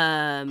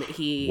 Yeah.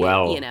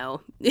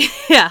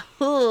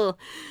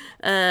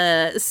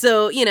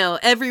 So,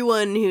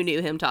 everyone who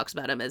knew him talks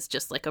about him as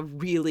just like a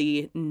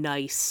really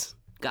nice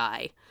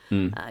guy.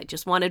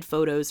 Just wanted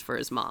photos for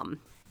his mom.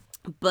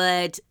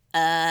 But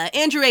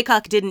Andrew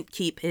Aycock didn't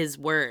keep his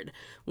word.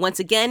 Once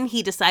again,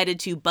 he decided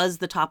to buzz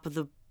the top of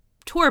the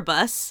tour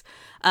bus,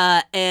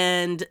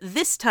 and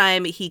this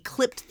time he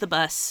clipped the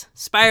bus,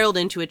 spiraled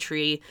into a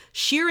tree,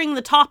 shearing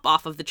the top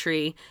off of the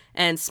tree,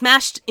 and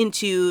smashed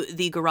into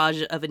the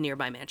garage of a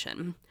nearby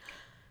mansion.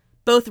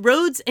 Both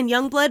Rhoads and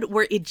Youngblood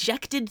were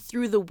ejected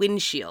through the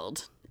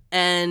windshield,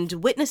 and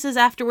witnesses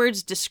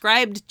afterwards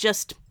described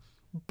just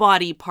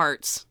body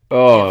parts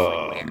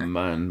everywhere.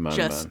 Man.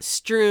 Just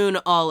strewn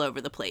all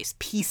over the place.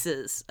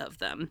 Pieces of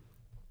them.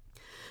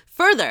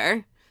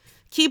 Further,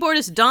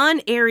 keyboardist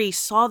Don Airey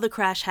saw the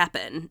crash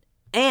happen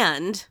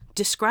and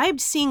described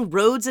seeing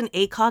Rhoads and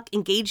Aycock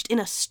engaged in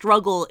a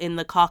struggle in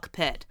the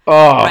cockpit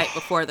right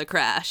before the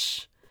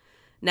crash.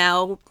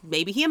 Now,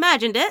 maybe he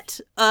imagined it,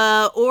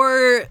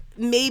 or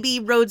maybe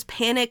Rhoads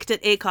panicked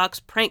at Aycock's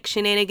prank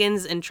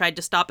shenanigans and tried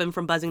to stop him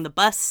from buzzing the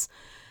bus.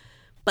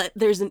 But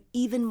there's an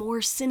even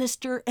more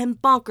sinister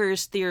and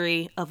bonkers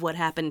theory of what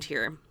happened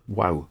here.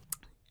 Wow.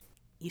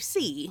 You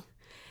see,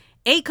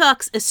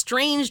 Aycock's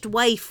estranged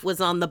wife was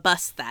on the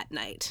bus that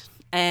night,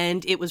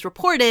 and it was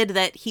reported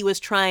that he was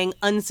trying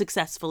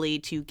unsuccessfully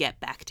to get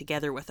back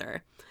together with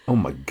her. Oh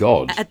my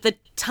God. At the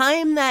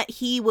time that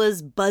he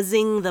was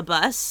buzzing the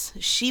bus,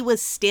 she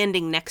was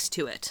standing next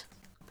to it.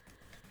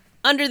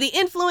 Under the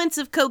influence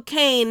of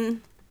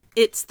cocaine,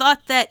 it's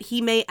thought that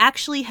he may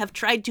actually have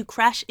tried to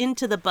crash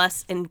into the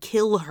bus and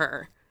kill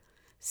her,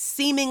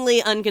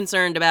 seemingly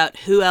unconcerned about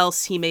who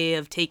else he may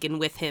have taken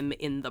with him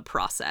in the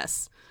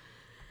process.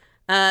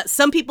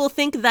 Some people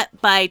think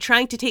that by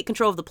trying to take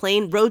control of the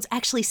plane, Rhodes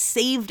actually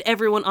saved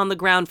everyone on the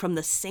ground from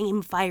the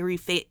same fiery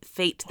fate that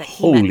he met that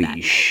Holy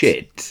night.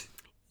 shit.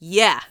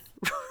 Yeah,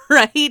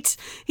 right?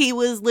 He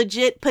was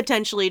legit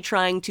potentially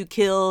trying to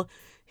kill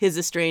his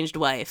estranged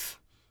wife,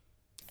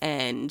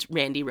 and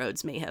Randy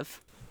Rhodes may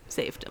have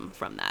saved him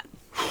from that.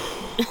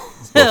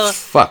 Well,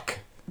 fuck.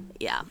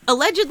 Yeah.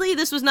 Allegedly,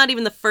 this was not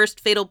even the first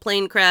fatal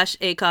plane crash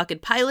Aycock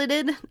had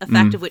piloted, a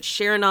fact of which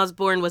Sharon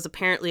Osbourne was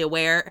apparently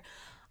aware.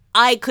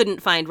 I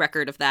couldn't find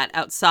record of that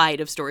outside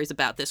of stories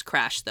about this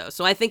crash, though,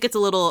 so I think it's a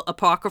little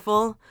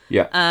apocryphal.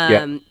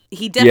 Yeah.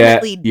 He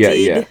definitely did.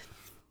 Yeah.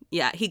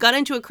 Yeah, he got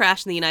into a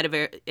crash in the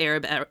United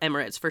Arab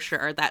Emirates for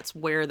sure. That's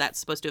where that's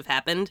supposed to have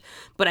happened.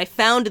 But I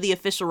found the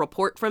official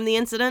report from the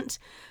incident,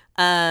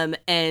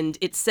 and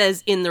it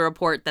says in the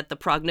report that the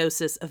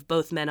prognosis of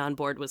both men on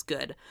board was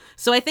good.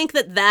 So I think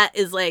that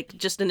is like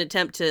just an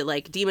attempt to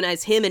like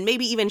demonize him and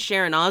maybe even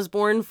Sharon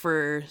Osbourne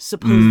for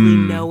supposedly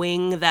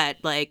knowing that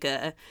like,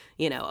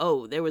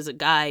 oh, there was a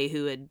guy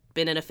who had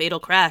been in a fatal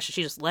crash.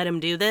 She just let him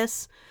do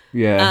this.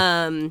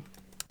 Yeah.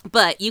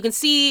 But you can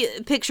see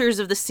pictures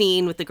of the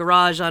scene with the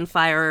garage on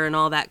fire and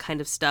all that kind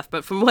of stuff.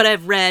 But from what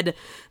I've read,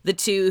 the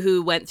two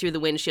who went through the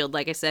windshield,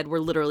 like I said, were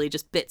literally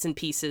just bits and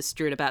pieces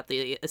strewn about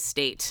the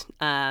estate.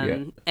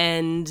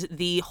 And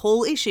the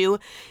whole issue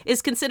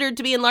is considered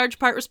to be in large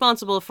part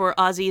responsible for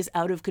Ozzy's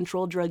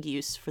out-of-control drug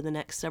use for the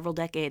next several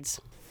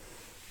decades.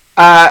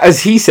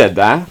 As he said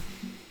that.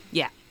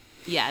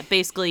 Yeah,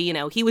 basically,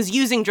 he was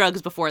using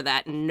drugs before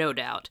that, no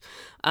doubt.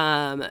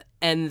 And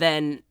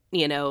then...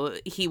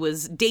 he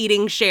was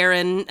dating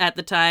Sharon at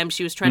the time.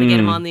 She was trying to get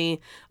him on the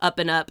up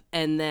and up.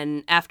 And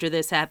then after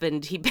this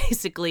happened, he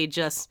basically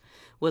just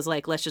was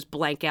like, let's just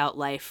blank out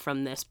life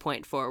from this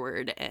point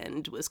forward,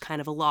 and was kind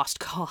of a lost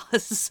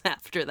cause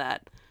after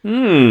that.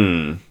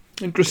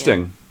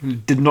 Interesting. Yeah.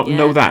 Did not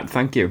know that.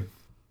 Thank you.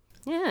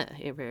 Yeah,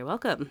 you're very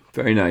welcome.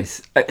 Very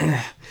nice.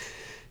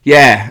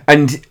 Yeah,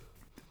 and...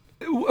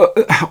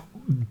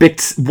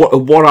 bits.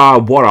 What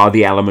are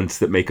the elements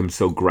that make them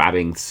so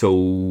grabbing,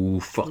 so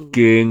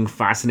fucking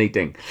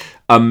fascinating?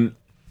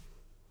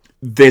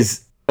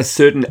 There's a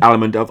certain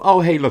element of,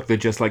 oh hey, look, they're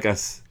just like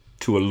us,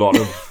 to a lot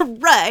of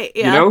right,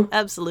 yeah,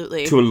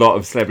 absolutely, to a lot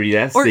of celebrity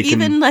deaths, or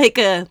even like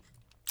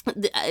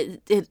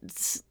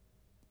it's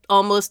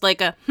almost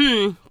like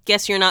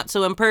guess you're not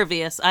so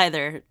impervious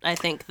either. I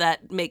think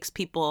that makes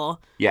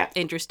people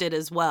interested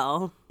as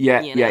well.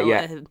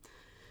 Yeah.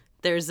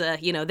 There's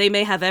they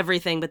may have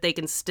everything, but they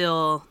can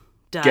still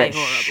die get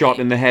horribly. Shot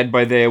in the head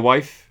by their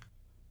wife.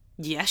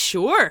 Yeah,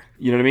 sure.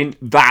 You know what I mean?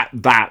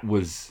 That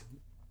was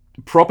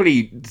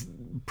probably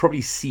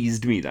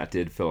seized me. That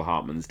did Phil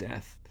Hartman's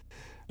death.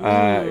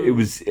 It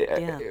was.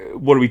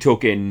 What are we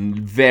talking?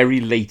 Very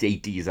late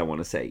 80s, I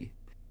want to say.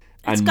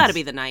 It's got to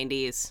be the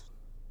 90s.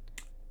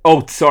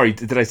 Oh, sorry.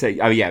 Did I say?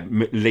 Oh, yeah.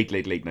 Late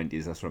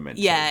 90s. That's what I meant.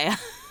 Yeah.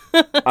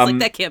 Like,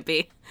 that can't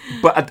be.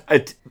 But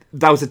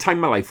that was a time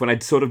in my life when I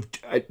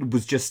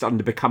was just starting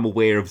to become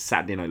aware of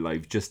Saturday Night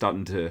Live, just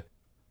starting to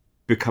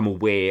become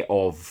aware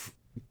of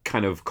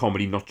kind of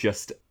comedy, not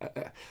just...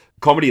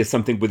 comedy is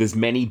something with as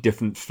many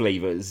different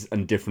flavors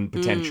and different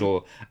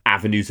potential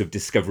avenues of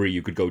discovery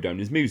you could go down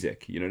as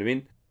music. You know what I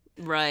mean?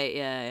 Right,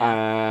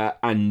 yeah.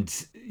 And,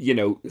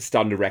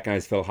 starting to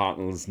recognize Phil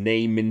Hartman's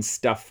name and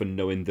stuff and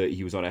knowing that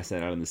he was on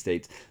SNL in the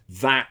States.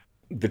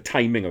 The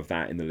timing of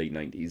that in the late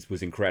 90s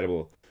was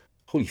incredible.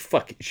 Holy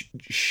fuck,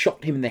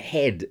 shot him in the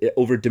head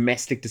over a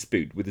domestic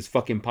dispute with his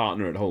fucking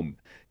partner at home.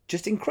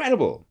 Just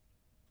incredible.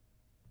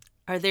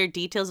 Are there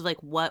details of,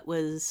 like, what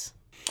was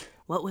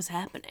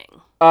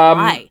happening?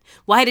 Why?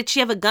 Why did she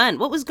have a gun?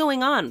 What was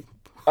going on?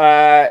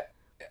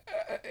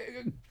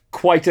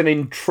 Quite an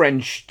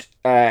entrenched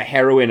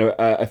heroin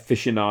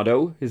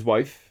aficionado, his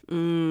wife.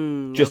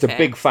 Just a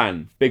big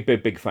fan.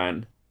 Big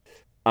fan.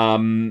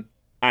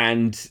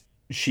 And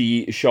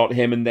she shot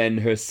him and then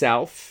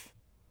herself.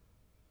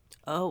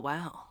 Oh,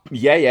 wow.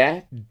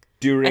 Yeah. I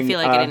feel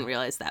like I didn't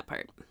realize that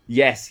part.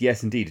 Yes,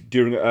 indeed.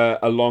 During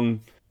a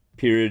long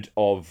period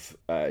of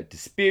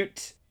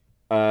dispute,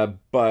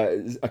 but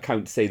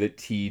accounts say that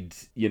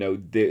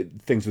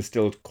things were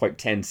still quite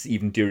tense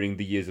even during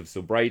the years of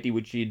sobriety,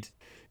 which she'd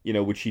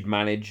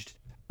managed.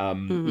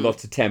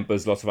 Lots of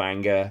tempers, lots of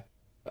anger,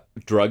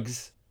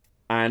 drugs,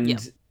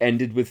 and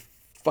ended with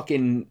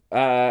fucking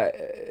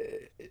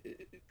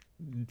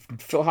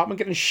Phil Hartman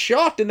getting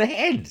shot in the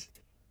head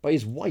by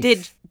his wife.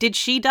 Did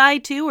she die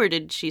too, or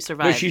did she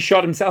survive? No, she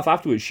shot himself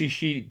afterwards.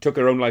 She took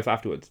her own life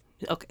afterwards.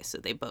 Okay, so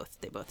they both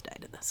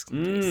died in this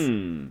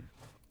case.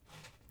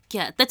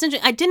 Yeah, that's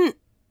interesting.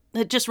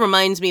 It just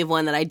reminds me of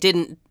one that I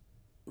didn't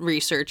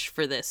research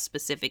for this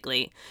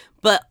specifically,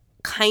 but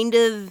kind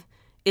of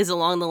is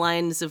along the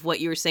lines of what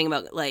you were saying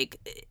about, like,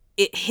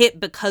 it hit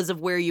because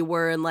of where you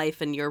were in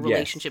life and your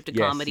relationship to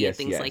comedy and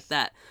things like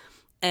that.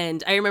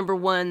 And I remember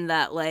one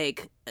that,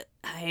 like,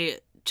 I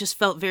just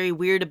felt very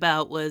weird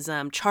about was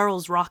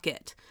Charles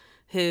Rocket,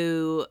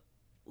 who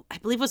I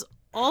believe was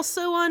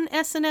also on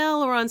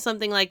SNL or on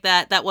something like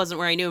that. That wasn't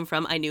where I knew him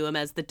from. I knew him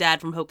as the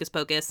dad from Hocus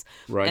Pocus.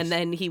 Right. And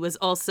then he was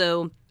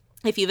also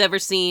if you've ever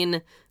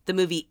seen the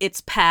movie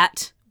It's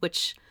Pat,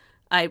 which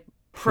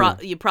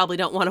you probably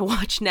don't want to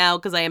watch now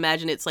because I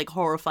imagine it's like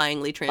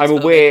horrifyingly transphobic.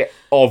 I'm aware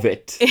of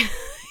it.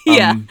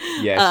 Yeah.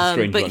 It's a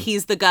strange but one.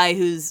 he's the guy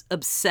who's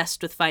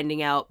obsessed with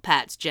finding out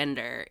Pat's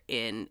gender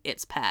in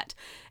It's Pat.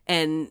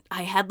 And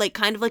I had like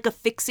kind of like a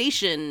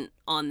fixation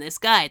on this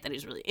guy. I thought he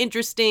was really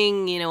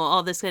interesting, you know,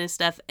 all this kind of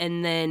stuff.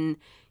 And then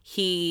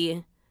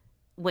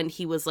when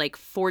he was like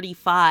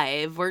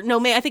 45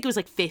 I think it was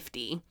like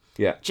 50.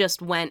 Yeah.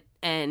 Just went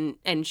and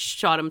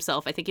shot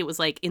himself. I think it was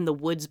like in the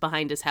woods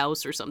behind his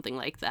house or something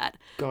like that.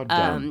 God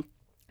damn.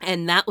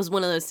 And that was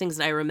one of those things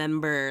that I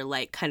remember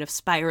like kind of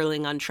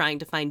spiraling on trying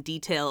to find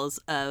details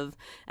of.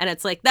 And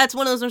it's like, that's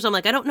one of those ones I'm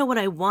like, I don't know what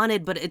I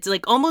wanted, but it's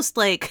like almost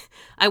like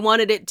I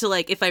wanted it to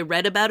like, if I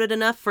read about it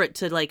enough for it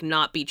to like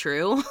not be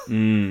true.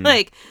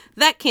 Like,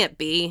 that can't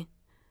be.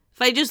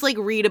 If I just like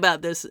read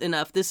about this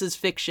enough, this is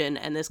fiction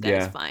and this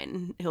guy's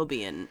fine. He'll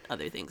be in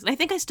other things. And I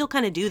think I still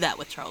kind of do that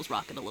with Charles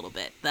Rocket a little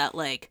bit. That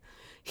like,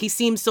 he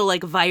seems so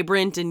like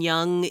vibrant and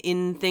young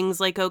in things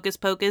like Hocus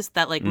Pocus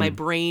that like my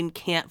brain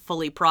can't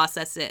fully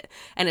process it.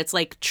 And it's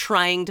like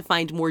trying to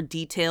find more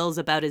details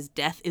about his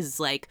death is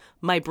like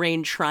my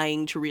brain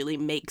trying to really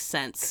make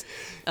sense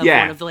of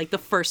one of the, like the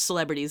first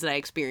celebrities that I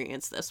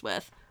experienced this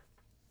with.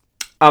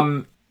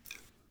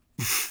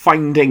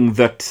 Finding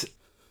that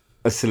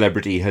a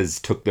celebrity has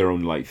took their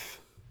own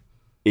life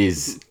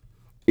is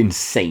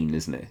insane,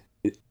 isn't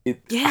it?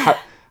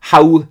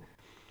 How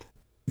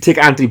take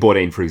Anthony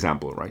Bourdain, for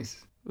example, right?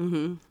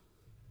 Mm-hmm.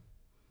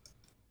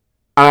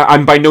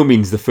 I'm by no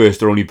means the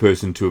first or only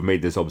person to have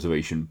made this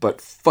observation, but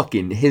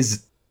fucking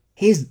his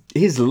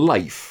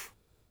life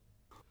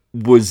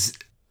was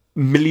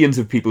millions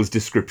of people's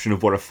description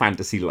of what a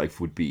fantasy life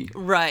would be.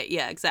 Right,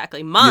 yeah,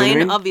 exactly. Mine, you know what I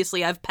mean?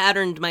 Obviously, I've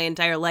patterned my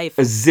entire life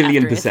a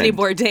zillion after Anthony percent.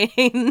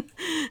 Bourdain.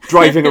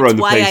 Driving around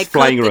the place,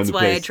 flying cook, around the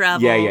place. It's why I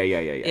travel.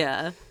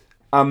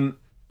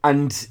 Yeah.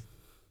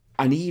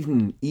 And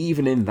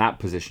even in that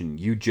position,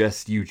 you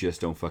just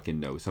don't fucking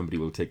know. Somebody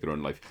will take their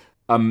own life.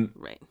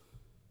 Right.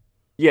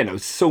 Yeah, no,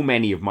 so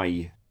many of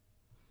my,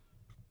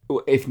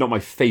 if not my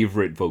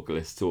favorite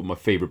vocalists or my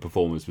favorite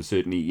performers, were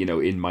certainly, you know,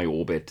 in my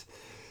orbit.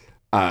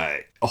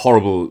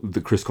 Horrible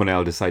that Chris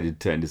Cornell decided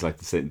to end his life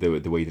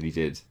the way that he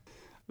did.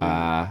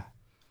 Kurt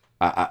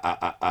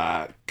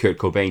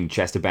Cobain,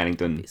 Chester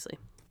Bennington. Obviously.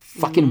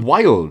 Fucking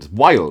wild.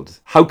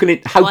 How can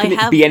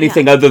it be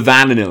anything other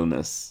than an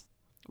illness?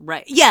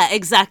 Right. Yeah,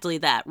 exactly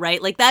that,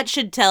 right? Like, that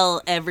should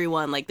tell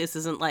everyone, like, this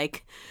isn't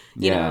like,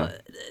 you know,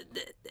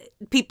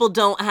 people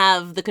don't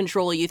have the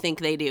control you think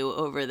they do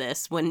over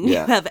this when you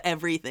have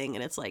everything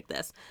and it's like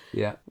this.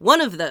 Yeah. One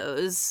of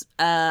those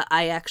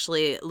I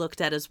actually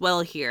looked at as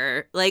well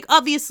here. Like,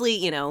 obviously,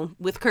 you know,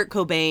 with Kurt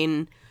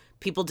Cobain,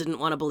 people didn't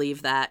want to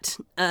believe that.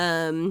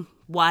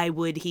 Why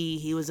would he?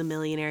 He was a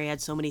millionaire. He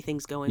had so many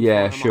things going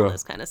for him, all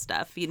this kind of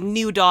stuff.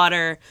 New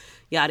daughter,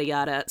 yada,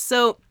 yada.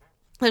 So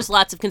there's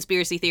lots of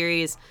conspiracy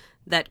theories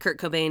that Kurt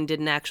Cobain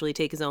didn't actually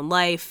take his own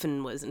life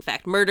and was in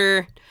fact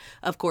murdered.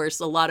 Of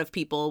course, a lot of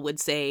people would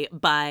say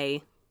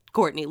by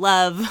Courtney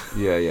Love.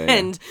 Yeah.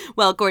 And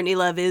while Courtney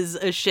Love is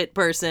a shit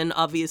person,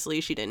 obviously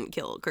she didn't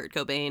kill Kurt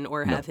Cobain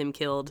or have him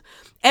killed.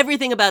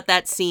 Everything about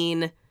that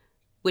scene,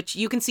 which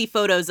you can see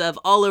photos of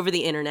all over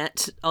the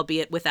internet,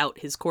 albeit without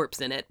his corpse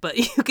in it, but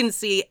you can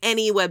see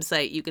any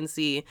website, you can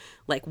see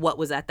like what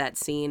was at that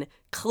scene.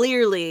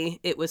 Clearly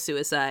it was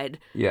suicide.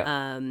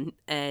 Yeah.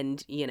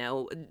 And, you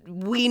know,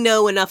 we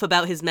know enough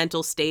about his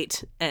mental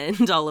state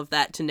and all of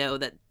that to know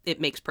that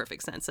it makes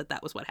perfect sense that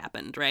that was what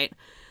happened, right?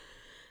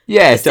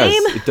 Yeah, it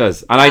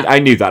does. And I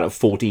knew that at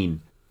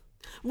 14.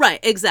 Right,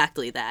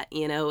 exactly that.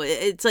 You know,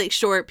 it's like,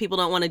 sure, people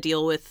don't want to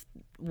deal with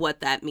what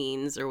that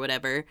means or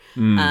whatever,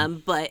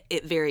 but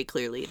it very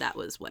clearly that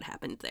was what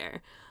happened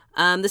there.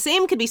 The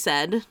same could be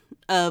said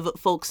of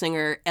folk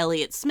singer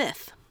Elliott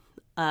Smith,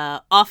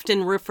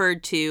 often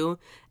referred to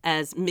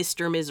as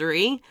Mr.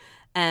 Misery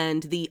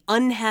and the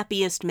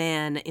unhappiest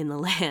man in the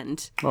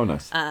land. Oh,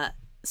 nice.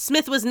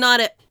 Smith was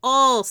not at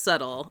all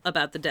subtle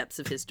about the depths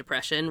of his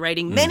depression,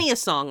 writing many a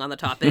song on the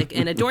topic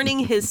and adorning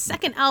his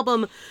second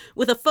album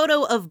with a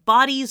photo of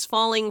bodies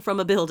falling from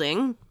a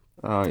building.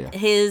 Oh, yeah.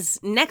 His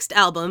next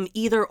album,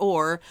 Either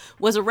Or,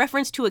 was a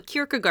reference to a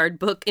Kierkegaard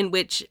book in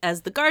which,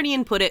 as The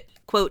Guardian put it,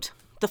 quote,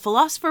 the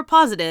philosopher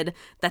posited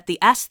that the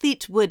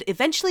aesthete would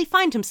eventually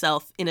find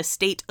himself in a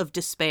state of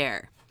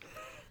despair.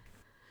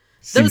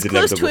 Those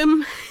close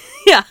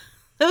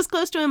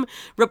to him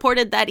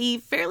reported that he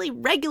fairly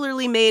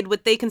regularly made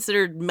what they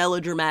considered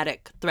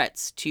melodramatic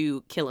threats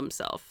to kill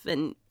himself.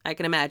 And I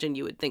can imagine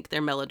you would think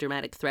they're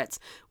melodramatic threats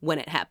when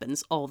it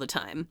happens all the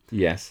time.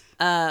 Yes.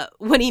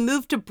 When he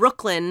moved to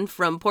Brooklyn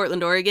from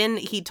Portland, Oregon,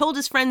 he told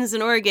his friends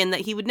in Oregon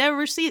that he would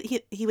never see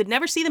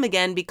them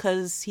again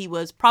because he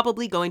was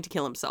probably going to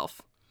kill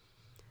himself.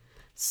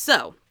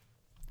 So,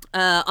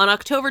 on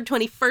October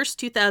 21st,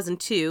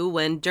 2002,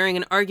 when during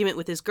an argument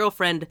with his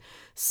girlfriend,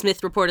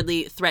 Smith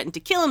reportedly threatened to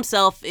kill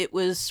himself, it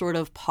was sort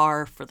of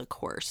par for the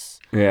course.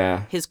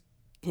 Yeah. His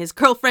his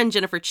girlfriend,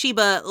 Jennifer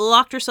Chiba,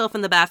 locked herself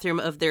in the bathroom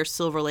of their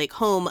Silver Lake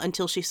home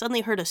until she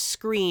suddenly heard a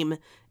scream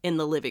in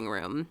the living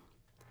room.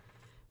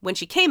 When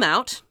she came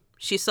out,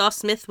 she saw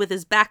Smith with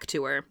his back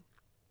to her.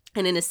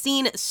 And in a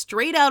scene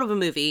straight out of a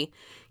movie,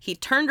 he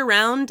turned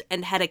around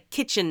and had a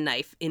kitchen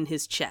knife in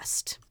his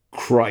chest.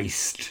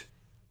 Christ.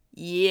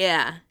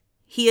 Yeah.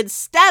 He had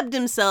stabbed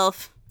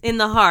himself in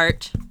the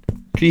heart.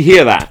 Can you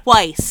hear that?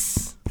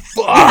 Twice.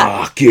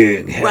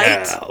 Fucking hell.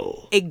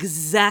 Right?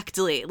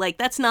 Exactly. Like,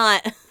 it's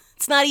not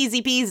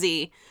easy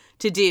peasy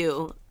to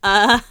do.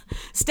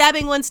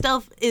 Stabbing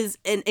oneself is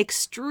an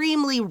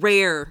extremely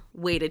rare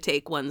way to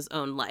take one's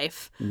own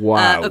life.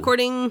 Wow.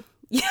 According...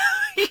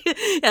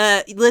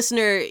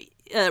 listener,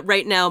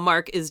 right now,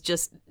 Mark is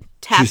just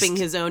tapping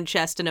his own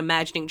chest and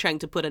imagining trying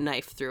to put a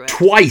knife through it.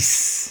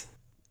 Twice.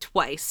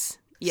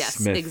 Yes,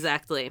 Smith.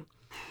 Exactly.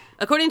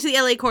 According to the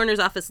LA Coroner's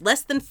Office,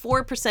 less than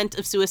 4%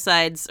 of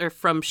suicides are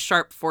from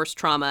sharp force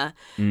trauma.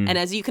 And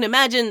as you can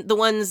imagine, the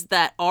ones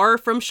that are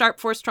from sharp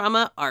force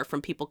trauma are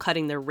from people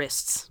cutting their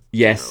wrists.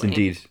 Yes,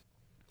 generally. indeed.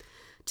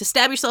 To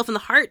stab yourself in the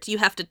heart, you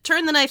have to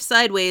turn the knife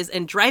sideways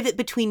and drive it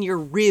between your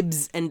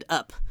ribs and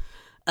up.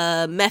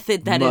 A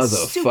method that is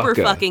super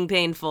fucking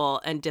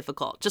painful and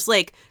difficult. Just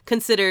like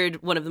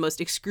considered one of the most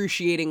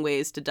excruciating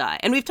ways to die.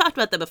 And we've talked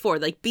about that before.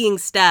 Like being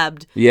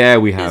stabbed. Yeah,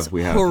 we have.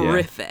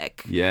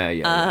 Horrific.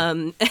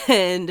 Yeah.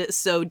 And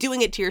so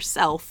doing it to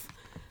yourself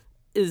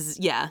is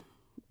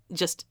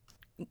just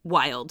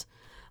wild.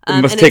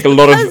 It must take a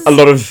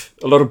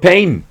lot of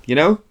pain, you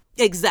know?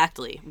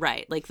 Exactly,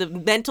 right. Like the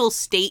mental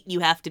state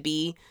you have to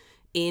be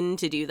in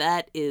to do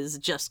that is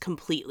just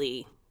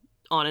completely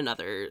on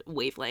another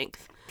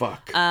wavelength.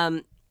 Fuck.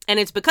 And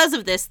it's because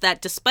of this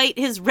that despite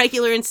his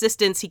regular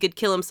insistence he could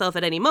kill himself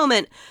at any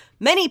moment,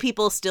 many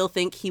people still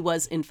think he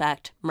was in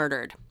fact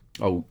murdered.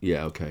 Oh,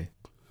 yeah, okay.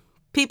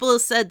 People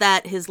have said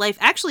that his life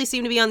actually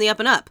seemed to be on the up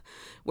and up,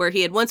 where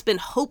he had once been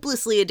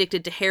hopelessly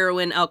addicted to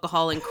heroin,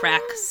 alcohol, and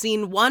crack,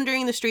 seen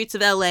wandering the streets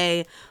of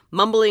LA,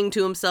 mumbling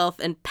to himself,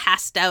 and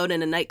passed out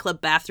in a nightclub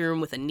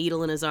bathroom with a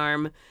needle in his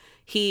arm.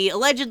 He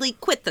allegedly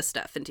quit the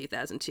stuff in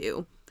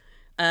 2002.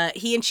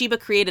 He and Chiba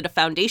created a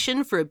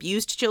foundation for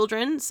abused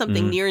children,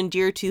 something near and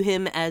dear to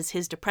him as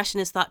his depression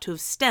is thought to have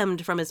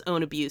stemmed from his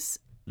own abuse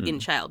in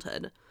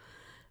childhood.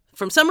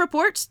 From some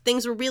reports,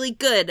 things were really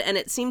good, and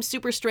it seemed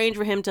super strange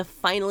for him to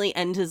finally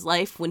end his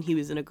life when he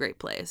was in a great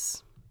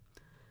place.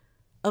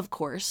 Of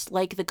course,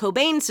 like the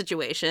Cobain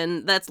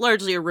situation, that's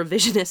largely a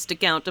revisionist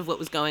account of what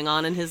was going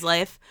on in his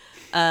life.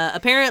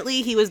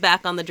 Apparently, he was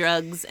back on the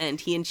drugs,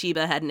 and he and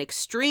Chiba had an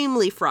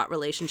extremely fraught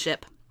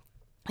relationship.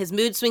 His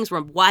mood swings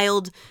were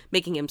wild,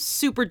 making him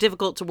super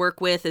difficult to work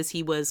with as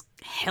he was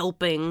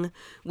helping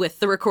with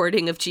the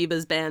recording of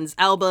Chiba's band's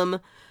album.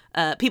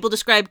 People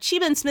described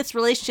Chiba and Smith's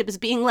relationship as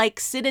being like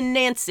Sid and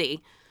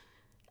Nancy.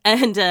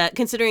 And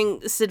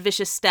considering Sid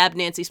Vicious stabbed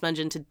Nancy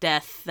Spungen to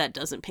death, that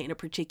doesn't paint a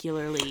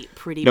particularly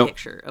pretty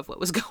picture of what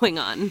was going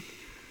on.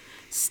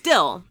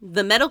 Still,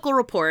 the medical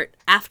report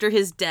after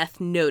his death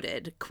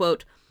noted,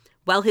 quote,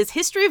 "While his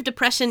history of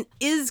depression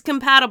is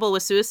compatible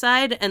with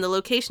suicide and the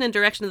location and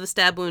direction of the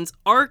stab wounds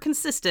are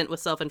consistent with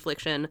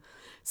self-infliction,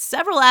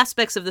 several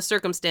aspects of the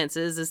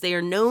circumstances, as they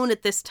are known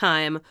at this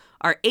time,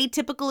 are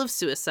atypical of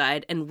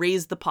suicide and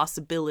raise the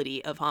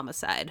possibility of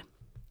homicide.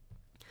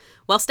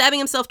 While stabbing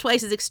himself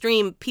twice is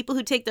extreme, people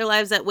who take their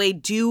lives that way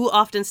do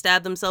often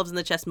stab themselves in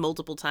the chest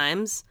multiple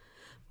times.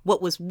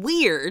 What was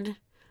weird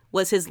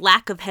was his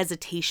lack of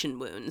hesitation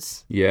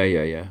wounds.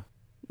 Yeah.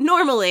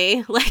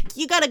 Normally, like,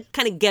 you gotta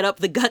kind of get up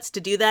the guts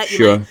to do that.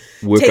 You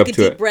might take a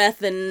deep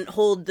breath and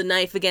hold the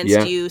knife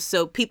against you.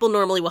 So people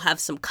normally will have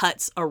some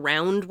cuts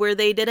around where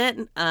they did it.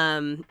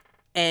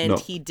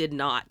 He did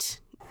not.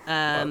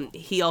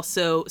 He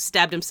also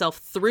stabbed himself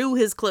through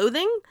his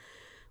clothing,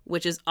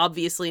 which is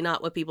obviously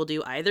not what people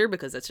do either,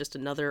 because that's just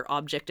another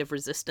object of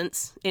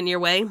resistance in your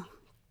way.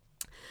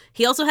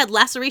 He also had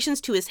lacerations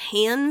to his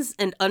hands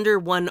and under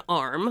one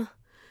arm,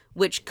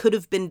 which could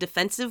have been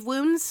defensive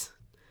wounds.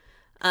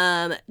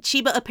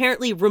 Chiba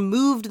apparently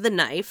removed the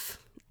knife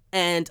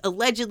and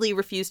allegedly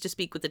refused to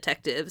speak with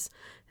detectives,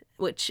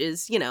 which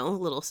is, a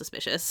little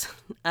suspicious.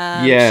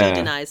 She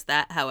denies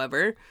that,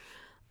 however.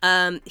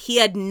 He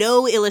had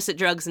no illicit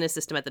drugs in his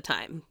system at the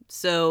time.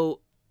 So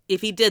if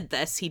he did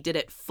this, he did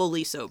it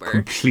fully sober.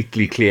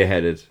 Completely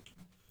clear-headed.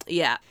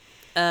 Yeah.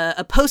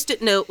 A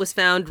Post-it note was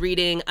found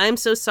reading, "I'm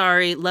so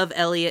sorry, love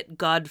Elliot,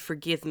 God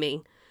forgive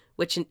me,"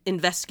 which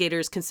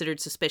investigators considered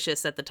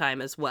suspicious at the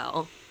time as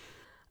well.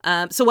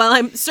 So while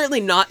I'm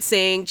certainly not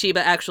saying Chiba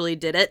actually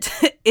did it,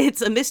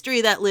 it's a mystery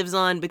that lives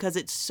on because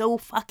it's so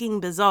fucking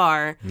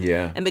bizarre.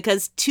 Yeah. And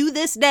because to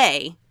this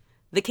day,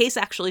 the case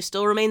actually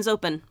still remains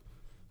open.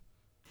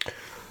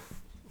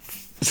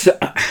 So,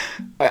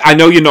 I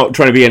know you're not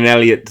trying to be an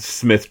Elliot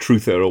Smith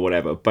truther or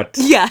whatever, but...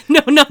 Yeah,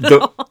 no, not at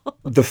all.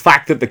 The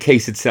fact that the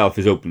case itself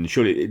is open,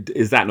 surely,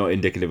 is that not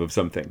indicative of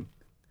something?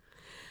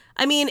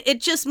 I mean, it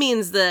just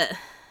means that,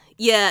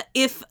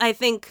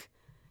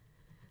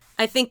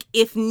 I think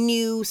if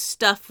new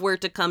stuff were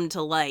to come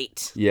to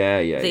light,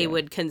 they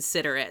would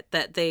consider it.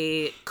 That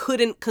they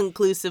couldn't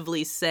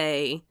conclusively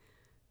say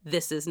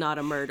this is not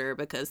a murder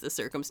because the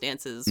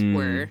circumstances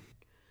were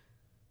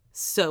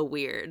so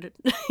weird.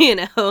 You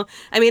know?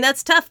 I mean,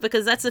 that's tough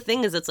because that's the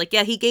thing is it's like,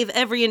 yeah, he gave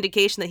every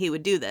indication that he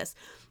would do this.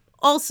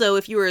 Also,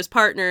 if you were his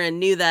partner and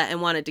knew that and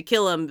wanted to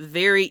kill him,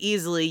 very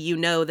easily you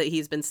know that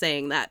he's been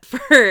saying that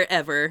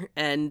forever.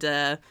 And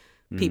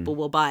people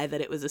will buy that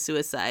it was a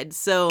suicide.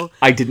 So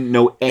I didn't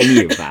know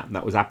any of that.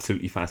 That was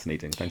absolutely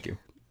fascinating. Thank you.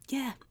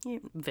 Yeah,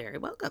 you're very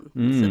welcome.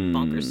 It's a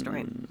bonkers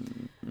story.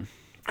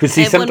 Because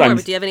see, I have sometimes... one more,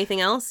 but do you have anything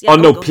else? Yeah,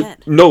 go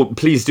ahead. No,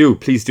 please do.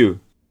 Please do.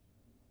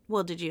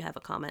 Well, did you have a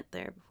comment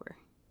there before?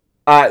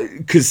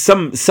 Because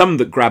some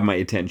that grab my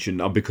attention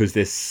are because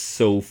they're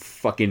so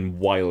fucking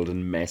wild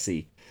and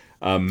messy.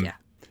 Yeah.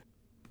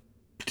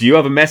 Do you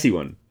have a messy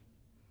one?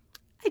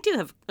 I do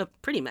have a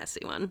pretty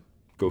messy one.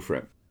 Go for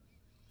it.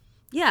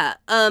 Yeah,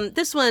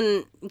 this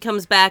one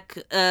comes back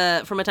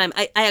from a time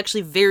I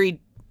actually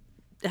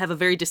have a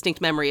very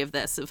distinct memory of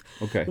this, of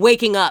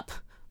waking up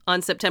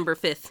on September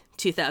 5th,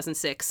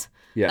 2006,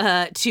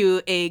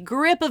 to a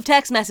grip of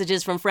text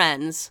messages from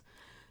friends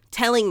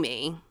telling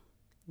me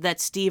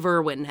that Steve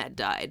Irwin had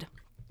died.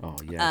 Oh,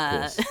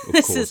 yeah, of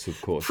course.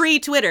 Of course.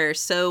 Pre-Twitter,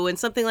 so when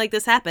something like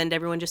this happened,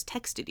 everyone just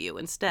texted you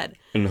instead.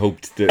 And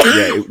hoped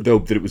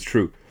that, it was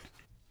true.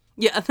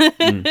 Yeah.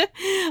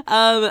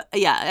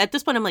 At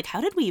this point I'm like,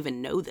 how did we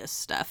even know this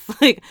stuff?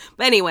 But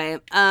anyway,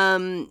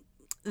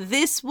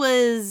 this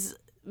was,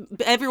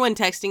 everyone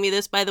texting me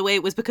this, by the way,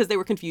 was because they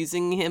were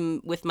confusing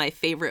him with my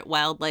favorite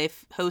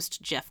wildlife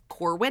host, Jeff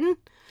Corwin.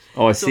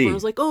 Oh, I see. Everyone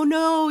was like, oh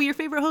no, your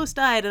favorite host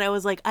died. And I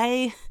was like,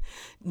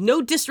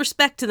 no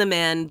disrespect to the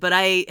man, but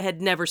I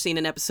had never seen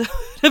an episode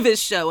of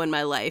his show in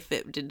my life.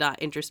 It did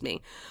not interest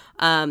me.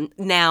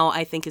 Now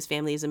I think his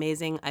family is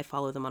amazing. I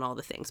follow them on all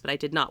the things, but I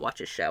did not watch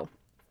his show.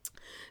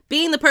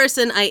 Being the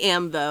person I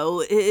am,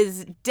 though,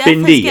 his death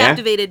has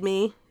captivated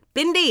me.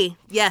 Bindi,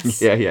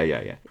 yes.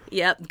 Yeah.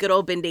 Yep, good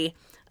old Bindi.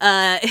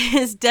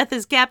 His death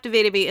has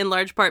captivated me in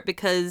large part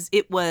because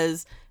it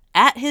was,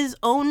 at his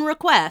own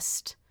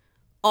request,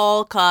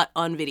 all caught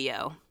on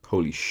video.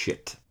 Holy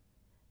shit.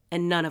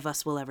 And none of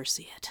us will ever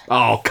see it.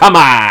 Oh, come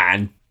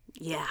on!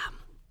 Yeah.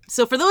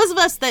 So for those of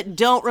us that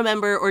don't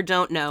remember or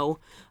don't know,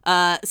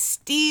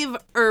 Steve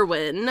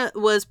Irwin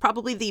was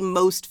probably the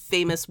most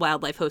famous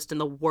wildlife host in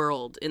the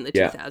world in the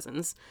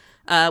 2000s,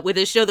 with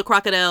his show The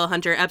Crocodile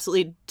Hunter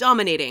absolutely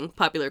dominating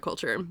popular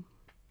culture.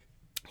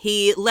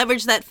 He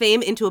leveraged that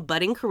fame into a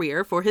budding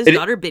career for his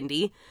daughter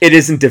Bindi. It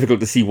isn't difficult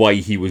to see why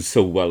he was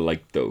so well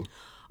liked, though.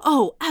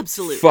 Oh,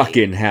 absolutely.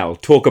 Fucking hell.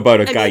 Talk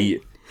about a guy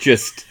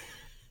just...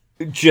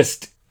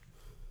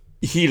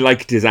 He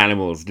liked his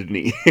animals, didn't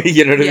he?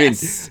 You know what I mean?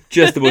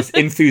 Just the most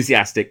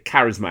enthusiastic,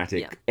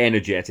 charismatic,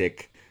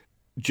 energetic.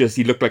 Just,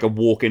 he looked like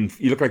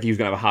he looked like he was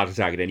going to have a heart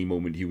attack at any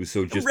moment. He was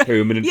so just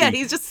permanently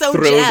he's just so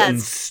thrilled jazzed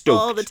and stoked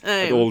all the time.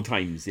 At all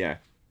times, yeah.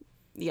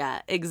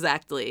 Yeah,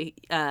 exactly.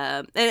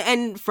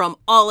 And from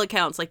all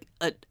accounts, like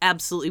an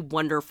absolutely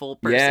wonderful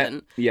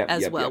person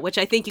as well, which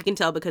I think you can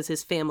tell because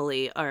his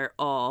family are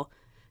all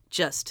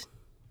just,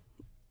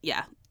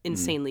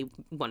 insanely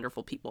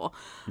wonderful people.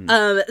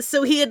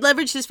 So he had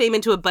leveraged his fame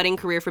into a budding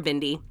career for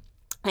Bindi,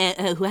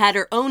 who had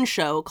her own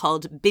show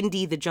called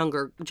Bindi the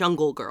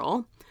Jungle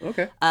Girl.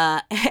 Okay.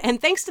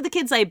 And thanks to the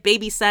kids I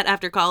babysat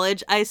after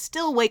college, I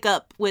still wake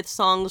up with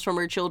songs from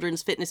her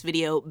children's fitness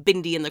video,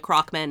 Bindi and the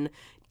Crocmen,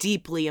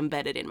 deeply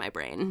embedded in my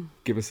brain.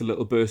 Give us a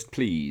little burst,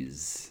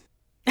 please.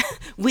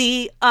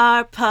 We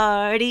are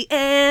party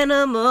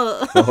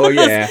animals. Oh,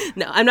 yeah.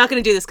 No, I'm not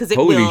going to do this because it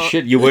will... Holy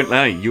shit, you weren't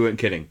lying. You weren't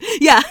kidding.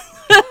 Yeah.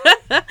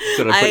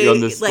 Sort of put you on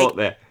the spot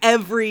there.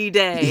 Every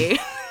day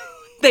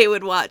they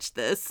would watch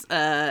this.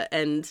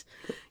 And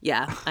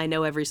yeah, I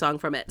know every song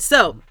from it.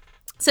 So,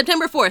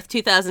 September 4th,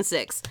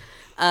 2006.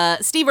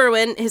 Steve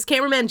Irwin, his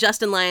cameraman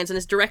Justin Lyons, and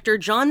his director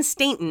John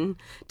Stainton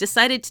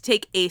decided to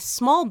take a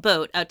small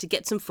boat out to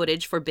get some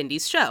footage for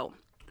Bindi's show.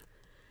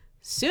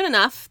 Soon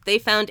enough, they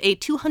found a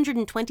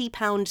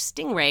 220-pound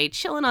stingray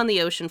chilling on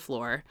the ocean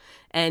floor,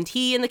 and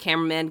he and the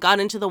cameraman got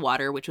into the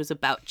water, which was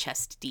about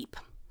chest deep.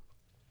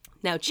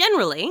 Now,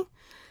 generally,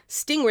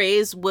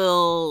 stingrays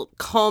will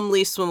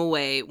calmly swim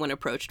away when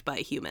approached by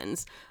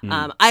humans.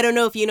 I don't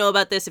know if you know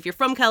about this. If you're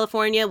from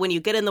California, when you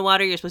get in the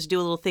water, you're supposed to do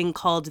a little thing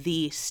called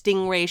the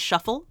stingray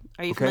shuffle.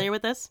 Are you familiar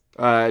with this?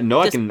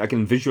 No, I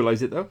can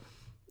visualize it, though.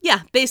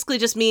 Yeah, basically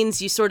just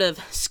means you sort of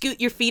scoot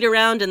your feet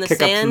around in the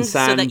sand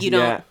so that you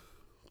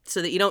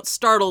don't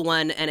startle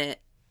one and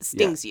it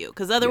stings you.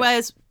 Because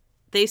otherwise,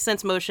 they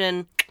sense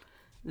motion,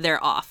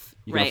 they're off.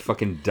 You're gonna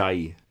fucking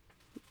die.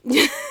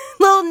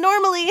 Well,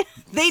 normally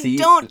they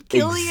don't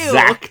kill you.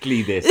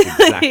 Exactly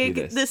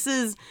this. This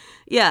is,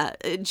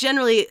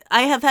 generally,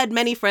 I have had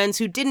many friends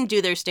who didn't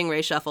do their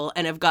stingray shuffle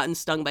and have gotten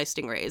stung by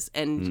stingrays,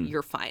 and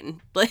you're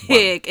fine.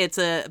 It's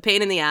a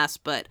pain in the ass,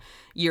 but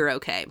you're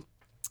okay.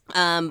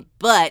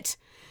 But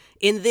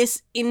in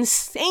this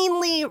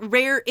insanely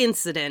rare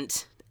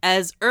incident,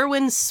 as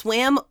Irwin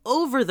swam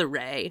over the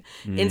ray.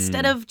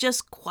 Instead of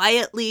just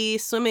quietly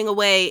swimming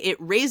away, it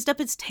raised up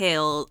its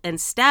tail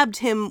and stabbed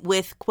him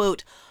with,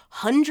 quote,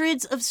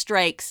 hundreds of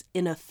strikes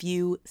in a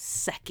few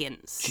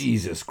seconds.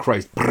 Jesus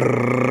Christ.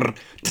 Yeah.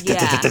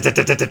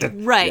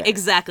 Right,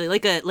 exactly.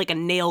 Like a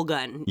nail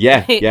gun.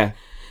 Yeah, right? yeah.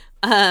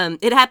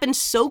 It happened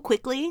so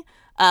quickly,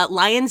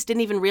 Lyons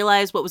didn't even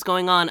realize what was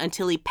going on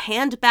until he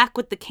panned back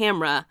with the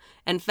camera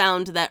and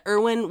found that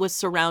Irwin was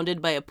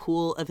surrounded by a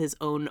pool of his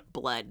own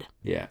blood.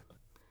 Yeah.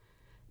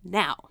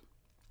 Now,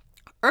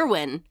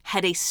 Irwin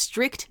had a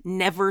strict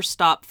never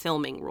stop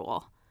filming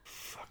rule.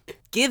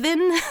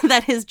 Given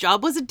that his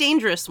job was a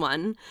dangerous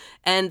one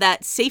and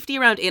that safety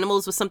around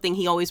animals was something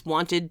he always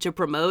wanted to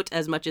promote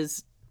as much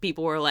as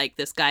people were like,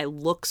 this guy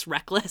looks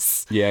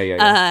reckless.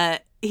 Yeah.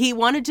 He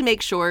wanted to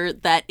make sure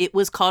that it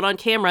was caught on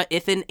camera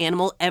if an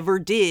animal ever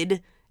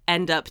did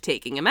end up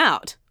taking him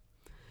out.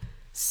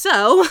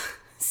 So,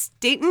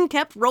 Staten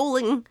kept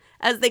rolling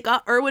as they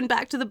got Irwin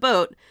back to the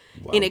boat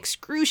in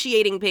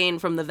excruciating pain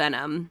from the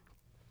venom.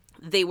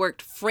 They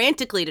worked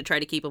frantically to try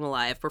to keep him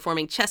alive,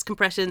 performing chest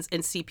compressions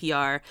and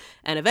CPR,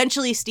 and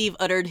eventually Steve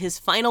uttered his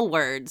final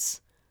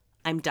words,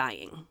 "I'm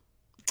dying."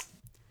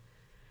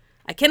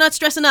 I cannot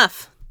stress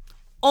enough,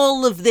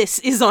 all of this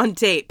is on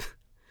tape.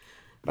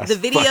 That's the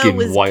video fucking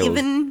was wild.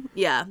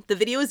 the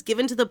video was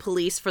given to the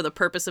police for the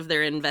purpose of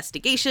their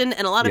investigation,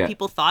 and a lot of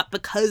people thought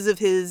because of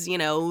his,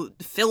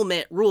 film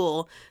it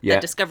rule that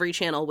Discovery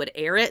Channel would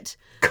air it.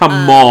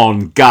 Come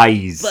on,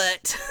 guys.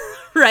 But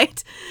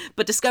right,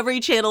 but Discovery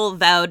Channel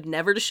vowed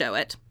never to show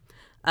it.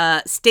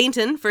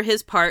 Stainton, for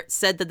his part,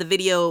 said that the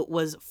video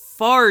was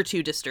far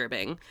too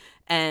disturbing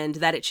and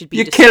that it should be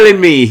You're destroyed. killing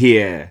me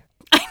here.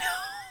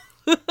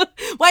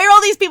 Why are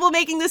all these people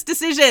making this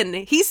decision?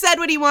 He said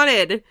what he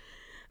wanted.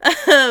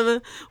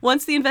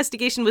 Once the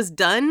investigation was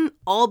done,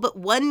 all but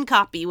one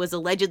copy was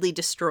allegedly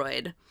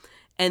destroyed,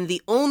 and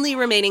the only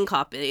remaining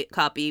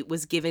copy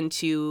was given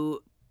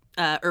to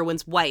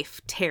Irwin's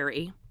wife,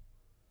 Terry,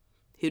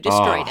 who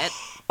destroyed it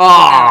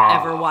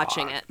without ever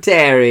watching it.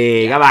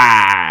 Terry, come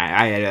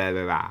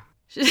on.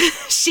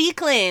 She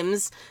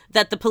claims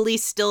that the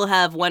police still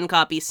have one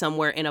copy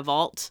somewhere in a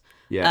vault,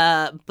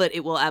 but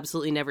it will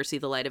absolutely never see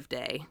the light of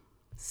day.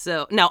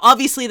 So, now,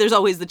 obviously, there's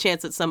always the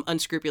chance that some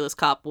unscrupulous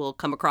cop will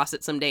come across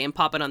it someday and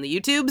pop it on the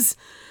YouTubes.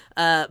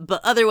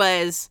 But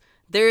otherwise,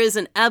 there is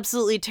an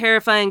absolutely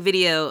terrifying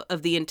video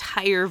of the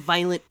entire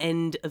violent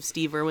end of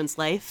Steve Irwin's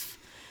life,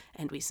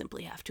 and we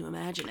simply have to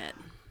imagine it.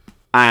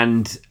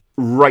 And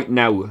right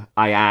now,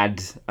 I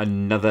add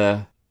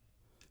another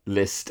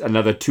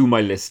to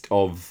my list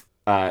of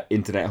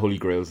internet holy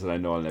grails that I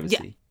know I'll never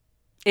see.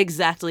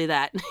 Exactly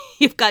that.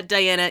 You've got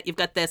Diana, you've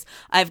got this.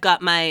 I've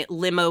got my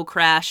limo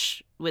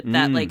crash with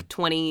that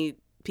 20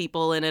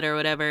 people in it or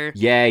whatever.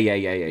 Yeah.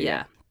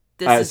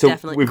 This is so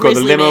definitely we've got the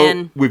Grizzly limo,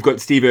 Man. we've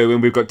got Steve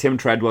Irwin, we've got Tim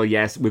Treadwell,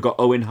 yes, we've got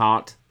Owen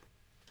Hart.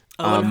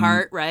 Owen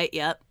Hart, right?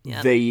 Yep.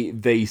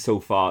 They so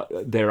far,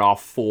 there are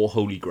 4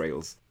 holy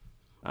grails.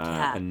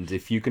 And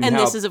if you can and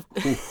help... this is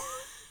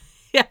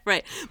yeah,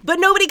 right. But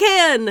nobody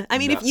can. I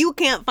mean, if you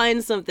can't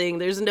find something,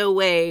 there's no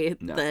way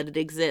that it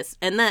exists.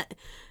 And that,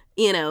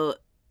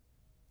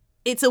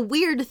 it's a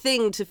weird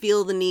thing to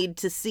feel the need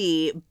to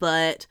see,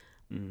 but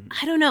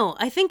I don't know.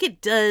 I think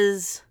it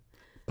does.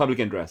 Public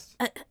interest.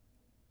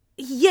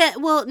 Yeah,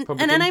 well,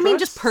 and I mean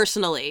just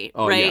personally,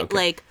 right? Yeah, okay.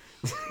 Like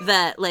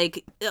that,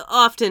 like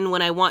often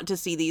when I want to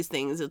see these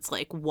things, it's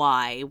like,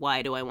 why?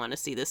 Why do I want to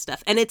see this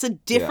stuff? And it's a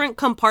different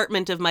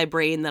compartment of my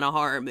brain than a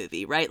horror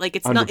movie, right? Like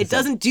it's 100%. Not, it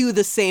doesn't do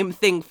the same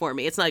thing for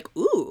me. It's like,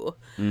 ooh,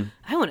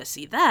 I want to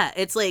see that.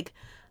 It's like,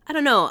 I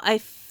don't know. I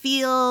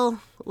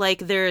feel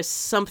like there is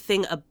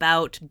something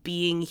about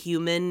being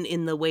human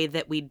in the way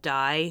that we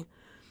die,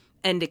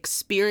 and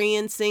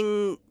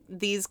experiencing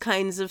these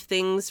kinds of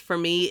things for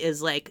me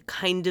is like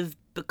kind of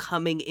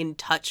becoming in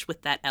touch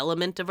with that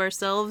element of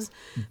ourselves.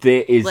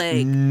 There is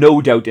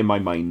no doubt in my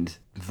mind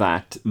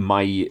that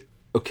my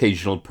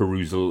occasional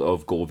perusal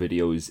of gore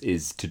videos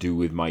is to do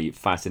with my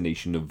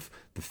fascination of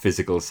the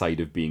physical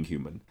side of being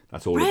human.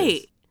 That's all it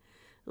is.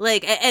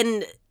 Like,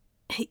 and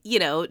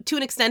to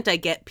an extent, I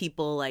get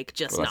people like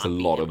just not being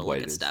able to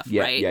look at stuff,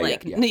 right?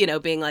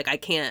 Being like, I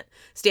can't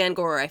stand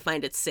gore, or I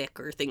find it sick,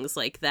 or things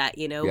like that,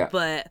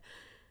 but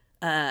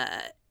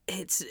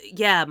it's,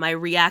 my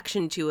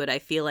reaction to it, I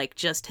feel like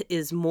just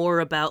is more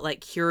about like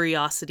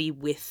curiosity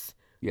with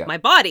my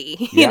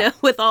body,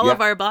 with all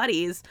of our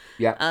bodies.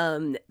 See it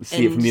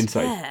from the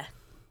inside. Yeah.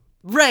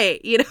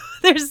 Right.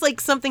 There's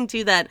like something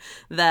to that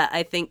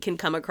I think can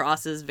come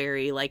across as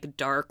very like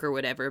dark or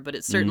whatever, but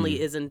it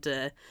certainly isn't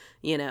a,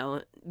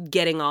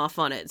 getting off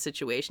on it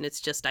situation.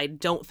 It's just, I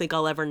don't think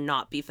I'll ever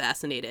not be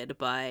fascinated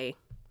by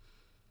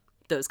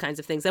those kinds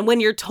of things. And when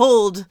you're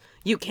told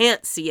you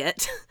can't see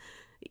it,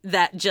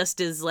 that just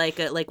is like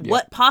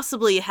what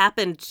possibly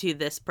happened to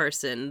this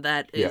person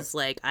that is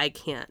like, I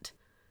can't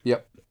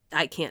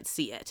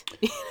see it.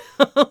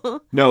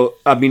 No,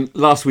 I mean,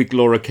 last week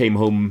Laura came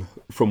home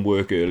from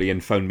work early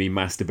and found me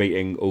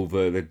masturbating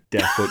over the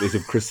death photos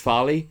of Chris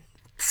Farley.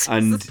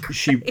 And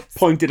she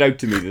pointed out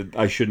to me that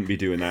I shouldn't be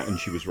doing that, and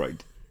she was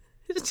right.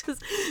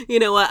 Just, you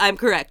know what? I'm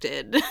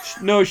corrected.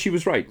 No, she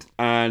was right,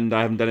 and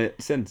I haven't done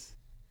it since.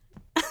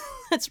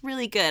 That's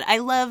really good. I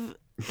love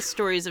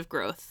stories of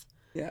growth.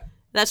 Yeah.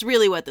 That's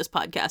really what this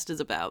podcast is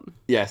about.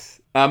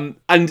 Yes. And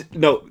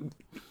no,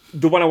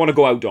 the one I want to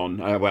go out on.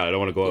 Well, I don't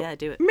want to go out. Yeah,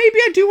 do it. Maybe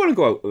I do want to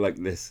go out like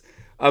this.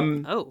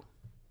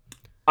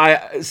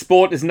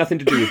 Sport has nothing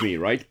to do with me,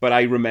 right? But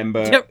I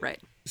remember right.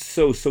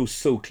 so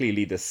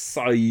clearly the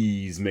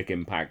seismic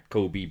impact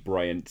Kobe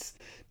Bryant's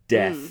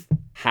death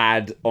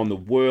had on the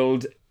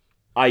world.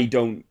 I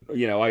don't,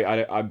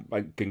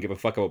 I can give a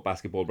fuck about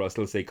basketball, but I'll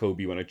still say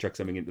Kobe when I chuck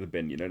something into the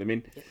bin. You know what I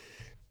mean?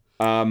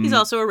 Yeah. He's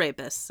also a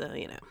rapist, so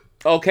you know.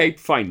 Okay,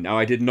 fine. Now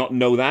I did not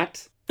know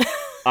that.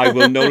 I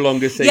will no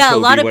longer say yeah, Kobe a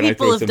lot of when I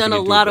people throw have done something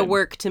a into lot a of bin.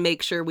 work to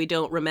make sure we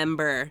don't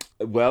remember.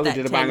 Well, they that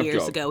did a 10 bang years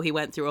of job. ago he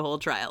went through a whole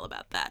trial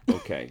about that.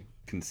 Okay,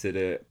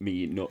 consider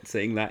me not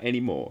saying that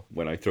anymore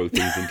when I throw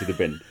things into the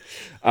bin.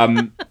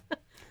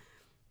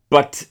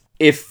 But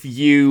if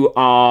you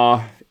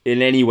are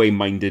in any way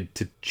minded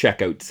to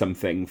check out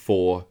something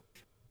for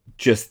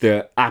just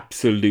the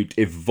absolute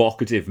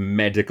evocative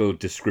medical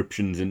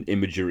descriptions and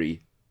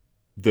imagery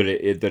that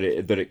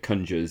it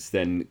conjures,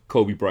 then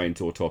Kobe Bryant's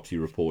autopsy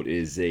report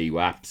is a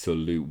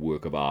absolute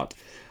work of art.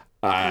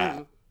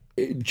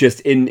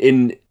 Just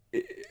in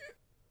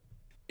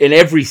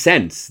every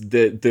sense,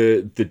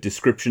 the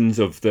descriptions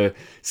of the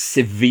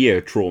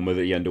severe trauma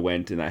that he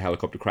underwent in that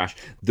helicopter crash,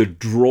 the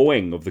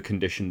drawing of the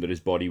condition that his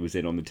body was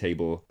in on the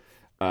table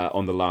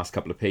on the last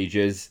couple of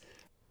pages,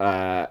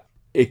 it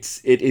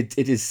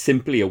is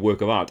simply a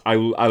work of art.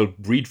 I'll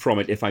read from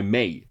it if I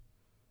may.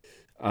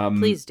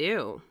 Please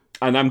do.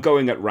 And I'm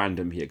going at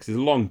random here because it's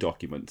a long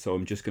document, so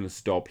I'm just going to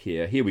stop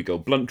here. Here we go.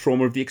 Blunt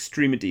trauma of the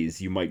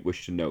extremities you might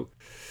wish to know.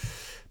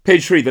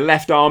 Page 3. The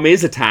left arm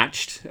is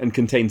attached and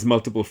contains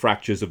multiple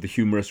fractures of the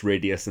humerus,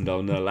 radius, and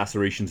ulnar.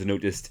 Lacerations are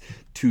noticed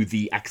to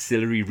the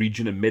axillary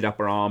region and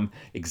mid-upper arm.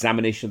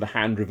 Examination of the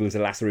hand reveals a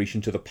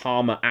laceration to the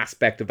palmar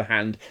aspect of the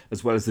hand,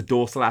 as well as the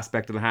dorsal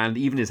aspect of the hand.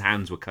 Even his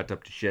hands were cut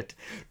up to shit.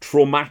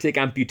 Traumatic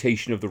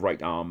amputation of the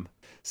right arm.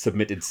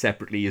 Submitted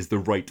separately is the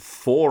right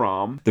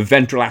forearm. The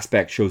ventral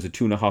aspect shows a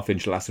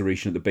 2.5-inch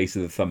laceration at the base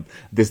of the thumb.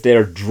 There's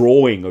a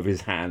drawing of his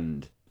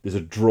hand. There's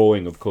a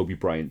drawing of Kobe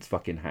Bryant's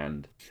fucking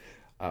hand.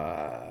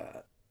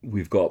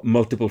 We've got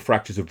multiple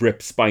fractures of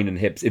ribs, spine, and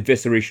hips,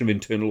 evisceration of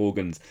internal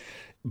organs,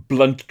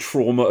 blunt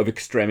trauma of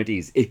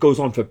extremities. It goes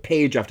on for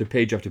page after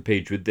page after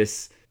page with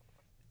this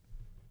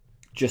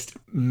just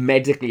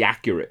medically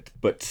accurate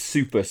but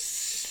super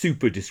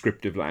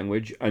descriptive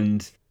language,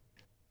 and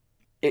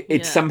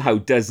it somehow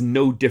does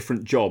no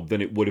different job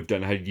than it would have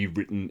done had you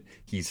written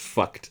 "he's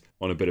fucked"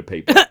 on a bit of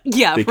paper.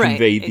 Yeah, they right.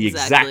 convey the exactly.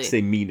 exact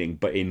same meaning,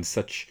 but in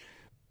such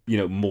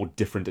more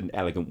different and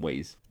elegant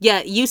ways.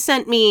 Yeah, you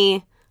sent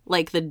me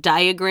like the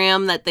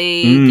diagram that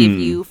they give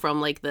you from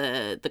like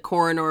the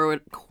coroner,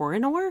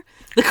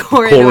 the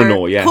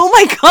coroner. Yes. Oh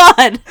my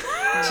god,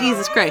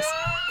 Jesus Christ,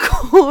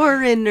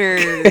 coroner.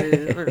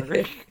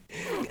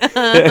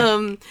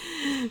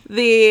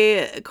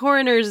 The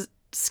coroner's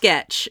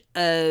sketch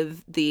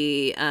of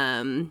the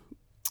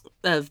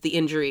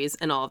injuries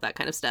and all of that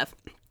kind of stuff,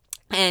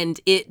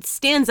 and it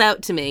stands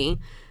out to me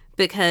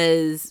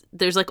because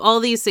there's like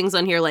all these things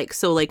on here, like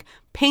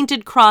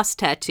painted cross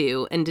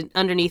tattoo, and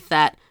underneath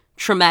that,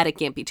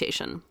 traumatic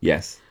amputation.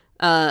 Yes.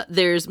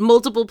 There's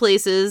multiple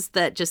places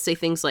that just say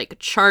things like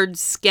charred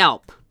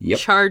scalp,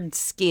 charred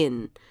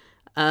skin,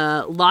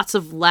 lots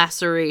of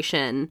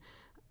laceration.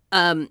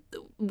 I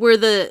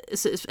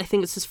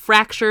think it says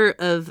fracture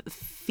of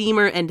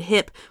femur and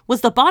hip.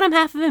 Was the bottom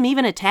half of him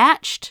even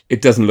attached?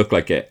 It doesn't look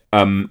like it.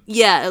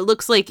 Yeah, it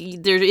looks like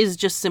there is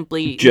just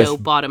simply just no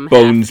bottom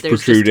bones half.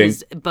 There's protruding.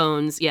 just his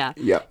bones, yeah.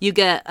 Yeah. You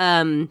get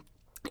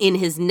in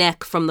his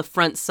neck from the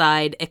front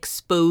side,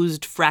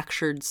 exposed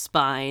fractured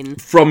spine.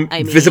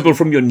 Visible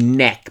from your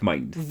neck,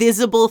 mind.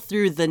 Visible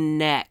through the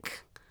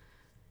neck.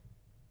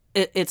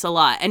 It's a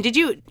lot. And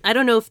I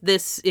don't know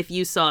if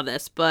you saw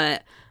this,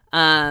 but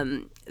there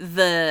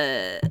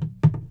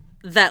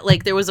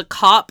was a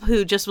cop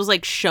who just was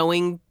like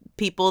showing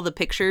people the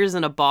pictures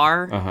in a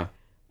bar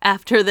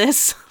after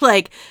this,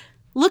 like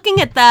looking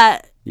at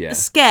that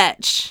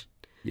sketch.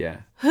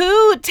 Yeah.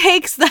 Who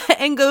takes that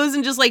and goes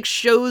and just like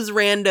shows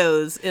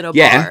randos in a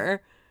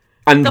bar?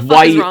 And the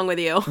fuck is wrong with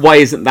you? Why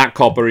isn't that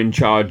copper in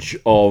charge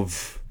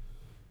of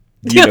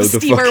the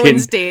Steve fucking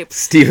Irwin's tape?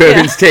 Steve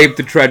Irwin's tape,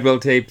 the Treadwell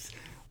tapes.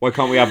 Why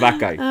can't we have that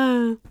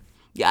guy?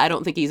 Yeah, I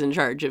don't think he's in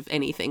charge of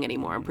anything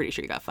anymore. I'm pretty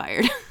sure he got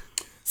fired.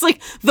 It's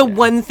like the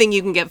one thing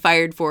you can get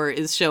fired for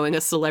is showing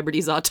a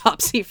celebrity's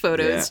autopsy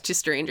photos to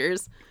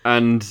strangers.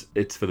 And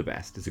it's for the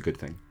best. It's a good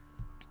thing.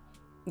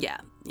 Yeah,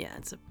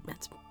 it's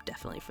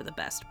definitely for the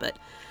best. But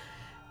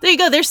there you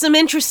go. There's some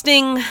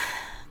interesting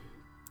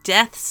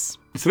deaths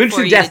for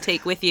you to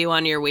take with you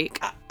on your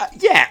week.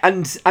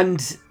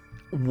 And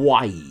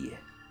why?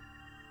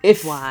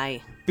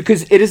 Why?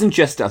 Because it isn't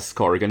just us,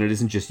 Corrigan. It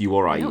isn't just you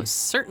or I. No, it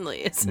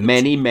certainly isn't.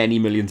 Many, many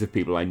millions of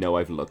people I know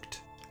I've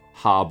looked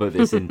harbour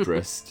this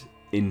interest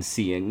in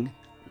seeing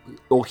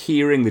or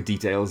hearing the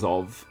details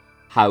of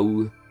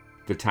how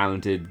the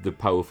talented, the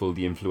powerful,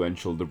 the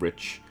influential, the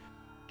rich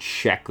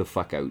check the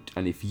fuck out.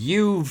 And if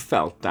you've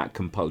felt that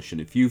compulsion,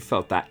 if you've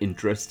felt that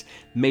interest,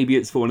 maybe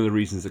it's for one of the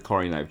reasons that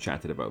Corey and I have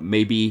chatted about.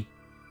 Maybe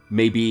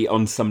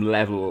on some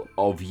level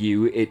of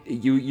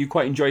you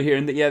quite enjoy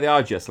hearing that, yeah, they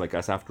are just like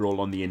us after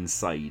all on the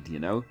inside, you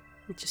know?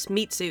 Just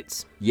meat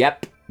suits.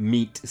 Yep,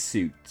 meat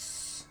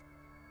suits.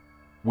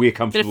 We're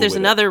comfortable But if there's with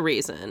another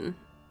reason,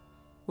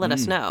 let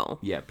us know.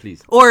 Yeah,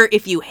 please. Or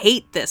if you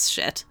hate this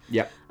shit.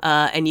 Yep.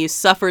 And you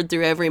suffered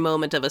through every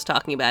moment of us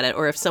talking about it,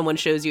 or if someone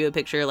shows you a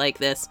picture like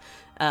this,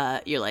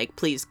 you're like,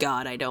 please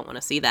God, I don't want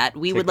to see that.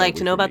 We would like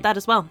to know about that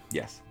as well.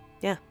 Yes.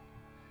 Yeah.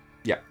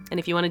 Yeah. And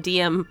if you want to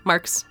DM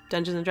Mark's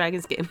Dungeons and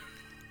Dragons game,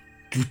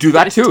 do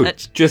that too.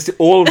 Just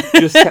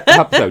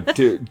help us out.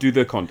 Do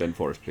the content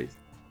for us, please.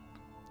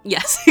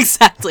 Yes,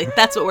 exactly.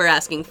 That's what we're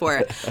asking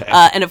for.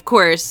 And of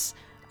course,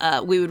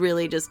 we would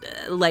really just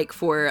like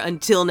for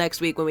until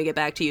next week when we get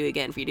back to you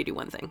again for you to do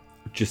one thing.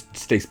 Just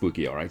stay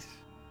spooky, all right?